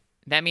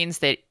 That means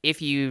that if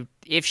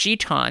she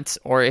taunts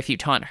or if you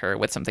taunt her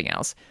with something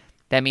else,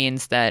 that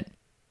means that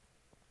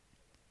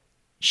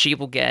she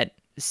will get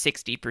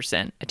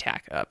 60%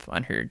 attack up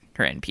on her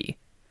NP.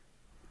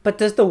 But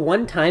does the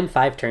 1 time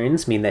 5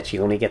 turns mean that she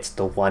only gets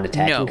the 1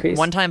 attack No, increase?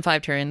 1 time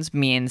 5 turns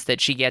means that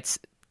she gets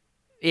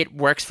it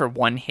works for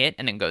 1 hit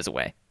and then goes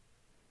away.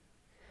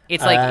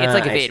 It's like I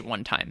evade see.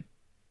 1 time.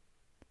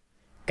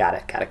 Got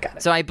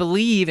it. So I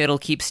believe it'll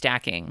keep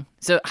stacking.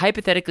 So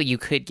hypothetically, you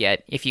could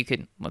get if you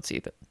could. Let's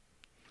see.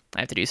 I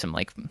have to do some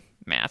like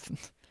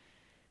math.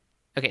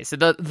 Okay, so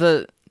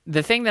the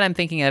thing that I'm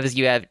thinking of is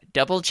you have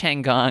double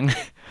Changong,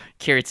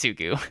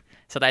 Kiritsugu.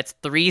 So that's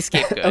 3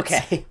 scapegoats.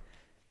 Okay.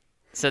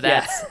 So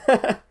that's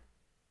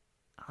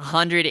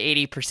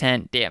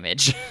 180%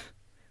 damage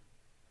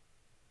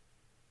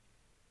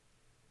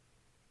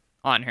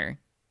on her.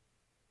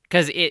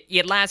 Because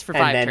it lasts for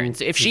 5 then- turns.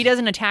 So if she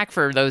doesn't attack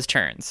for those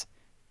turns,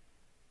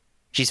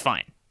 she's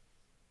fine.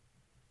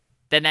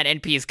 Then that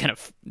NP is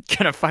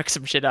gonna fuck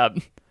some shit up.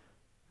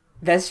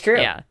 That's true.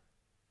 Yeah.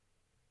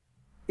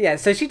 Yeah,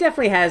 so she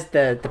definitely has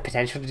the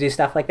potential to do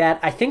stuff like that.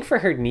 I think for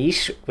her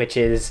niche, which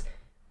is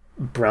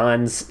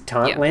Bronze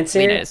Taunt Yeah, Lancer,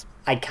 Leonidas.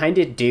 I kind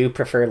of do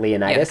prefer Yeah,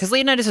 Leonidas. because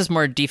Leonidas is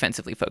more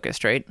defensively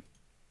focused, right?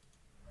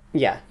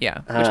 Yeah.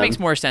 Yeah, which makes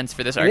more sense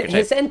for this archetype.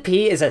 His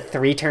NP is a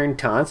 3-turn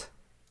taunt.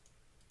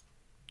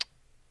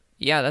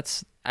 Yeah,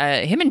 that's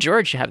him and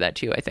George have that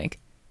too. I think.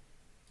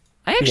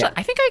 I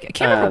can't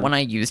remember when I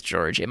used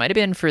George. It might have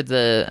been for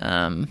the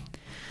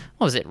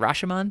what was it?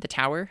 Rashomon, the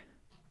tower.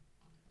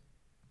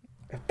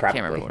 Probably.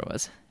 Can't remember what it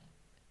was.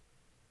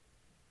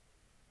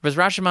 Was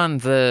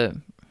Rashomon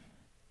the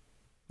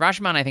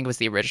Rashomon? I think was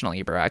the original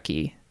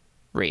Ibaraki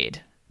raid.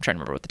 I'm trying to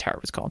remember what the tower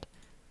was called.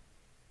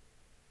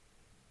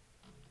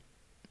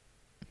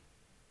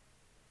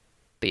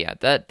 But yeah,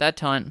 that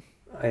taunt.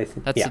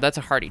 That's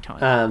a hardy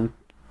taunt.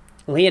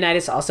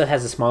 Leonidas also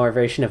has a smaller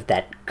version of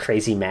that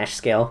crazy mash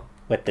skill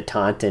with the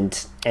taunt and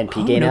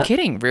NP gain no up.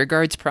 kidding.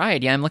 Rearguard's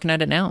Pride. Yeah, I'm looking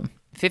at it now.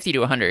 50 to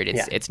 100.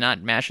 It's Yeah.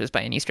 not mashes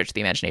by any stretch of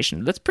the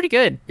imagination. That's pretty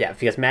good. Yeah,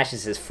 because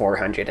mashes is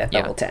 400 at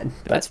level 10.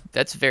 But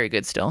That's very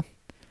good still.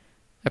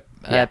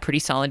 A pretty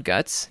solid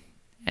guts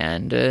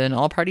and an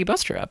all-party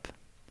buster up.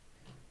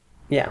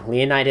 yeah,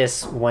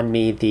 Leonidas won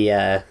me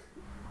the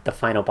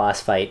final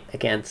boss fight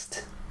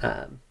against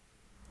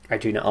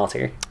Arjuna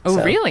Alter. Oh,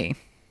 So, really?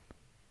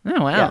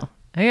 Oh, wow.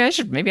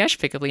 Yeah. Maybe I should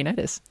pick up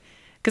Leonidas.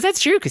 Because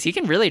that's true, because he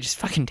can really just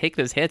fucking take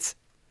those hits.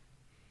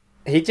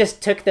 He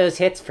just took those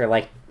hits for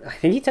I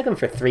think he took them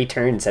for 3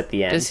 turns at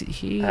the end.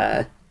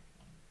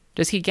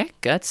 Does he get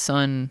guts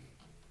on...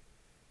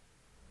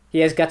 He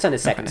has guts on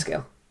his second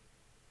skill.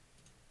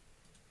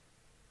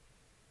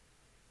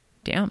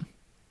 Damn.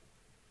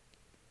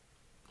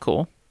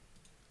 Cool.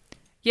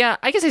 Yeah,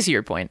 I guess I see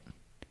your point.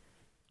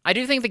 I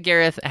do think that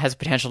Gareth has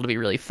potential to be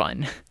really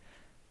fun.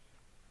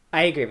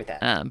 I agree with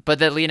that. But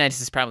that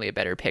Leonidas is probably a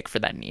better pick for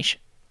that niche.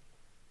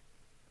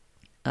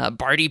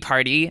 Barty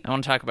Party. I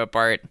want to talk about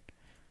Bart.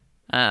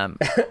 I've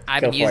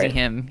been Go for using it.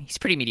 him. He's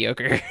pretty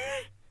mediocre.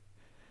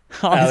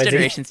 All his is he?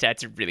 generation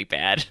stats are really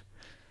bad.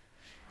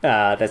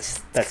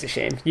 That's a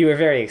shame. You were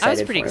very excited. I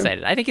was pretty for him.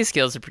 excited. I think his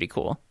skills are pretty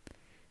cool.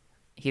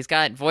 He's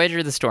got Voyager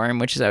of the Storm,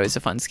 which is always a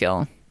fun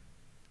skill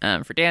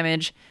for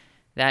damage.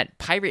 That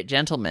Pirate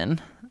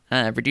Gentleman,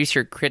 reduce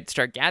your crit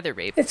star gather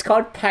rate. It's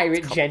called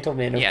Pirate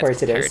Gentleman, of Yeah,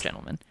 course it's called it Pirate is.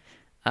 Gentleman.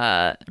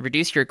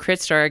 Reduce your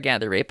crit star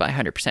gather rate by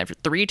 100% for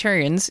 3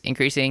 turns,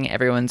 increasing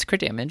everyone's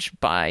crit damage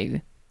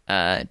by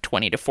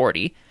 20 to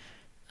 40.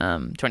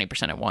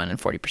 20% at 1 and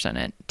 40%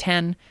 at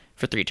 10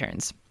 for 3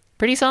 turns.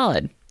 Pretty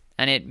solid.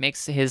 And it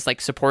makes his like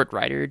support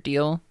rider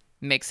deal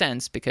make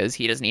sense because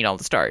he doesn't need all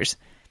the stars.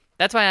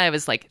 That's why I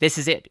was like, this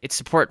is it. It's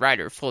support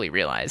rider fully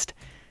realized.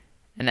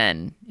 And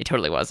then it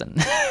totally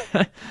wasn't.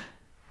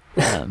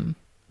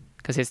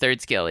 Because his third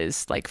skill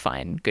is like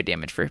fine, good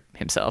damage for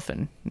himself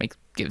and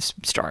gives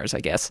stars, I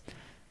guess.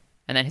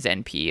 And then his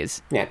NP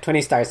is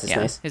 20 stars is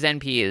nice. His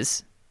NP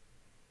is,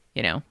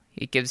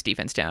 it gives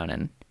defense down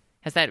and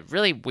has that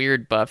really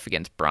weird buff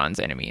against bronze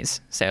enemies.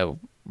 So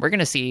we're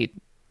gonna see.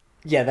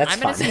 Yeah, that's I'm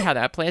fun. gonna see how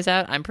that plays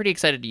out. I'm pretty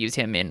excited to use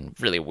him in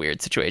really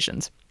weird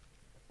situations,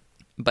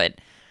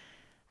 but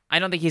I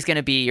don't think he's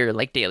gonna be your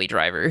like daily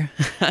driver.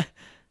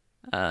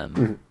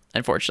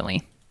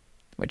 Unfortunately,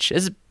 which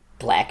is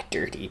Black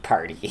Dirty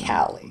Party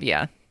howling.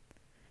 yeah,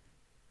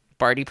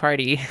 Barty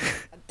Party.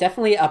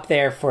 Definitely up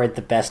there for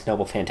the best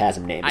Noble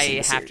Phantasm names. I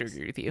in the have to series.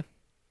 agree with you.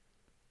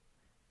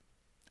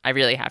 I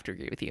really have to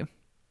agree with you.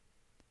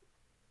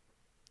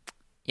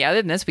 Yeah,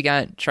 other than this, we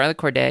got Charlotte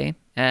Corday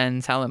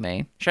and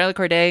Salome. Charlotte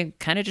Corday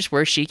kind of just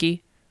wears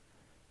Shiki.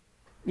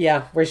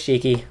 Yeah, where's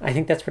Shiki? I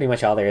think that's pretty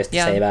much all there is to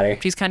say about her.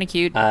 She's kind of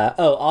cute.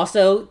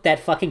 Also, that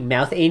fucking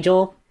mouth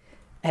angel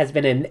has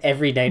been in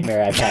every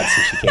nightmare I've had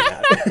since she came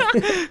out.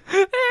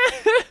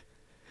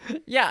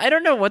 Yeah, I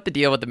don't know what the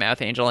deal with the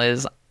mouth angel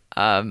is.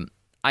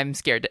 I'm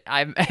scared.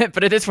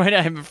 But at this point,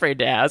 I'm afraid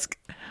to ask.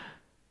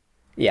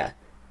 Yeah.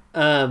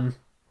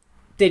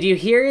 Did you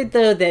hear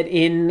though that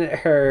in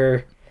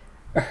her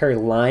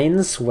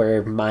lines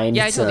were mined?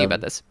 Yeah, I told you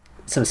about this.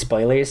 Some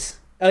spoilers.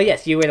 Oh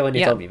yes, you were the one who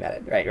Yeah. told me about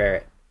it.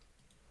 Right.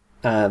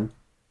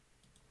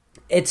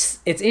 It's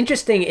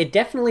interesting. It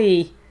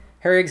definitely,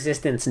 her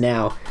existence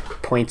now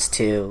points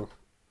to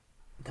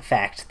the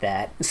fact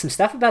that some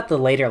stuff about the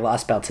later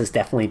Lost Belts has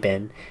definitely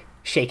been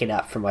shaken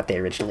up from what they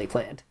originally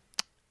planned.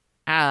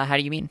 How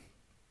do you mean?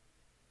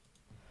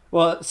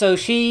 Well, so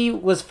she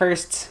was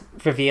first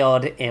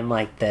revealed in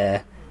like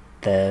the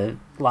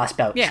Lost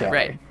Belt trailer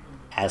right.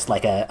 as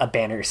like a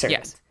banner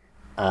servant.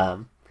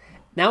 Yes.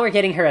 Now we're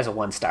getting her as a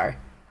 1-star.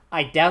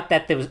 I doubt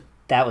that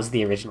that was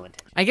the original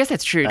intent. I guess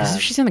that's true, because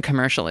if she's in the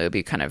commercial, it would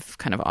be kind of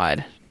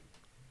odd.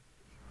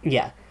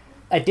 Yeah.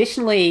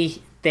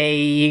 Additionally,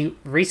 they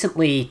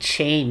recently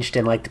changed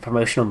in like the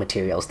promotional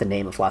materials the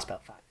name of Lost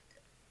Belt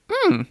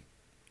 5.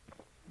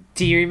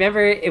 Do you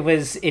remember it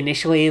was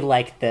initially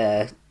like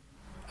the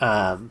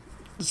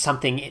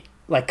something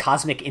like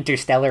Cosmic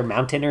Interstellar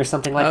Mountain or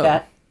something like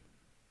that?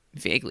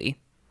 Vaguely.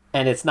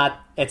 And it's not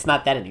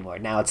that anymore.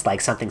 Now it's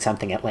like something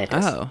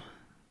Atlantis. Oh.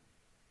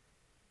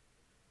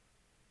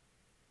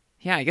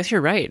 Yeah, I guess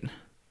you're right.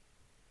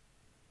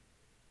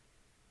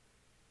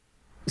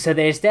 So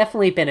there's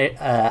definitely been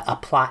a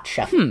plot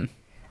shuffle.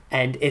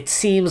 And it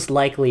seems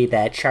likely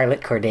that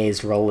Charlotte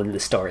Corday's role in the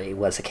story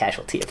was a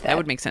casualty of that. That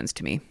would make sense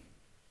to me.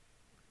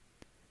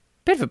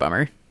 Bit of a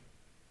bummer.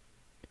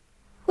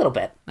 A little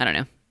bit. I don't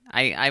know.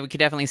 I could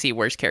definitely see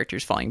worse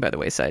characters falling by the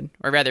wayside,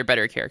 or rather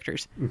better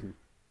characters.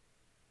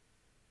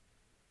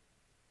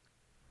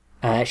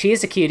 She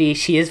is a cutie.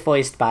 She is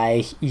voiced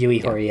by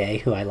Yui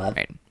Horie, who I love.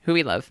 Right. Who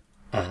we love.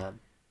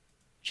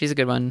 She's a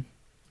good one.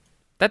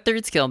 That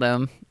third skill,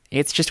 though,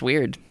 it's just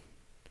weird.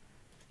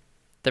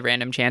 The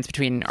random chance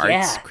between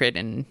arts, crit,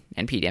 and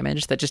NP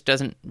damage, that just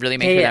doesn't really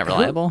make her that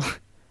reliable.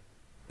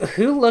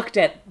 Who looked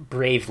at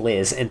Brave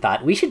Liz and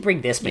thought, we should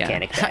bring this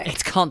mechanic back?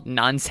 It's called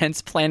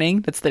nonsense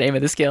planning. That's the name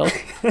of the skill.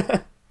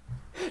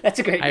 That's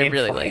a great name. I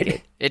really like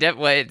it.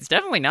 It's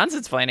definitely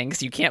nonsense planning,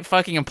 because you can't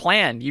fucking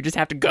plan. You just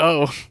have to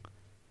go.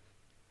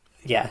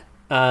 Yeah.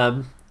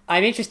 I'm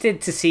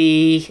interested to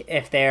see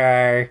if there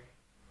are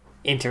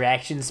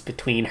interactions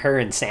between her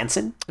and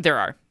Sanson. There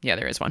are. Yeah,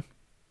 there is one.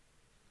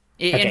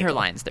 In her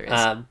lines, there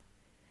is.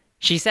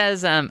 She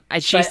says, oh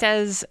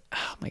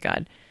my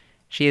god.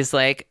 She is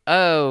like,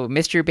 oh,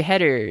 Mr.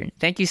 Beheader,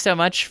 thank you so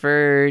much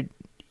for,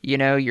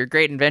 your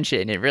great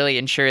invention. It really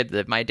ensured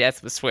that my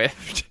death was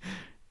swift.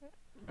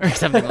 Or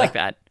something like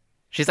that.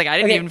 She's like, I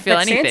didn't even feel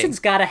anything. Sanson's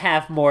got to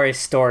have more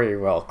story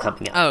role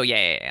coming up. Oh,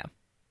 yeah.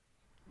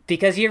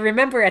 Because you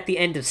remember at the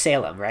end of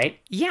Salem, right?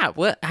 Yeah,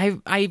 well,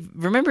 I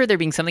remember there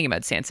being something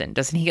about Sanson.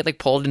 Doesn't he get,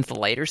 pulled into the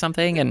light or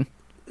something? And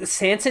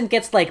Sanson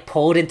gets,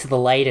 pulled into the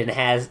light and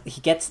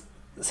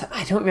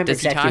I don't remember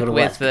exactly what it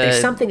was, but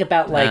there's something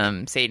about,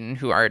 Satan,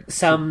 who hath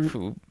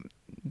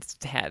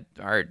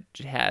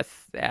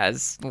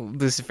as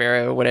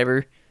Lucifera,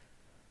 whatever.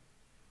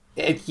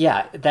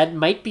 Yeah, that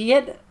might be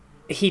it.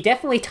 He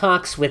definitely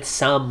talks with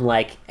some,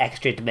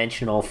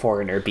 extra-dimensional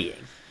foreigner being.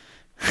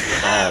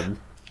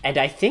 And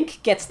I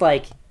think gets,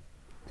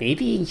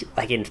 maybe,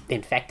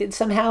 infected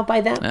somehow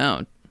by them.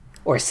 Oh.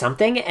 or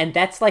something, and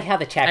that's like how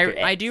the chapter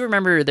ends. I do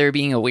remember there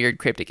being a weird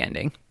cryptic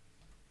ending.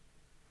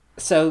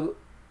 So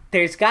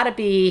there's got to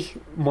be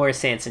more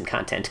Sanson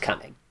content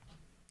coming.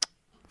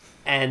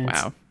 And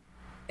Wow.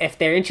 if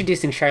they're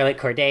introducing Charlotte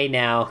Corday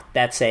now,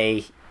 that's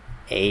a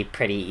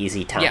pretty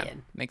easy tie-in. Yeah,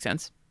 makes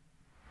sense.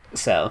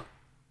 So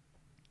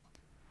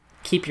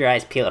keep your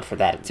eyes peeled for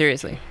that.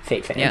 Seriously.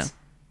 Fate fans. Yeah.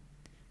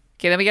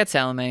 Okay, then we got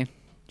Salome.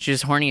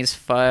 She's horny as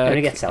fuck. Then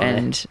we get Salome.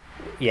 And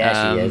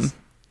Yeah, she is.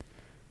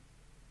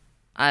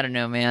 I don't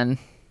know, man.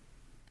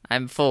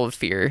 I'm full of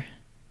fear.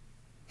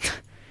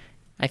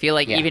 I feel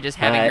like even just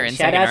having her in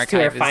second shout-outs to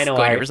her archive is final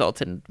going to art.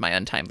 result in my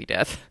untimely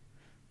death.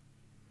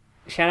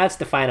 Shoutouts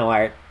to Final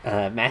Art,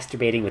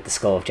 masturbating with the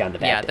skull of John the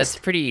Yeah, Baptist.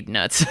 that's pretty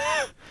nuts.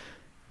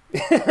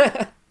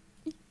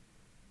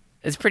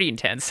 It's pretty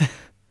intense.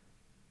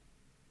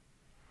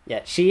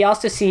 Yeah, she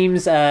also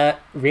seems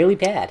really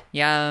bad.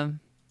 Yeah,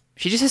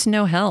 she just has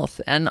no health,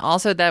 and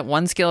also that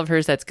one skill of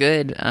hers that's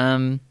good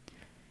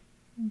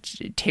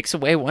takes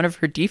away one of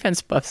her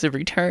defense buffs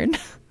every turn.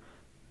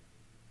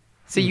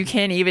 So you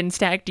can't even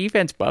stack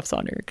defense buffs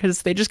on her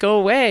because they just go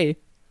away.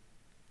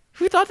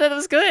 Who thought that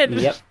was good?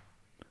 Yep.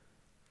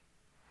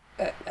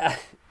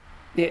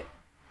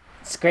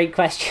 It's a great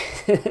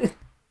question.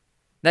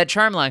 That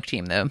Charmlock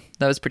team, though,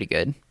 that was pretty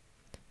good.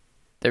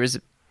 There was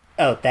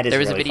Oh, that is there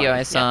was really a video funny.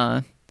 I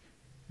saw,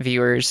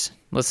 viewers,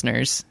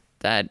 listeners,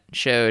 that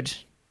showed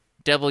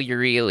double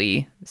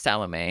Euryale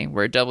Salome,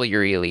 where double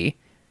Euryale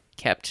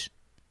kept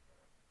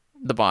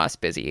the boss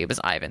busy. It was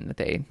Ivan that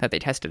they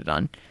tested it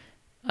on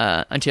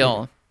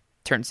until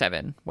turn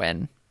 7,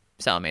 when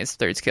Salome's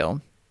third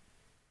skill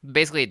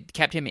basically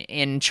kept him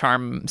in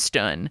charm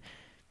stun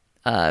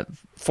for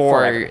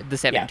Forever. the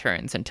 7 Yeah.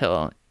 turns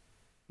until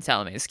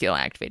Salome's skill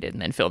activated,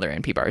 and then filled their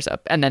NP bars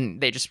up, and then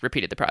they just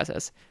repeated the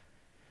process.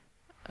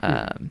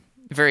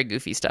 Very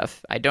goofy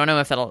stuff. I don't know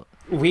if that'll.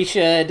 We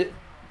should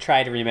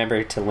try to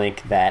remember to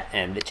link that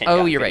and the Chen Oh,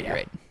 Gong you're right. video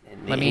You're right.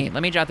 in the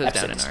Let me jot those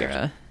episode down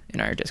description.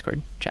 in our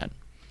Discord chat.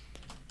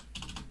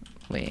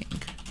 Link.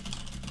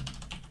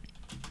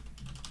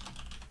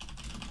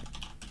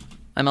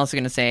 I'm also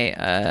gonna say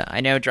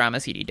I know Drama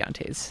CD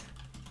Dante's.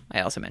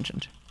 I also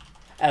mentioned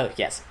Oh,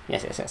 yes.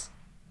 because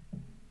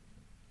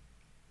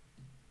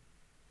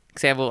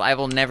I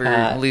will never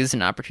Uh, lose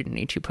an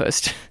opportunity to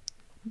post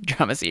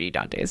Drama CD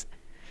Dante's.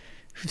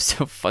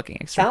 So fucking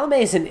extra.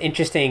 Salome is an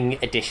interesting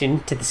addition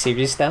to the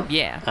series, though.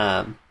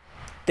 Yeah.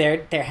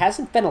 There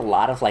hasn't been a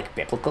lot of like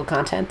biblical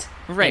content,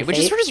 Right, in which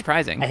is Fate. sort of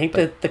surprising. I think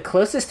but- the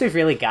closest we've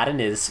really gotten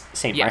is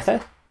Saint Yeah.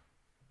 Martha.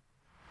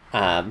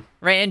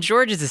 right, and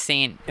George is a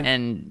saint,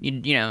 and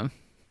you know,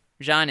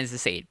 Jean is a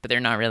saint, but they're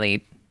not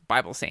really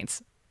Bible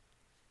saints.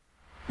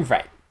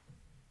 Right.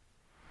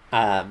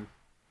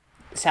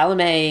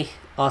 Salome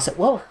also.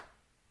 Whoa,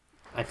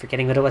 I'm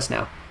forgetting what it was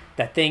now.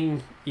 That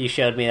thing you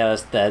showed me, that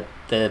was the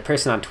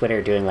person on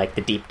Twitter doing like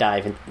the deep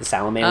dive into the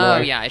Salome Oh,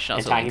 lore. yeah, I should also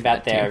and talking link to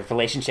about that, their too.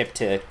 relationship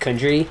to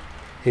Kundry,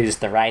 who's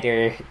the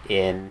writer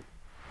in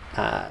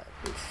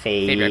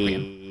Fate.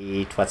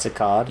 Requiem. What's it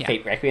called? Yeah.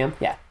 Fate Requiem.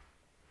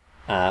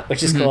 Yeah.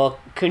 Which is cool.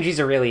 Kundry's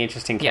a really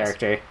interesting Yes.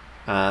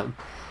 character.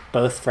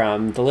 Both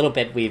from the little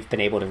bit we've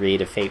been able to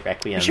read of Fate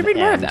Requiem. We should read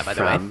more of and that, by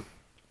the way. from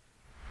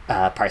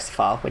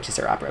Parsifal, which is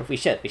her opera. We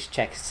should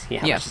check, see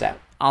how much is out.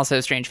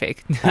 Also, Strange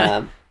Fake.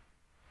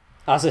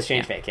 Also,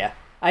 Strange Fake, yeah.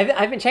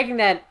 I've been checking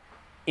that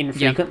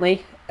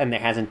infrequently, and there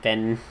hasn't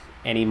been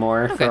any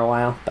more Okay. for a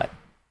while. But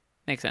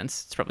Makes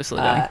sense. It's probably slow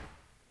going.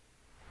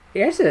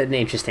 here's an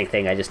interesting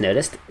thing I just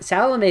noticed: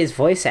 Salome's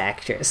voice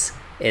actress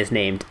is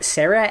named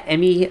Sarah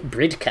Emmy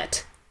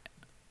Bridcut,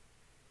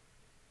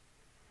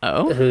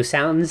 Oh, who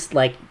sounds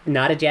like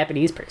not a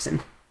Japanese person.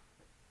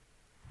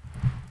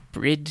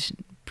 bridge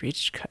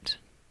cut.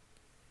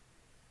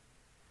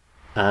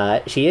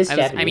 She is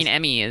Japanese. I mean,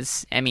 Emmy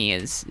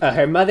is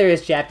her mother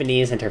is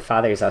Japanese and her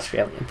father is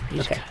Australian.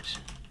 bridge Okay, cut.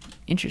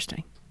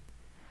 Interesting.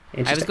 I was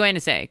interesting. going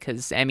to say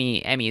because Emmy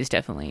is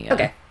definitely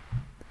Okay,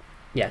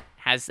 yeah.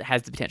 has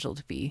the potential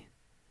to be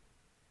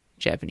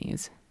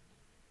Japanese.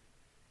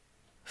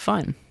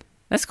 Fun.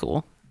 That's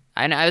cool.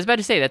 I was about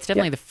to say that's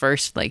definitely Yeah. the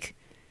first like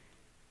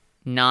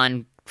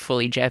non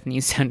fully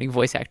Japanese sounding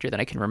voice actor that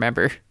I can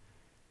remember,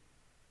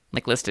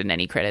 like listed in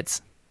any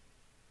credits.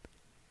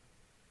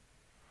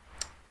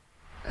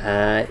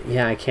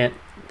 Yeah, I can't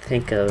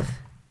think of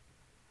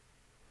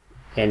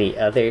any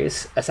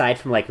others aside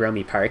from like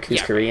Romy Park, who's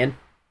Yeah. Korean.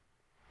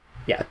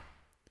 Yeah.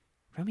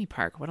 Romy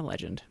Park, what a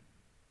legend.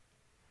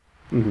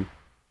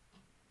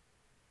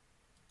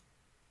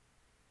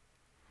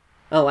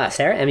 Oh wow,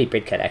 Sarah Emmy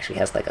Bridcut actually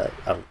has like a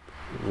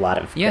lot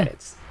of Yeah.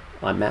 credits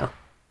on Mal.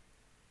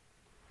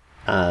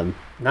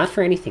 Not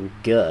for anything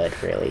good,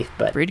 really,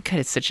 but Bridge cut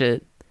is such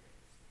a.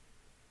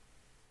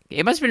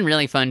 It must have been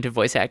really fun to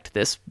voice act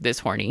this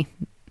horny.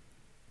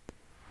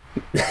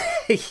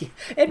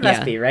 it must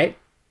Yeah. be, right?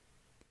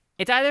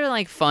 It's either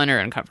like fun or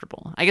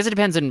uncomfortable. I guess it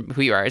depends on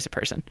who you are as a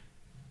person.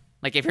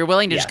 Like if you're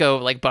willing to just Yeah. go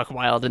like buck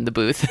wild in the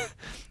booth,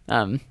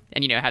 and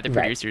have the Right.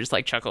 producers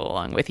like chuckle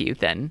along with you,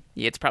 then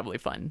it's probably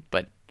fun.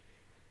 But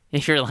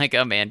If you're like,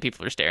 oh man,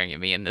 people are staring at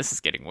me and this is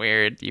getting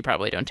weird, you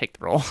probably don't take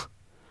the role.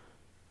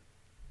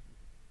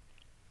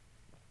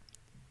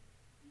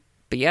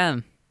 But yeah,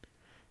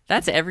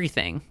 that's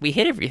everything. We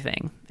hit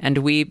everything, and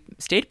we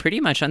stayed pretty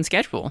much on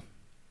schedule.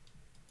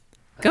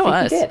 Go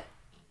I us. think we did.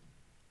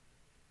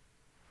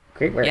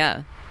 Great work.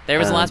 Yeah, there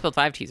was a Last Build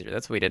 5 teaser.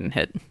 That's what we didn't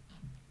hit.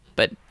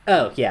 But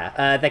oh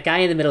yeah, the guy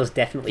in the middle is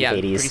definitely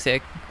Hades. Pretty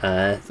sick.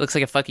 Looks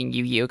like a fucking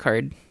Yu-Gi-Oh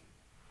card.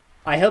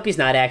 I hope he's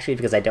not actually,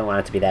 because I don't want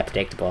it to be that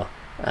predictable.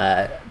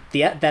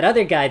 That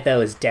other guy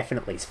though is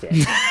definitely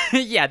Sphin.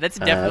 Yeah, that's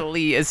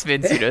definitely a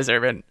Sphin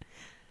pseudo-servant.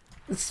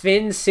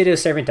 Sphin's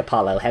pseudo-servant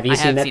Apollo. Have you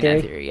seen that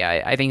theory?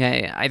 Yeah, I think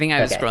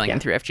I was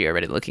scrolling through FGO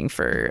Reddit looking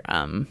for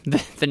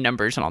the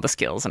numbers and all the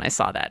skills, and I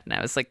saw that, and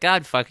I was like,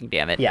 God fucking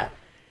damn it. Yeah,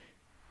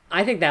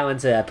 I think that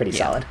one's pretty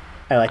solid.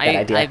 I like that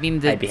idea. I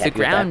mean, the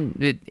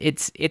ground,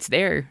 it's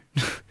there.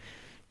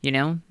 You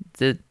know,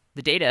 the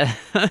data.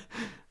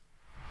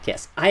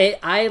 Yes,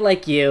 I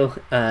like you.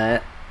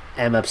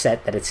 Am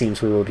upset that it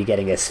seems we will be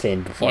getting a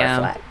Sphin before a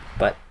flat,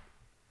 but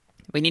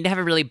we need to have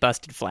a really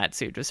busted flat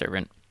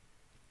pseudo-servant.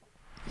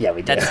 Yeah,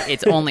 we do.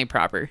 It's only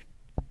proper.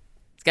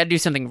 It's got to do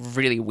something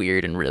really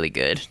weird and really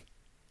good.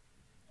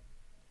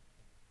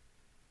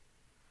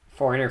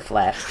 Foreigner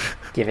flat.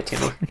 Give it to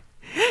me.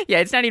 Yeah,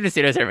 it's not even a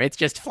pseudo-servant. It's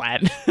just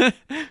flat.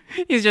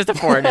 He's just a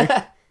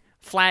foreigner.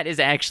 Flat is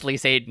actually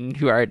Satan,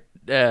 who are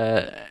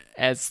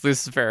as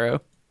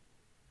Lucifero.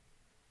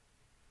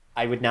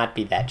 I would not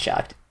be that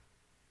shocked.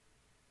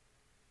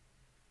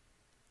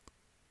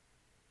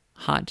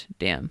 Hot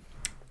damn.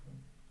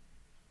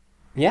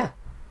 Yeah.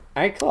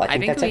 All right, cool. I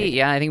think that's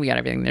everything. I think we got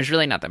everything. There's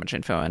really not that much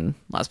info on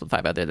Last Build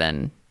 5 other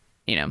than,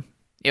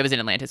 it was in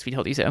Atlantis. We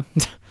told you so. All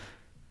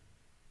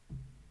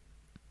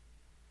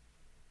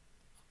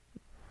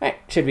right.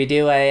 Should we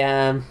do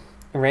a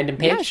random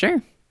page? Yeah,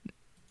 sure.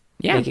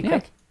 Yeah, Make it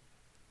quick.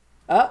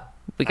 Oh,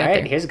 we got all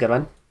right. there. Here's a good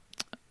one.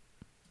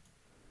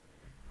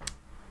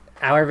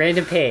 Our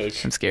random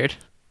page. I'm scared.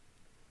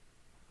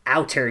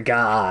 Outer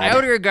God.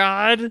 Outer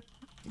God?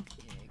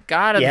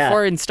 God of the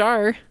foreign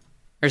star?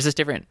 Or is this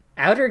different?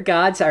 Outer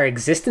gods are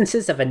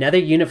existences of another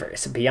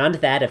universe, beyond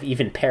that of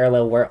even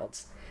parallel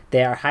worlds.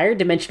 They are higher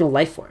dimensional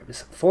life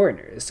forms,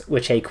 foreigners,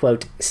 which a,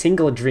 quote,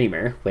 single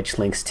dreamer, which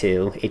links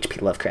to H.P.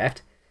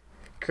 Lovecraft,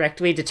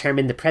 correctly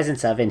determined the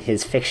presence of in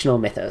his fictional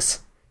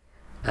mythos.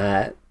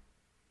 Ram,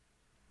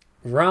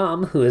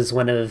 who is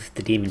one of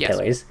the demon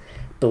killers,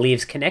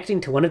 believes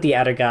connecting to one of the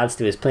outer gods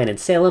through his planet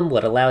Salem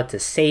would allow it to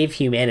save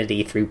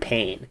humanity through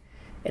pain.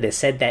 It is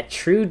said that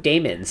true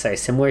daemons are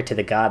similar to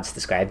the gods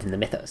described in the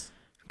mythos.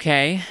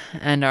 Okay,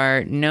 and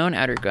our known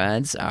outer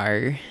gods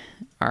are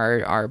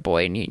our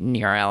boy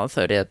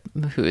Nyarlathotep,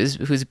 who's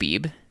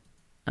Beeb.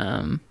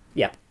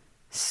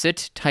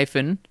 Sut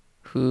Typhon,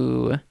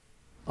 who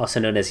also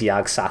known as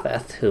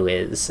Yog-Sothoth, who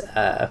is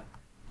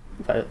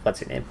what's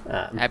her name?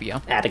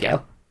 Abigail. Yeah.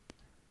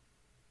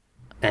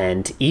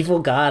 And evil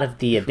god of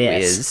the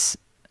abyss.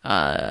 Who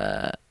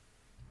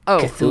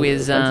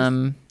is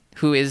the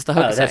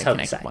Hokusai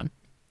connected one.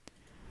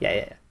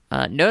 Yeah.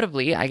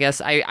 Notably, I guess,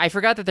 I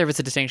forgot that there was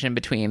a distinction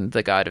between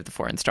the god of the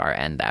foreign star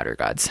and the outer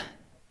gods.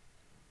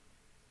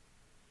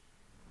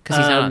 Because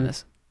he's not on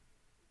this.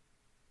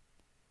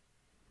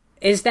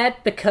 Is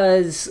that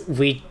because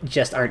we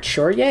just aren't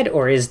sure yet,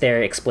 or is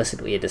there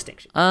explicitly a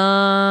distinction?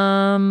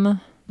 I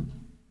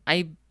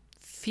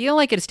feel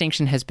like a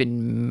distinction has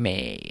been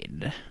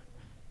made,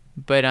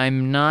 but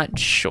I'm not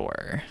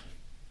sure.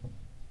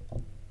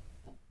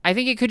 I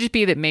think it could just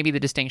be that maybe the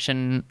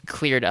distinction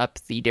cleared up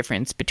the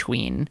difference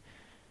between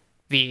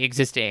the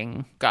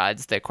existing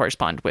gods that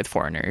correspond with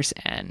foreigners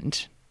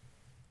and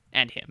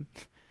him.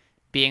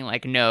 Being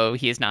like, no,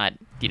 he is not,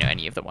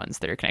 any of the ones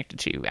that are connected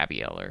to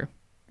Abiel or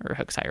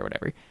Hokusai or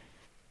whatever.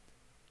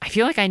 I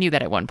feel like I knew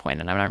that at one point,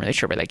 and I'm not really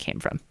sure where that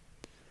came from.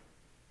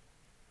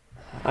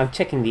 I'm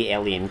checking the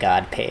alien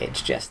god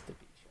page just to be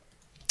sure.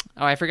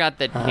 Oh, I forgot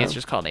that he's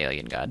just called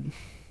alien god.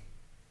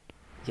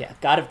 Yeah,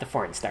 god of the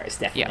foreign star is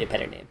definitely a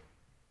better name.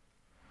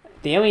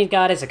 The alien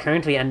god is a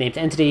currently unnamed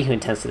entity who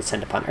intends to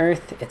descend upon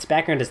Earth. Its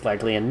background is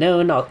largely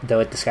unknown, although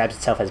it describes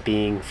itself as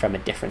being from a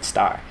different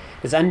star.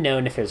 It is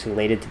unknown if it was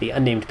related to the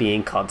unnamed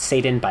being called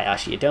Satan by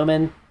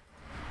Ashiodoman,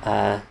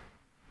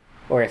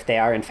 or if they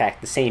are in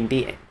fact the same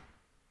being.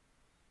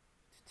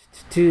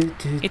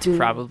 It's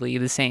probably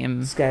the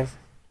same. Guys.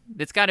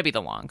 It's got to be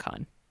the long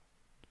con.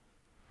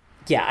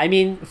 Yeah, I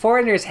mean,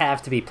 foreigners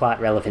have to be plot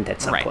relevant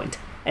at some point.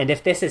 And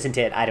if this isn't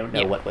it, I don't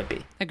know what would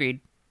be.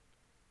 Agreed.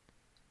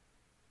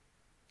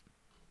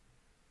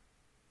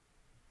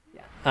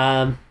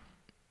 Yeah,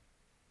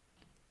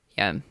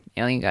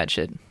 alien god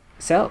shit.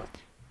 So,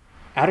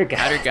 outer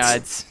gods. Outer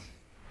gods.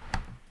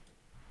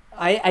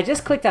 I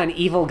just clicked on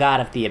evil god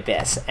of the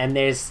abyss, and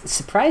there's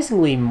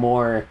surprisingly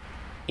more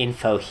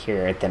info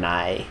here than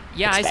I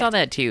expected. I saw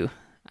that too.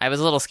 I was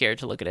a little scared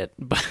to look at it,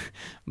 but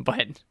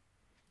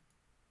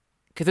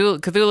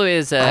Cthulhu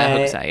is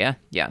Hokusai,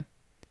 yeah.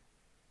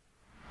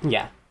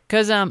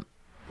 Because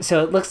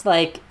so it looks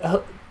like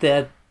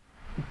the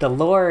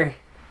lore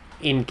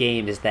in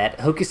game is that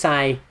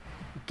Hokusai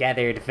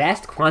gathered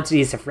vast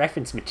quantities of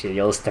reference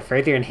materials to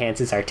further enhance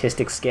his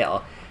artistic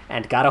skill,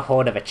 and got a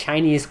hold of a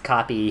Chinese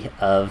copy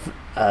of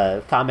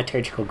a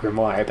thaumaturgical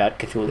grimoire about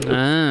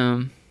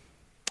Cthulhu.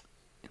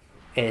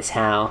 Is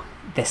how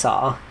this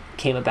all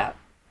came about.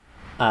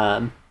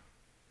 But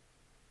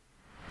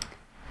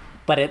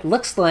it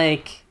looks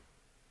like...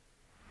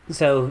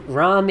 So,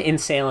 Rom in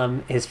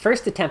Salem, his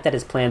first attempt at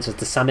his plans was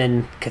to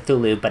summon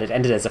Cthulhu, but it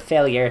ended as a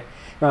failure.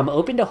 Rom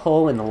opened a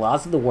hole in the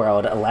laws of the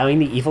world, allowing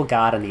the evil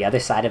god on the other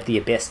side of the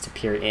abyss to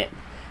peer in.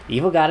 The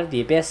evil god of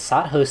the abyss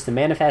sought hosts to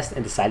manifest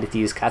and decided to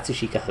use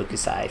Katsushika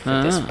Hokusai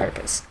for this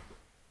purpose.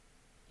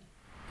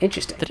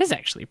 Interesting. That is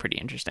actually pretty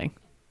interesting.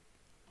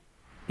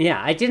 Yeah,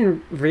 I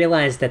didn't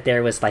realize that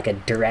there was like a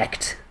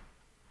direct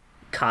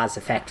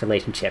cause-effect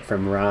relationship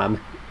from Rom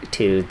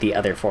to the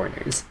other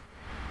foreigners.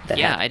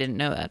 I didn't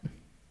know that.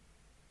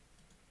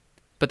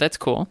 But that's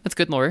cool. That's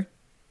good lore.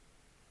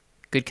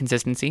 Good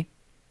consistency.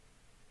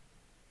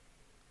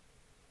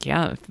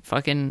 Yeah,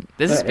 fucking...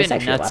 This has been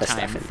a nuts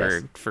time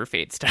for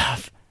Fate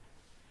stuff.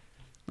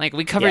 Like,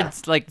 we covered...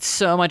 Like,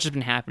 so much has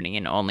been happening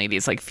in only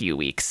these, like, few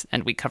weeks.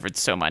 And we covered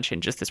so much in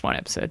just this one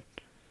episode.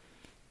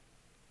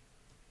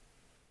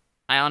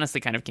 I honestly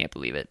kind of can't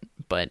believe it.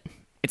 But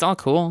it's all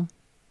cool.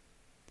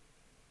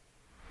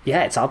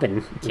 Yeah, it's all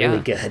been really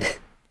good.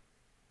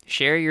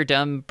 Share your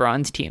dumb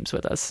bronze teams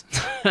with us.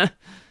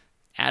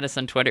 Add us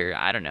on Twitter.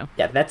 I don't know.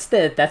 Yeah, that's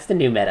the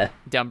new meta.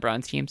 Dumb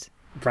bronze teams.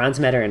 Bronze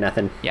meta or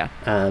nothing. Yeah.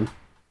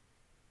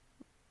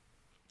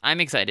 I'm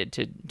excited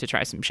to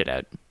try some shit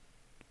out.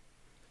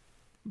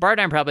 Bard,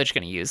 I'm probably just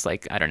going to use,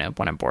 like, I don't know,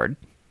 when I'm bored.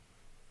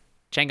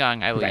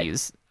 Changong, I will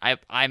use.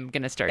 I'm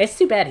going to start. It's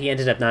too bad he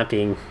ended up not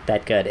being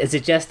that good. Is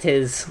it just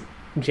his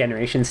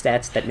generation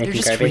stats that make him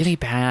garbage? They're just really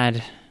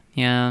bad.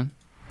 Yeah.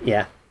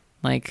 Yeah.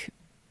 Like...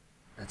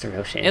 That's a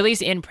real shame. At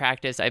least in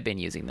practice, I've been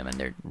using them, and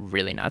they're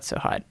really not so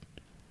hot.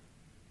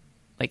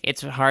 Like,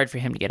 it's hard for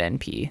him to get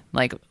NP.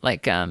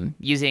 Like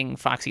using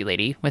Foxy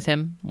Lady with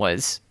him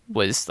was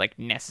like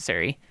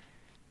necessary.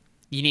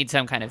 You need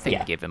some kind of thing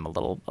to give him a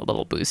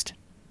little boost.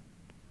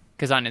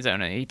 Because on his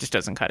own, he just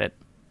doesn't cut it.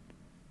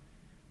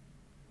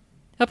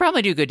 He'll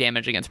probably do good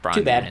damage against bronze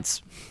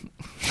units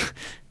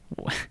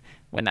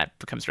when that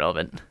becomes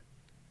relevant.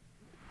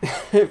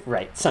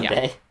 Right,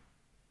 someday. Yeah.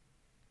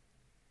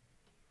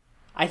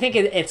 I think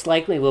it's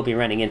likely we'll be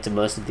running into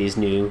most of these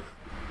new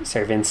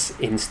servants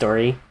in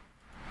story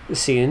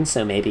soon,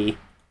 so maybe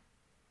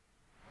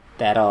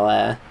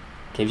that'll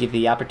give you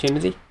the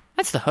opportunity.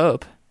 That's the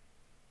hope.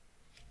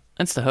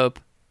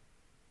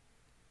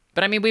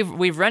 But I mean,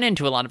 we've run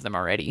into a lot of them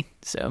already,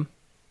 so.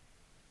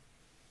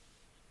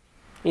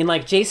 I mean,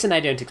 like Jason,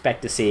 I don't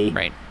expect to see.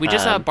 Right. We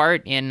just saw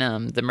Bart in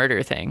the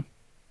murder thing.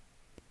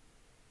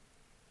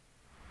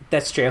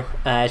 That's true.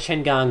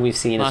 Chengong we've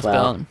seen Lost as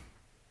well. Belt.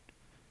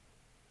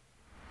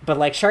 But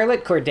like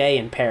Charlotte Corday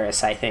in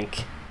Paris, I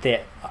think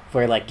that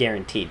we're like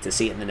guaranteed to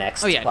see in the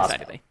next. Oh yeah,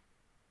 decidedly.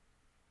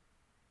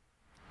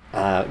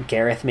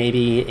 Gareth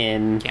maybe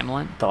in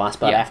Camelot? The Lost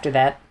Belt after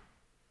that.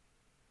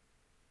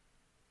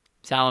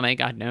 Salome,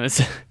 God knows.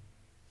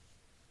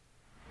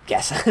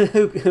 Guess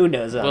who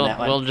knows on that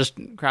one? We'll just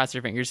cross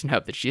our fingers and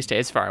hope that she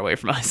stays far away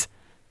from us.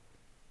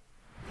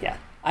 Yeah,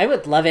 I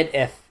would love it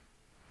if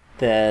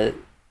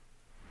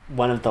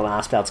one of the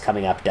Lost Belts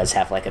coming up does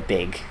have like a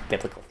big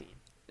biblical theme.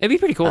 It'd be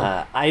pretty cool.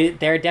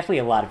 There are definitely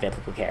a lot of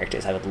biblical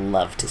characters I would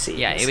love to see.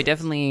 Yeah, it would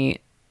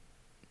definitely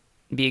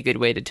be a good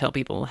way to tell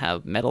people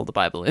how metal the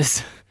Bible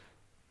is.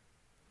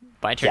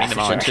 By turning them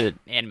all into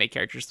anime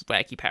characters with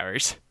wacky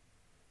powers.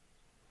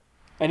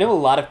 I know a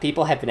lot of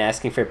people have been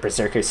asking for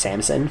Berserker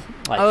Samson.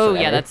 Like, forever.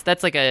 Yeah,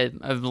 that's like a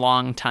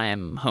long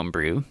time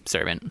homebrew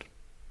servant.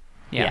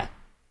 Yeah.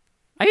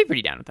 I'd be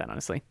pretty down with that,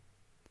 honestly.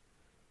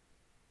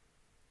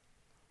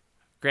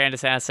 Grand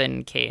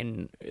Assassin,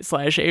 Cain /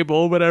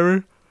 Abel,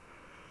 whatever.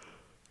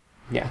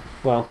 Yeah,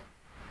 well,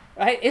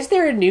 is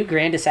there a new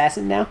Grand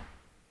Assassin now?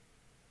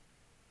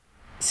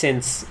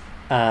 Since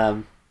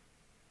King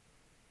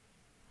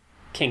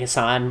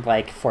Hassan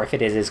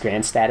forfeited his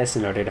grand status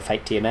in order to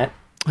fight Tiamat.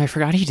 I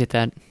forgot he did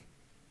that.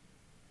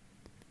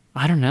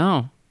 I don't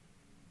know.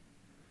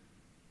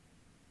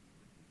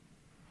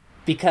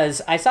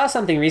 Because I saw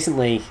something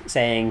recently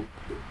saying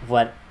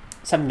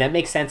something that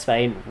makes sense, but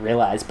I didn't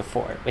realize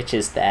before, which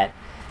is that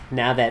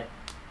now that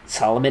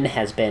Solomon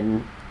has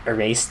been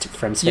erased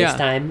from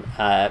space-time,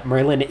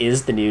 Merlin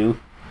is the new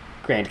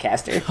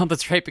Grandcaster. Oh,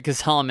 that's right,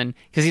 because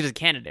he was a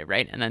candidate,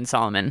 right? And then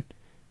Solomon.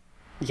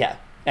 Yeah,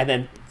 and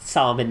then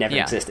Solomon never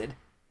existed.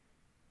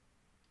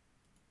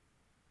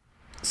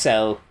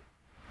 So,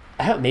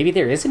 I don't know, maybe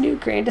there is a new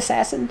Grand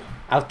Assassin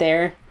out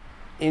there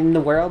in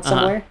the world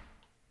somewhere?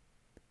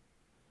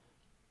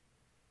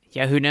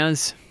 Yeah, who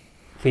knows?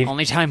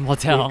 Only time will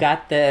tell. We've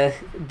got the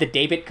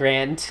David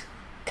Grand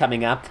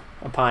coming up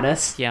upon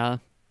us. Yeah.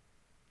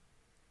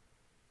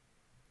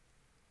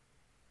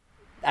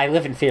 I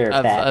live in fear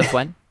of that. Of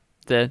what?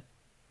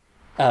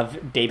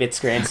 Of David's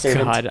Grand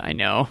Servant. God, I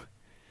know.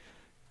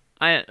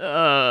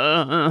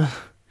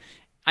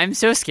 I'm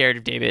so scared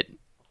of David.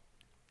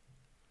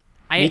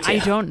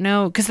 I don't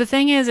know, because the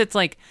thing is, it's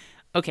like,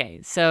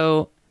 okay,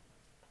 so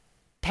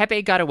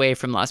Pepe got away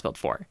from Lost Belt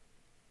 4.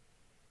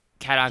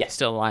 Kadok is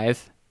still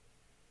alive.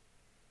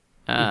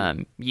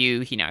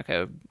 You,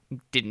 Hinako,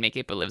 didn't make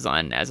it but lives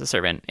on as a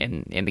servant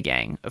in the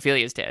gang.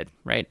 Ophelia's dead,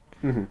 right?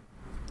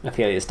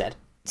 Ophelia's dead.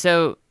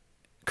 So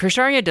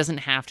Krisharia doesn't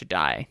have to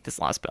die this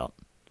Lost Belt.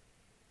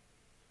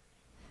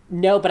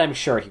 No, but I'm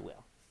sure he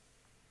will.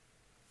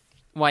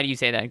 Why do you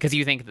say that? Because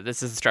you think that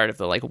this is the start of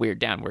the like weird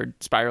downward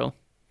spiral?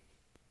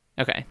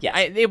 Okay.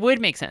 Yes. It would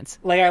make sense.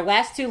 Like, our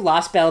last two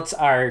Lost Belts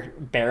are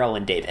Beryl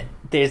and David.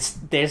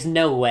 There's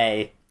no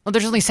way Well,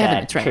 there's only 7,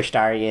 that that's right.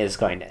 Krisharia is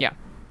going to... Yeah.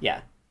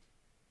 Yeah.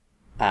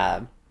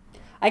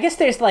 I guess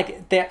there's, like,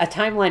 a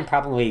timeline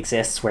probably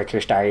exists where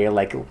Krisharia,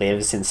 like,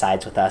 lives and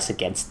sides with us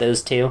against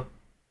those two.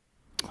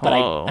 But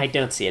I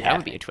don't see it That happening.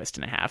 would be a twist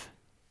and a half.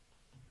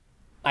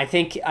 I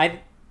think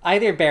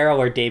either Beryl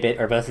or David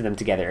or both of them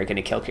together are going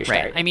to kill Krisharia.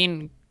 Right. I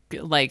mean,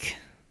 like...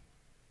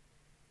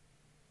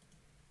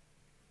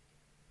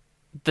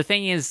 The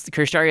thing is,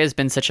 Krisharia has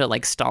been such a,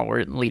 like,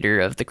 stalwart leader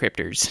of the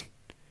Cryptors.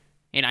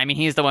 And, I mean,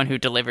 he's the one who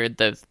delivered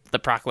the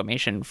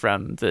proclamation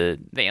from the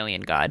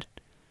alien god.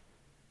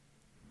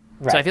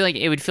 Right. So I feel like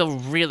it would feel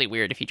really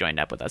weird if he joined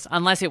up with us.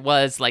 Unless it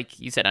was, like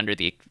you said, under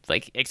the,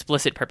 like,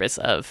 explicit purpose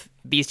of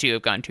these two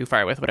have gone too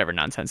far with whatever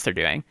nonsense they're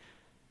doing.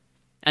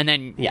 And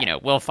then, you know,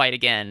 we'll fight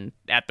again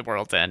at the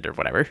world's end or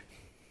whatever.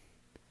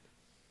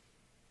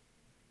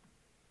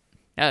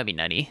 That would be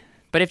nutty.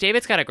 But if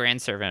David's got a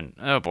grandservant,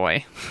 oh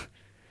boy.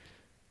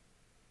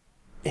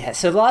 Yeah,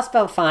 so Lost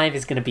Belt 5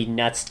 is going to be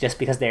nuts just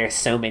because there are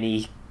so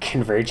many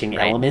converging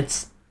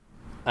elements.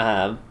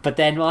 But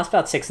then Lost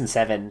Belt 6 and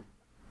 7,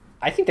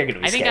 I think they're going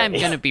to be scary. I think I'm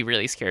going to be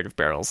really scared of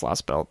Beryl's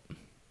Lost Belt.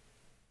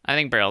 I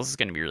think Beryl's is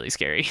going to be really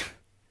scary.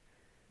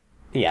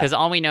 Yeah. Because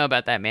all we know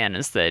about that man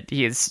is that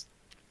he is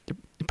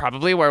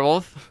probably a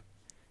werewolf.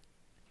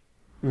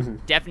 Mm-hmm.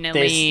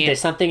 Definitely. There's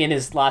something in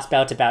his Lost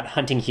Belt about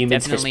hunting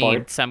humans for definitely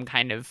sport. some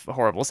kind of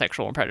horrible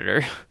sexual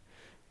predator.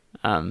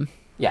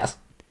 Yes.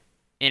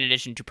 In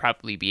addition to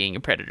probably being a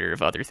predator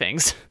of other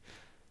things.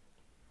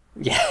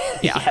 Yeah.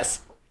 Yeah.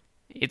 Yes.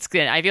 It's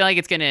good. I feel like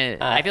it's gonna.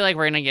 I feel like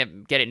we're gonna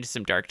get into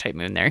some dark type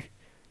moon there.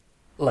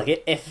 Look,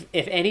 if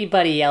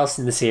anybody else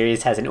in the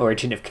series has an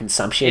origin of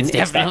consumption, It's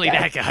definitely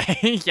that guy.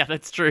 that guy. Yeah,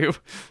 that's true.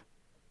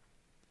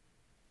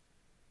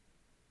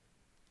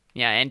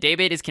 Yeah, and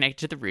David is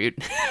connected to the root.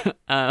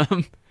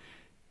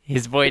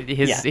 His void.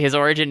 His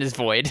origin is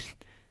void.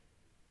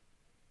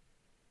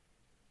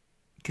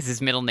 Because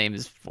his middle name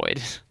is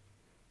Void,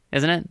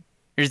 isn't it?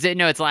 Or is it?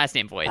 No, it's last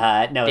name Void.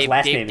 No, his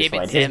last name is David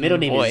Void. His middle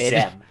name Void. is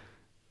Zem.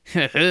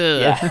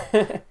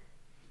 Yeah.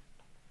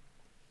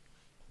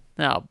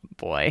 Oh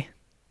boy.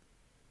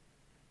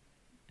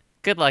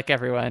 Good luck,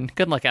 everyone.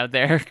 Good luck out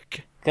there.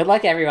 Good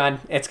luck, everyone.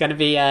 It's going to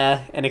be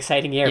an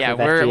exciting year. Yeah,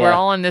 for FGO. we're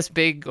all on this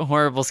big,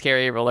 horrible,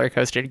 scary roller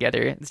coaster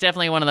together. It's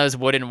definitely one of those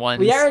wooden ones.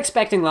 We are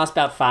expecting Lost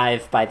Belt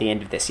 5 by the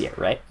end of this year,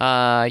 right?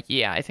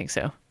 Yeah, I think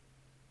so.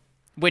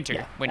 Winter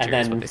Yeah. Winter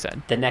is what they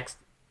said. The next,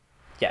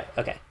 yeah,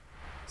 okay.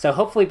 So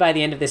hopefully by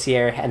the end of this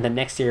year, and then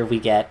next year we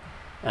get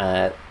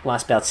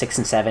Lost Belt 6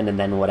 and 7, and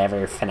then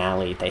whatever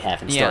finale they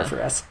have in store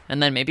for us.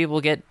 And then maybe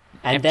we'll get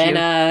And FGO.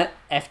 then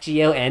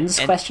FGO ends,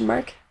 question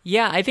mark?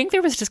 Yeah, I think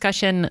there was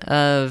discussion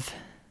of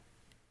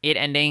it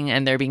ending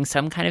and there being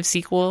some kind of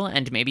sequel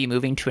and maybe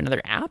moving to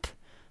another app.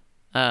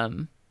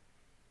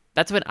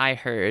 That's what I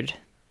heard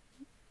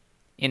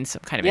in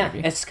some kind of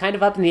interview. It's kind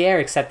of up in the air,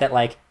 except that,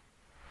 like,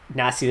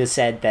 Nasu has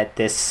said that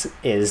this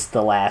is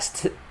the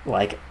last,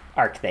 like,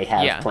 arc they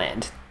have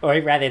planned. Or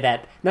rather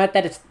that, not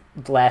that it's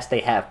the last they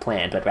have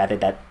planned, but rather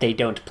that they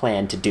don't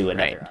plan to do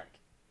another arc.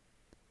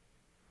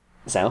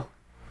 So,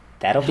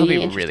 that'll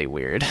be really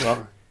weird.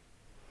 Well,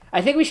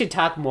 I think we should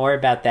talk more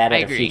about that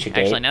at a future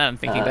date. Actually, now that I'm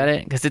thinking about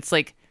it, because it's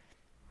like,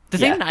 the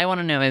thing that I want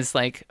to know is,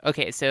 like,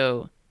 okay,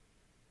 so,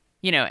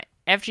 you know,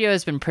 FGO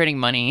has been printing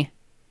money.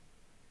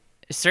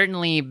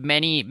 Certainly,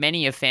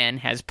 many a fan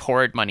has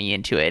poured money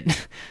into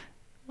it.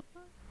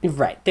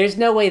 Right. There's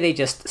no way they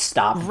just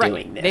stop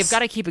doing this. They've got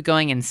to keep it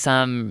going in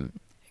some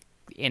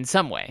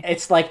way.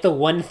 It's like the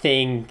one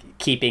thing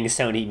keeping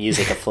Sony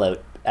Music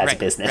afloat as a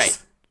business. Right.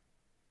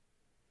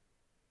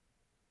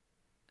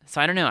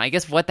 So I don't know. I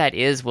guess what that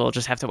is, we'll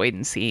just have to wait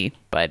and see.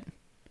 But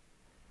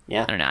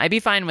yeah, I don't know. I'd be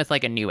fine with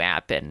like a new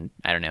app and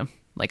I don't know,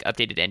 like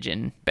updated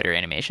engine, better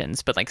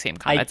animations, but like same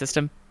combat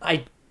system.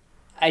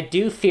 I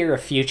do fear a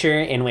future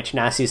in which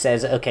Nasu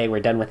says, "Okay, we're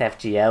done with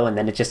FGO," and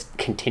then it just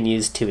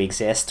continues to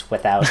exist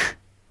without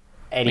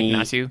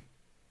any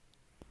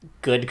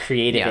good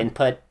creative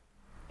input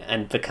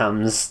and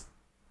becomes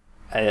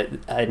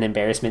an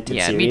embarrassment to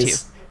the series, me too.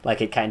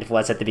 like it kind of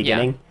was at the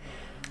beginning.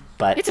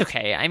 But it's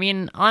okay. I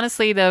mean,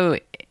 honestly, though,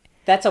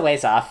 that's a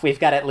ways off. We've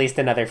got at least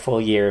another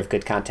full year of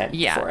good content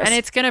for us. And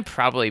it's gonna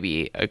probably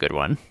be a good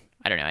one.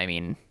 I don't know. I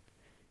mean,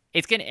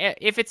 it's gonna.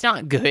 If it's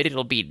not good,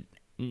 it'll be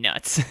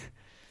nuts.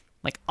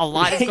 Like a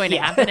lot is going to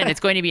happen, and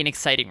it's going to be an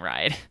exciting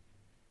ride.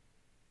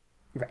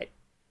 Right.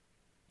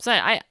 So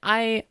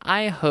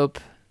I hope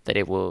that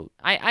it will.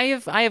 I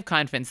have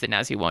confidence that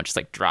Nazi won't just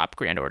like drop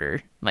Grand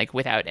Order like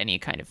without any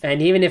kind of.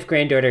 And even if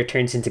Granddaughter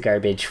turns into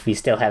garbage, we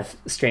still have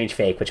Strange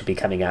Fake, which will be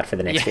coming out for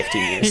the next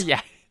 15 years.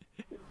 Yeah.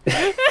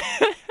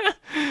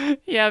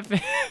 Yeah.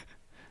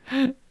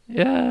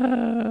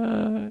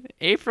 Yeah.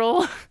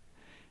 April.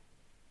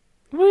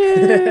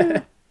 Woo.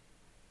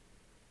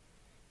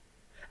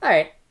 All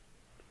right.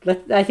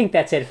 I think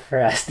that's it for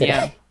us today.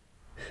 Yeah.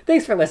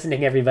 Thanks for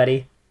listening,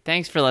 everybody.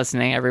 Thanks for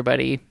listening,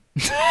 everybody.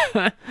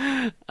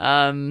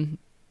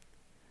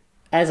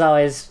 As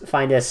always,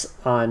 find us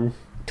on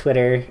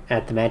Twitter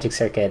at the Magic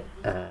Circuit,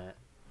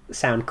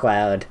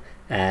 SoundCloud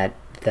at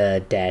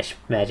the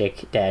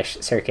Magic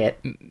Circuit.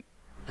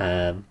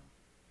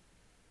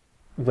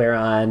 We're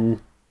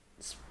on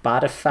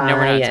Spotify. No,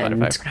 we're not on and Spotify. We're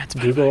not on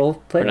Spotify. Google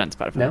Play. We're not on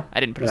Spotify. No, I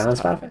didn't put we're us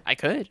not on on Spotify.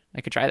 Spotify.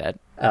 I could try that.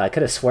 I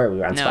could have swore we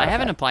were on Spotify. No, I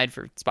haven't applied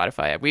for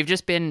Spotify. We've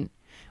just been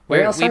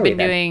Where else we've are we been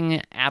then?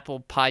 doing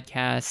Apple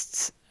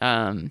Podcasts.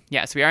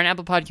 Yeah, so we are on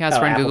Apple Podcasts.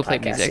 We're on Apple Google Play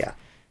Podcasts, Music.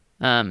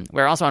 yeah.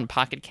 We're also on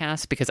Pocket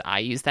Cast because I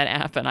use that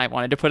app and I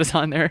wanted to put us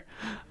on there.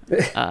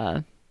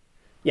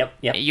 Yep.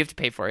 You have to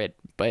pay for it,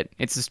 but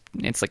it's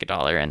like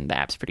 $1 and the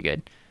app's pretty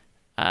good.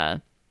 Yeah.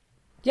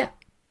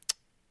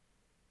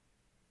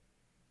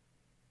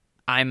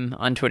 I'm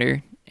on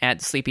Twitter at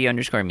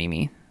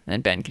sleepy_Mimi,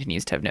 and Ben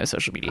continues to have no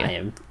social media. I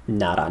am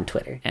not on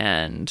Twitter.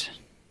 And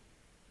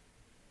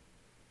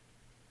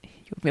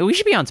we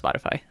should be on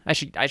Spotify. I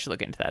should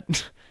look into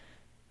that.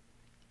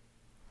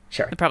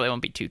 Sure. It probably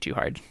won't be too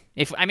hard.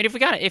 If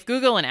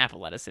Google and Apple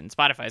let us in,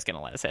 Spotify is going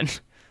to let us in.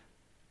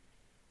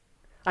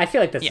 I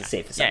feel like that's the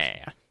safest option.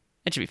 Yeah.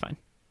 It should be fine.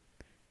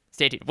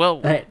 Stay tuned. Well,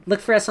 All right.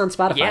 Look for us on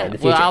Spotify yeah. in the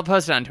future. Well, I'll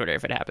post it on Twitter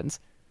if it happens.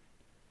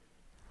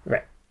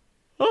 Right.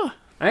 Oh.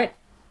 All right.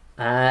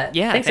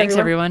 Yeah. Thanks everyone.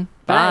 everyone.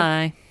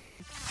 Bye.